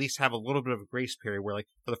 you at least have a little bit of a grace period where, like,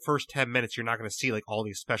 for the first 10 minutes, you're not going to see, like, all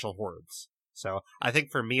these special hordes. So I think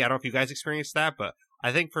for me, I don't know if you guys experienced that, but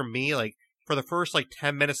I think for me, like, for the first, like,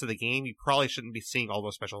 10 minutes of the game, you probably shouldn't be seeing all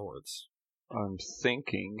those special hordes. I'm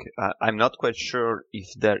thinking, I'm not quite sure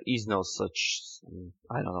if there is no such,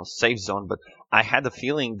 I don't know, safe zone, but I had a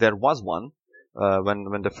feeling there was one.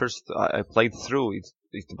 When the first I played through,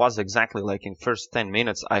 it was exactly like in first 10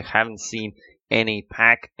 minutes, I haven't seen any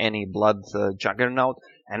pack, any blood juggernaut,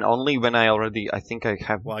 and only when I think I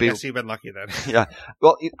have Well, I built... guess you've been lucky then. Yeah,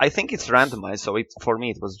 well, I think it's randomized, so for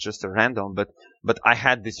me it was just a random, but I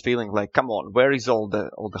had this feeling like, come on, where is all the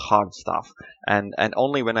hard stuff? And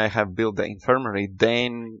only when I have built the infirmary,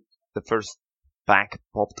 then the first pack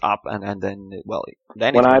popped up, and then, well,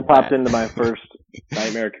 then when I popped into my first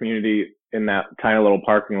Nightmare community in that tiny little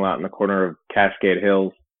parking lot in the corner of Cascade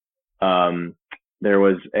Hills, there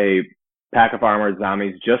was a pack of armored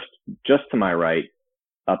zombies just to my right,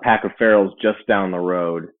 a pack of ferals just down the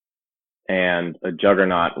road, and a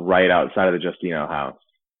juggernaut right outside of the Justino house.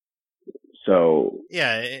 So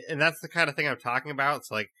yeah, and that's the kind of thing I'm talking about.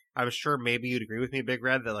 It's like, I'm sure maybe you'd agree with me, Big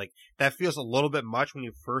Red, that, like, that feels a little bit much when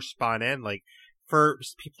you first spawn in. Like, for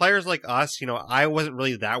players like us, I wasn't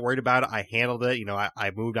really that worried about it. I handled it.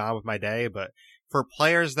 I moved on with my day. But for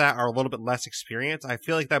players that are a little bit less experienced, I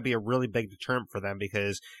feel like that'd be a really big deterrent for them,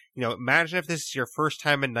 because, imagine if this is your first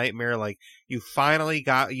time in Nightmare, like, you finally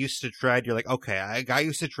got used to Dread. You're like, okay, I got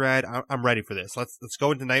used to Dread. I'm ready for this. Let's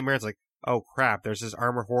go into Nightmare. It's like, oh crap, there's this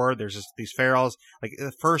armor horde, there's these ferals. Like,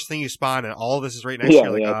 the first thing you spawn and all this is right next to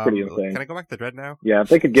you. Like, pretty insane. Can I go back to Dread now? Yeah, if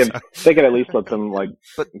they could they could at least let them, like,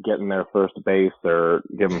 get in their first base, or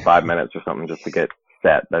give them 5 minutes or something just to get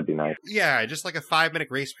set. That'd be nice. Yeah, just like a 5-minute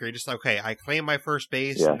grace period. Just, okay, I claim my first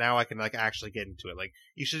base, and now I can, like, actually get into it. Like,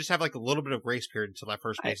 you should just have, like, a little bit of grace period until that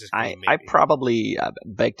first base is claimed. I probably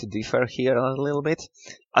beg to differ here a little bit.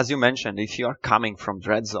 As you mentioned, if you are coming from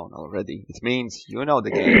Dread Zone already, it means you know the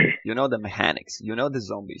game, you know the mechanics, you know the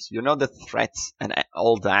zombies, you know the threats and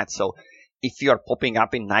all that. So if you are popping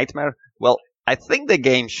up in Nightmare, well, I think the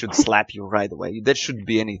game should slap you right away. There should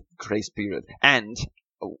be any grace period. And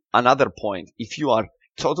another point, if you are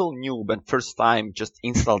total noob and first time just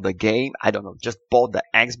installed the game, I don't know, just bought the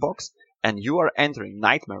Xbox, and you are entering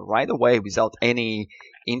Nightmare right away without any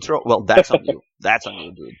intro, well, that's on you. That's on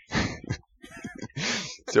you, dude.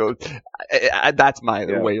 So that's my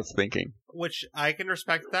way of thinking. Which I can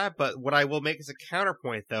respect that, but what I will make as a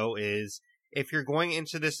counterpoint, though, is if you're going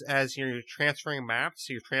into this as you're transferring maps,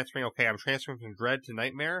 so you're transferring, okay, I'm transferring from Dread to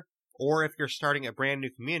Nightmare, or if you're starting a brand new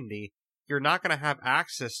community, you're not going to have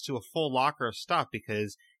access to a full locker of stuff,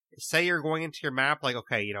 because say you're going into your map like,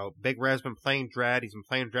 okay, you know, Big Red's been playing Dread, he's been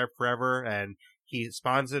playing Dread forever, and he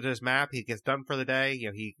spawns into his map, he gets done for the day, you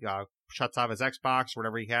know, he shuts off his Xbox or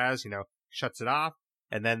whatever he has, you know, shuts it off,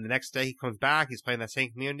 and then the next day he comes back, he's playing that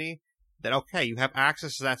same community, then okay, you have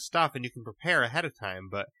access to that stuff and you can prepare ahead of time,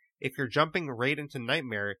 but if you're jumping right into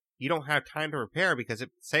Nightmare, you don't have time to prepare because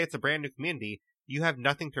say it's a brand new community, you have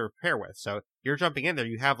nothing to prepare with. So you're jumping in there,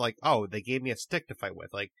 you have like, oh, they gave me a stick to fight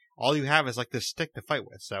with. Like, all you have is like this stick to fight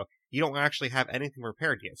with. So you don't actually have anything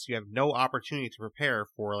prepared yet. So you have no opportunity to prepare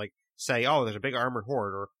for, like, say, oh, there's a big armored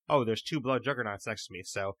horde, or oh, there's 2 blood juggernauts next to me.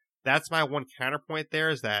 So that's my one counterpoint there,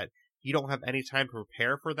 is that you don't have any time to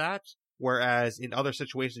prepare for that. Whereas in other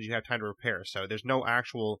situations, you have time to prepare. So there's no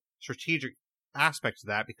actual strategic aspect to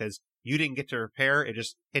that because you didn't get to repair. It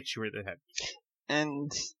just hits you in the head.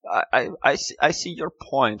 And I see your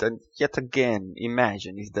point. And yet again,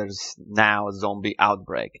 imagine if there's now a zombie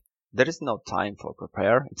outbreak. There is no time for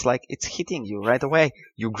prepare. It's like it's hitting you right away.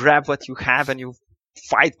 You grab what you have and you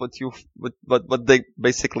fight what you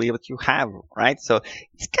have, right? So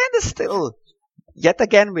it's kind of still. Yet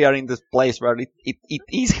again, we are in this place where it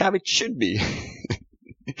is how it should be.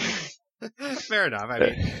 Fair enough. I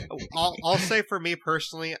mean, I'll say for me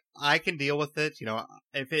personally, I can deal with it. You know,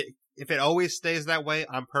 if it always stays that way,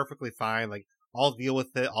 I'm perfectly fine. Like, I'll deal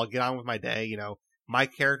with it. I'll get on with my day. You know, my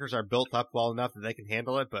characters are built up well enough that they can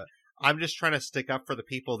handle it. But I'm just trying to stick up for the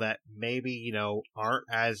people that maybe, you know, aren't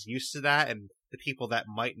as used to that, and the people that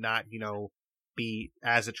might not, you know, be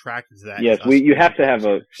as attracted to that. Yes, you have to have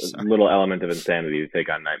a little element of insanity to take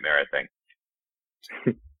on Nightmare, I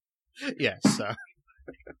think. Yes, so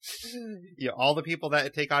you know, all the people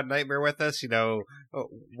that take on Nightmare with us, you know,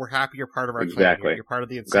 we're happy you're part of our clan. You're part of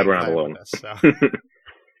the insane Glad we're not clan alone. with us.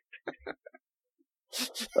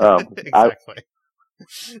 So. Exactly.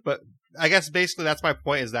 But I guess basically that's my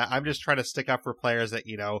point, is that I'm just trying to stick up for players that,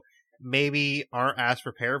 you know, maybe aren't as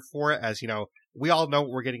prepared for it as, you know, we all know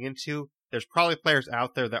what we're getting into. There's probably players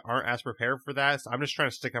out there that aren't as prepared for that. So I'm just trying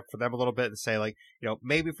to stick up for them a little bit and say, like, you know,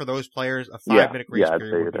 maybe for those players, a 5-minute grace period. I'd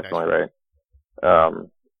say you're definitely right.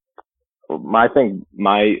 I think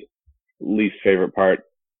my least favorite part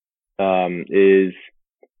is,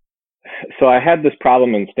 so I had this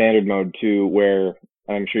problem in standard mode too, where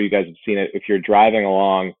I'm sure you guys have seen it. If you're driving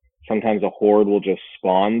along, sometimes a horde will just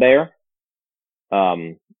spawn there,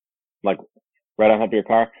 like right on top of your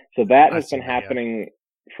car. So that has been happening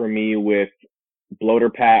for me with bloater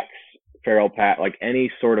packs, feral pack, like any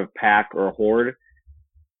sort of pack or horde.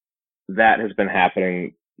 That has been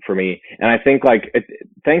happening for me. And I think, like,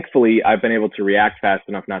 thankfully I've been able to react fast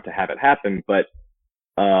enough not to have it happen, but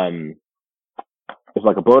if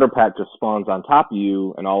like a bloater pack just spawns on top of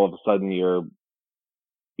you and all of a sudden you're,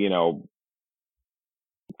 you know,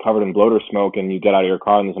 covered in bloater smoke and you get out of your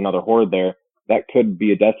car and there's another horde there, that could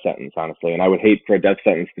be a death sentence, honestly. And I would hate for a death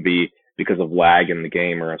sentence to be because of lag in the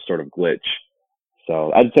game or a sort of glitch.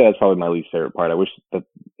 So I'd say that's probably my least favorite part. I wish that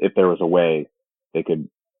if there was a way they could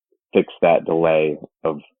fix that delay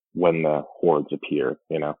of when the hordes appear,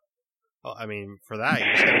 you know? Well, I mean, for that, you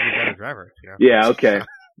just gotta be a better driver, you know? Yeah, okay.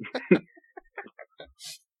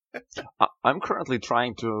 I'm currently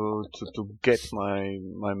trying to get my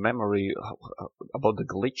memory about the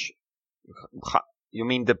glitch. You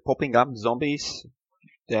mean the popping up zombies?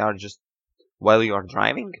 They are just while you are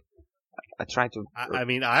driving? I try to. I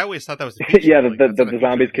mean, I always thought that was the feature. Yeah, the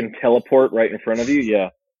zombies can teleport right in front of you. Yeah,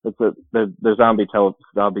 the zombie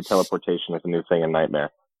teleportation is a new thing in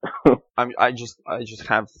Nightmare. I just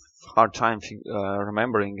have hard time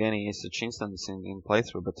remembering any such instance in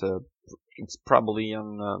playthrough, but it's probably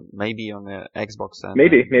on maybe on the Xbox. And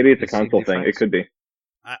maybe it's a console thing. It could be.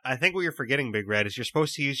 I think what you're forgetting, Big Red, is you're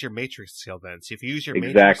supposed to use your Matrix skill then. So if you use your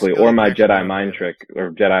exactly, Matrix skill, or my Jedi mind trick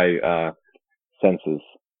or Jedi senses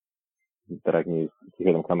that I can use to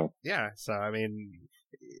hear them coming. Yeah, so I mean,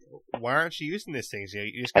 why aren't you using these things?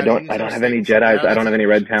 You just I don't have any Jedis. I don't have any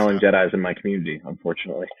Red Talon Jedis in my community,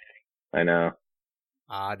 unfortunately. I know.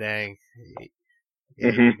 Ah, dang.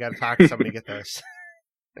 You gotta talk to somebody to get those.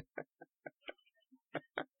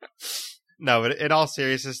 No, but in all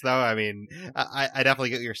seriousness, though, I mean, I definitely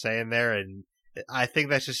get what you're saying there, and I think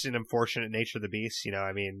that's just an unfortunate nature of the beast. You know,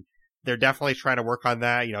 I mean, they're definitely trying to work on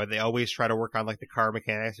that. You know, they always try to work on like the car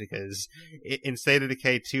mechanics because in State of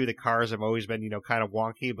Decay 2, the cars have always been, you know, kind of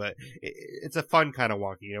wonky, but it's a fun kind of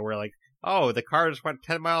wonky, you know, where like, oh, the car just went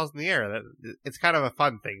 10 miles in the air. It's kind of a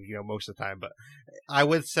fun thing, you know, most of the time. But I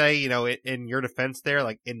would say, you know, in your defense there,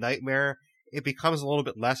 like in Nightmare, it becomes a little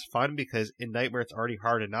bit less fun because in Nightmare it's already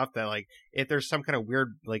hard enough that like if there's some kind of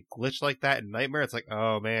weird like glitch like that in Nightmare, it's like,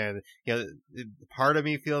 oh man, you know, part of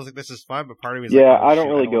me feels like this is fun, but part of me is like, oh, I don't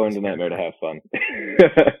shit, really I go want into this Nightmare to have fun.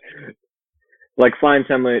 Like flying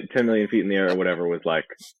 10 million feet in the air or whatever was like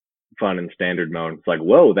fun in standard mode. It's like,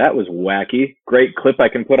 whoa, that was wacky. Great clip I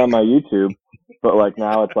can put on my YouTube. But like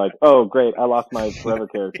now it's like, oh great, I lost my forever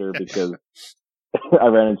character because I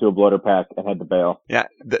ran into a bloater pack and had to bail. Yeah,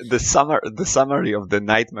 the summary of the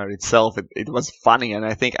Nightmare itself, it was funny, and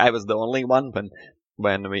I think I was the only one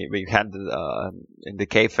when we had in the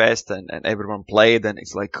K-Fest and everyone played, and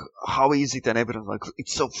it's like, how is it? And everyone's like,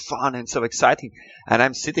 it's so fun and so exciting. And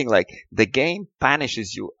I'm sitting like, the game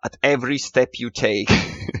punishes you at every step you take.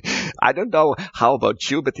 I don't know how about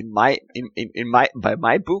you, but by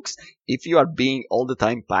my books, if you are being all the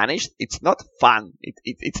time punished, it's not fun.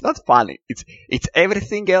 It's not fun. It's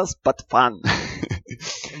everything else but fun.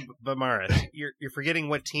 But Maris, you're forgetting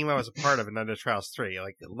what team I was a part of in Undead Trials 3.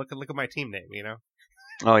 Like, look at my team name, you know?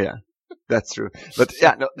 Oh yeah, that's true. But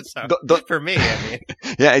yeah, no, so, don't, for me, I mean.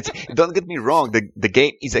 Yeah, don't get me wrong. The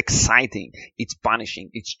game is exciting. It's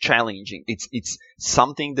punishing. It's challenging. It's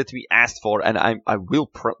something that we asked for, and I will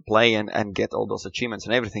play and get all those achievements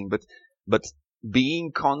and everything. But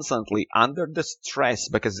being constantly under the stress,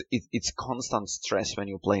 because it's constant stress when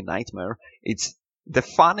you play Nightmare. The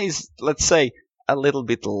fun is, let's say, a little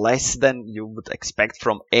bit less than you would expect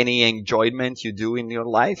from any enjoyment you do in your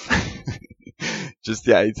life. Just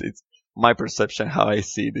yeah, it's my perception how I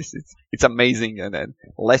see this. It's amazing and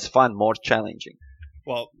less fun, more challenging.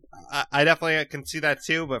 Well, I definitely can see that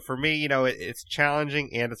too, but for me, you know, it's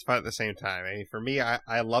challenging and it's fun at the same time. I mean, for me,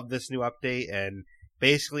 I love this new update, and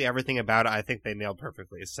basically everything about it I think they nailed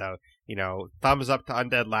perfectly. So, you know, thumbs up to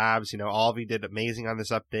Undead Labs. You know, all of you did amazing on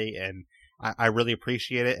this update, and I really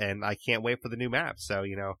appreciate it, and I can't wait for the new map. So,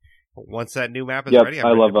 you know, once that new map is ready,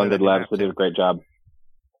 I love Undead Labs. They did a great job.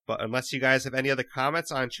 But unless you guys have any other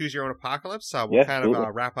comments on Choose Your Own Apocalypse, we'll kind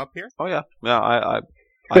of wrap up here. Oh yeah, I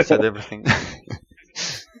said everything.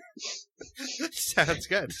 Sounds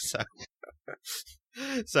good.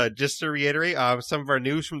 So just to reiterate, some of our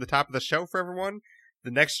news from the top of the show for everyone.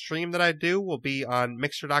 The next stream that I do will be on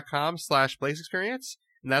mixer.com/BlazeExperience,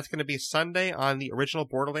 and that's going to be Sunday on the original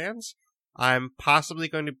Borderlands. I'm possibly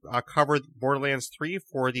going to cover Borderlands 3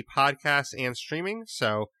 for the podcast and streaming,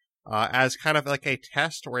 so as kind of like a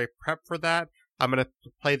test or a prep for that, I'm going to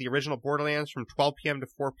play the original Borderlands from 12 p.m. to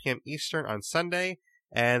 4 p.m. Eastern on Sunday,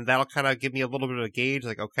 and that'll kind of give me a little bit of a gauge,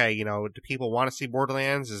 like, okay, you know, do people want to see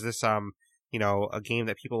Borderlands? Is this, you know, a game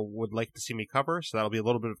that people would like to see me cover? So that'll be a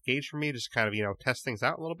little bit of a gauge for me, just kind of, you know, test things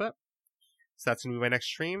out a little bit. So that's going to be my next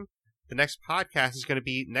stream. The next podcast is going to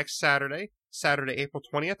be next Saturday, April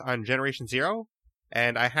 20th on Generation Zero,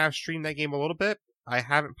 and I have streamed that game a little bit. I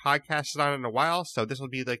haven't podcasted on it in a while, so this will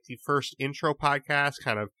be like the first intro podcast,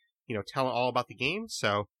 kind of, you know, telling all about the game,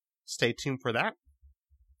 so stay tuned for that.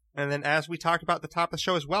 And then as we talked about at the top of the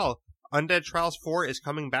show as well, Undead Trials 4 is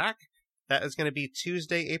coming back. That is going to be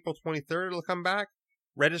Tuesday, April 23rd, it'll come back.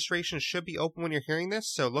 Registration should be open when you're hearing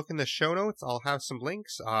this, so look in the show notes, I'll have some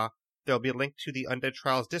links. There'll be a link to the Undead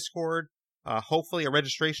Trials Discord, hopefully a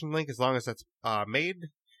registration link as long as that's made.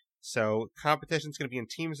 So competition's going to be in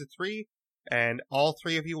teams of 3. And all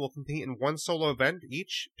 3 of you will compete in one solo event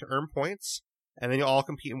each to earn points, and then you'll all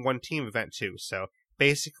compete in one team event too. So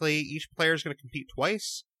basically, each player is going to compete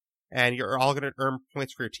twice, and you're all going to earn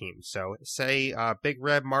points for your team. So say Big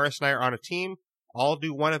Red, Morris, and I are on a team. I'll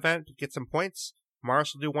do one event, get some points.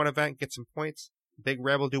 Morris will do one event, get some points. Big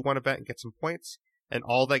Red will do one event and get some points. And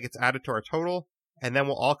all that gets added to our total. And then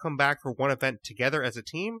we'll all come back for one event together as a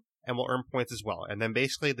team, and we'll earn points as well. And then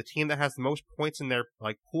basically, the team that has the most points in their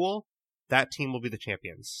pool, that team will be the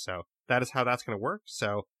champions. So that is how that's going to work.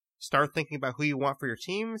 So start thinking about who you want for your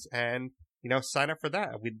teams and, you know, sign up for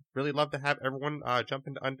that. We'd really love to have everyone jump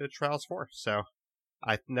into Undead Trials 4. So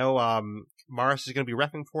I know Morris is going to be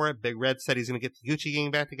repping for it. Big Red said he's going to get the Gucci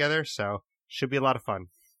gang back together. So should be a lot of fun.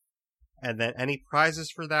 And then any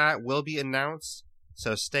prizes for that will be announced.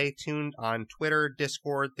 So stay tuned on Twitter,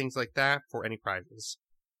 Discord, things like that for any prizes.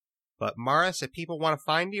 But Morris, if people want to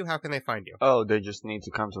find you, how can they find you? Oh, they just need to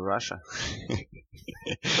come to Russia.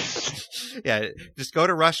 Yeah, just go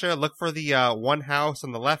to Russia, look for the one house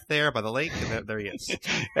on the left there by the lake, and there he is.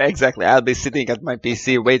 Exactly. I'll be sitting at my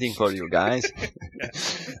PC waiting for you guys.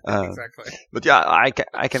 Exactly. But yeah, I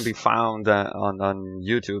can be found on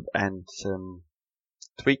YouTube and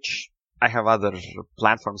Twitch. I have other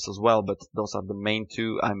platforms as well, but those are the main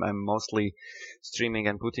two. I'm mostly streaming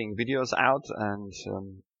and putting videos out, and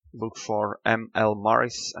look for ML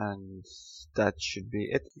Morris, and that should be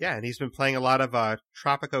it. Yeah, and he's been playing a lot of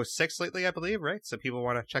Tropico 6 lately, I believe, right? So people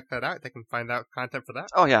want to check that out. They can find out content for that.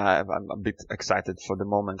 Oh yeah, I'm a bit excited for the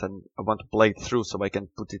moment, and I want to play it through so I can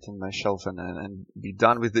put it in my shelf and be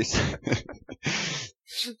done with this.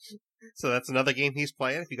 So that's another game he's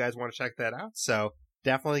playing if you guys want to check that out. So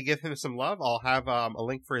definitely give him some love. I'll have a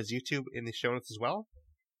link for his YouTube in the show notes as well.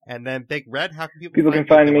 And then Big Red, how can people can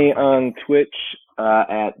find me on Twitch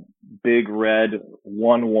at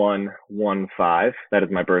BigRed1115. That is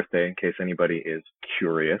my birthday, in case anybody is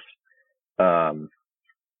curious. Yeah,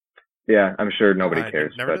 I'm sure nobody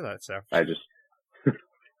cares. Never did that, so I just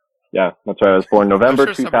yeah, that's right. I was born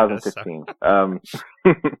November sure 2015.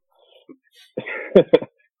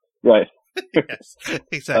 Right. Yes,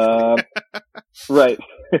 exactly. Right.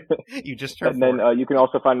 You just turned. And then you can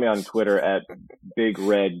also find me on Twitter at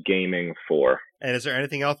BigRedGaming4. And is there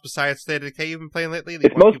anything else besides State of Decay you've been playing lately?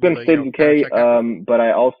 It's mostly been State of Decay, but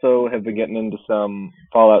I also have been getting into some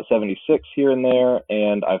Fallout 76 here and there,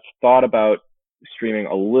 and I've thought about streaming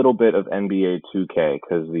a little bit of NBA 2K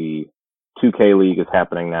because the 2K League is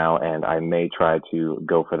happening now, and I may try to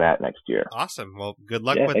go for that next year. Awesome. Well, good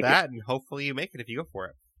luck with that, and hopefully you make it if you go for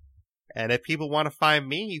it. And if people want to find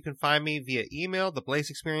me, you can find me via email,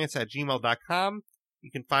 theblazeexperience@gmail.com.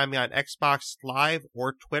 You can find me on Xbox Live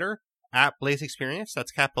or Twitter at BlazeExperience.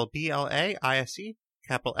 That's capital BLAISE,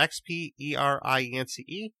 capital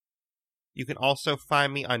XPERIENCE. You can also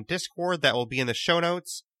find me on Discord. That will be in the show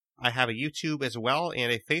notes. I have a YouTube as well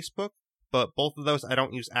and a Facebook, but both of those I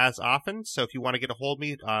don't use as often. So if you want to get a hold of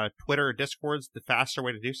me, Twitter or Discord's the faster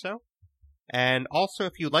way to do so. And also,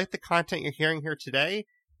 if you like the content you're hearing here today,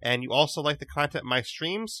 and you also like the content of my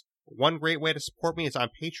streams, one great way to support me is on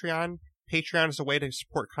Patreon. Patreon is a way to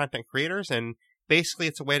support content creators, and basically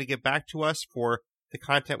it's a way to give back to us for the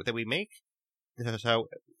content that we make. So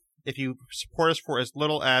if you support us for as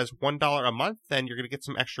little as $1 a month, then you're going to get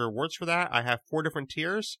some extra rewards for that. I have 4 different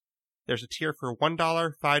tiers. There's a tier for $1,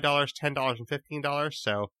 $5, $10, and $15.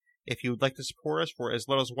 So if you would like to support us for as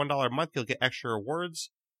little as $1 a month, you'll get extra rewards.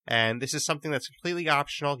 And this is something that's completely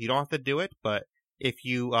optional. You don't have to do it, but if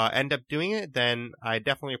you end up doing it, then I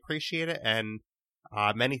definitely appreciate it, and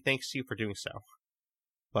many thanks to you for doing so.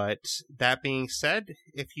 But that being said,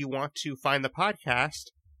 if you want to find the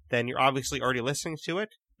podcast, then you're obviously already listening to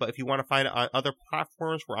it. But if you want to find it on other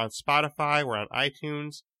platforms, we're on Spotify, we're on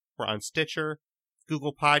iTunes, we're on Stitcher,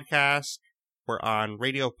 Google Podcasts, we're on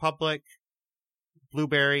Radio Public,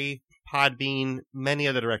 Blueberry, Podbean, many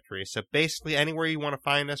other directories. So basically anywhere you want to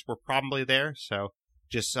find us, we're probably there. So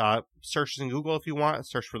just search in Google if you want,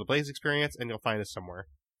 search for the Blaze Experience, and you'll find us somewhere.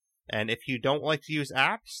 And if you don't like to use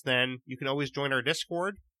apps, then you can always join our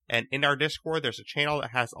Discord. And in our Discord, there's a channel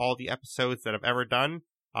that has all the episodes that I've ever done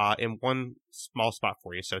in one small spot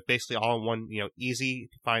for you. So it's basically all in one, easy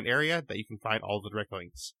to find area that you can find all the direct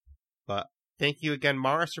links. But thank you again,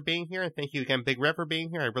 Morris, for being here, and thank you again, Big Rev, for being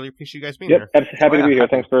here. I really appreciate you guys being here. Yep, happy to be here.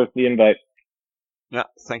 Thanks for the invite. Yeah,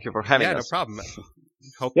 thank you for having us. Yeah, no problem.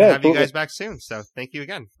 Hope to have you guys back soon. So thank you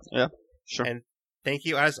again. Yeah, sure. And thank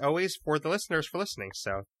you, as always, for the listeners for listening.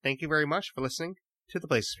 So thank you very much for listening to the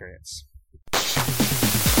Blaze Experience.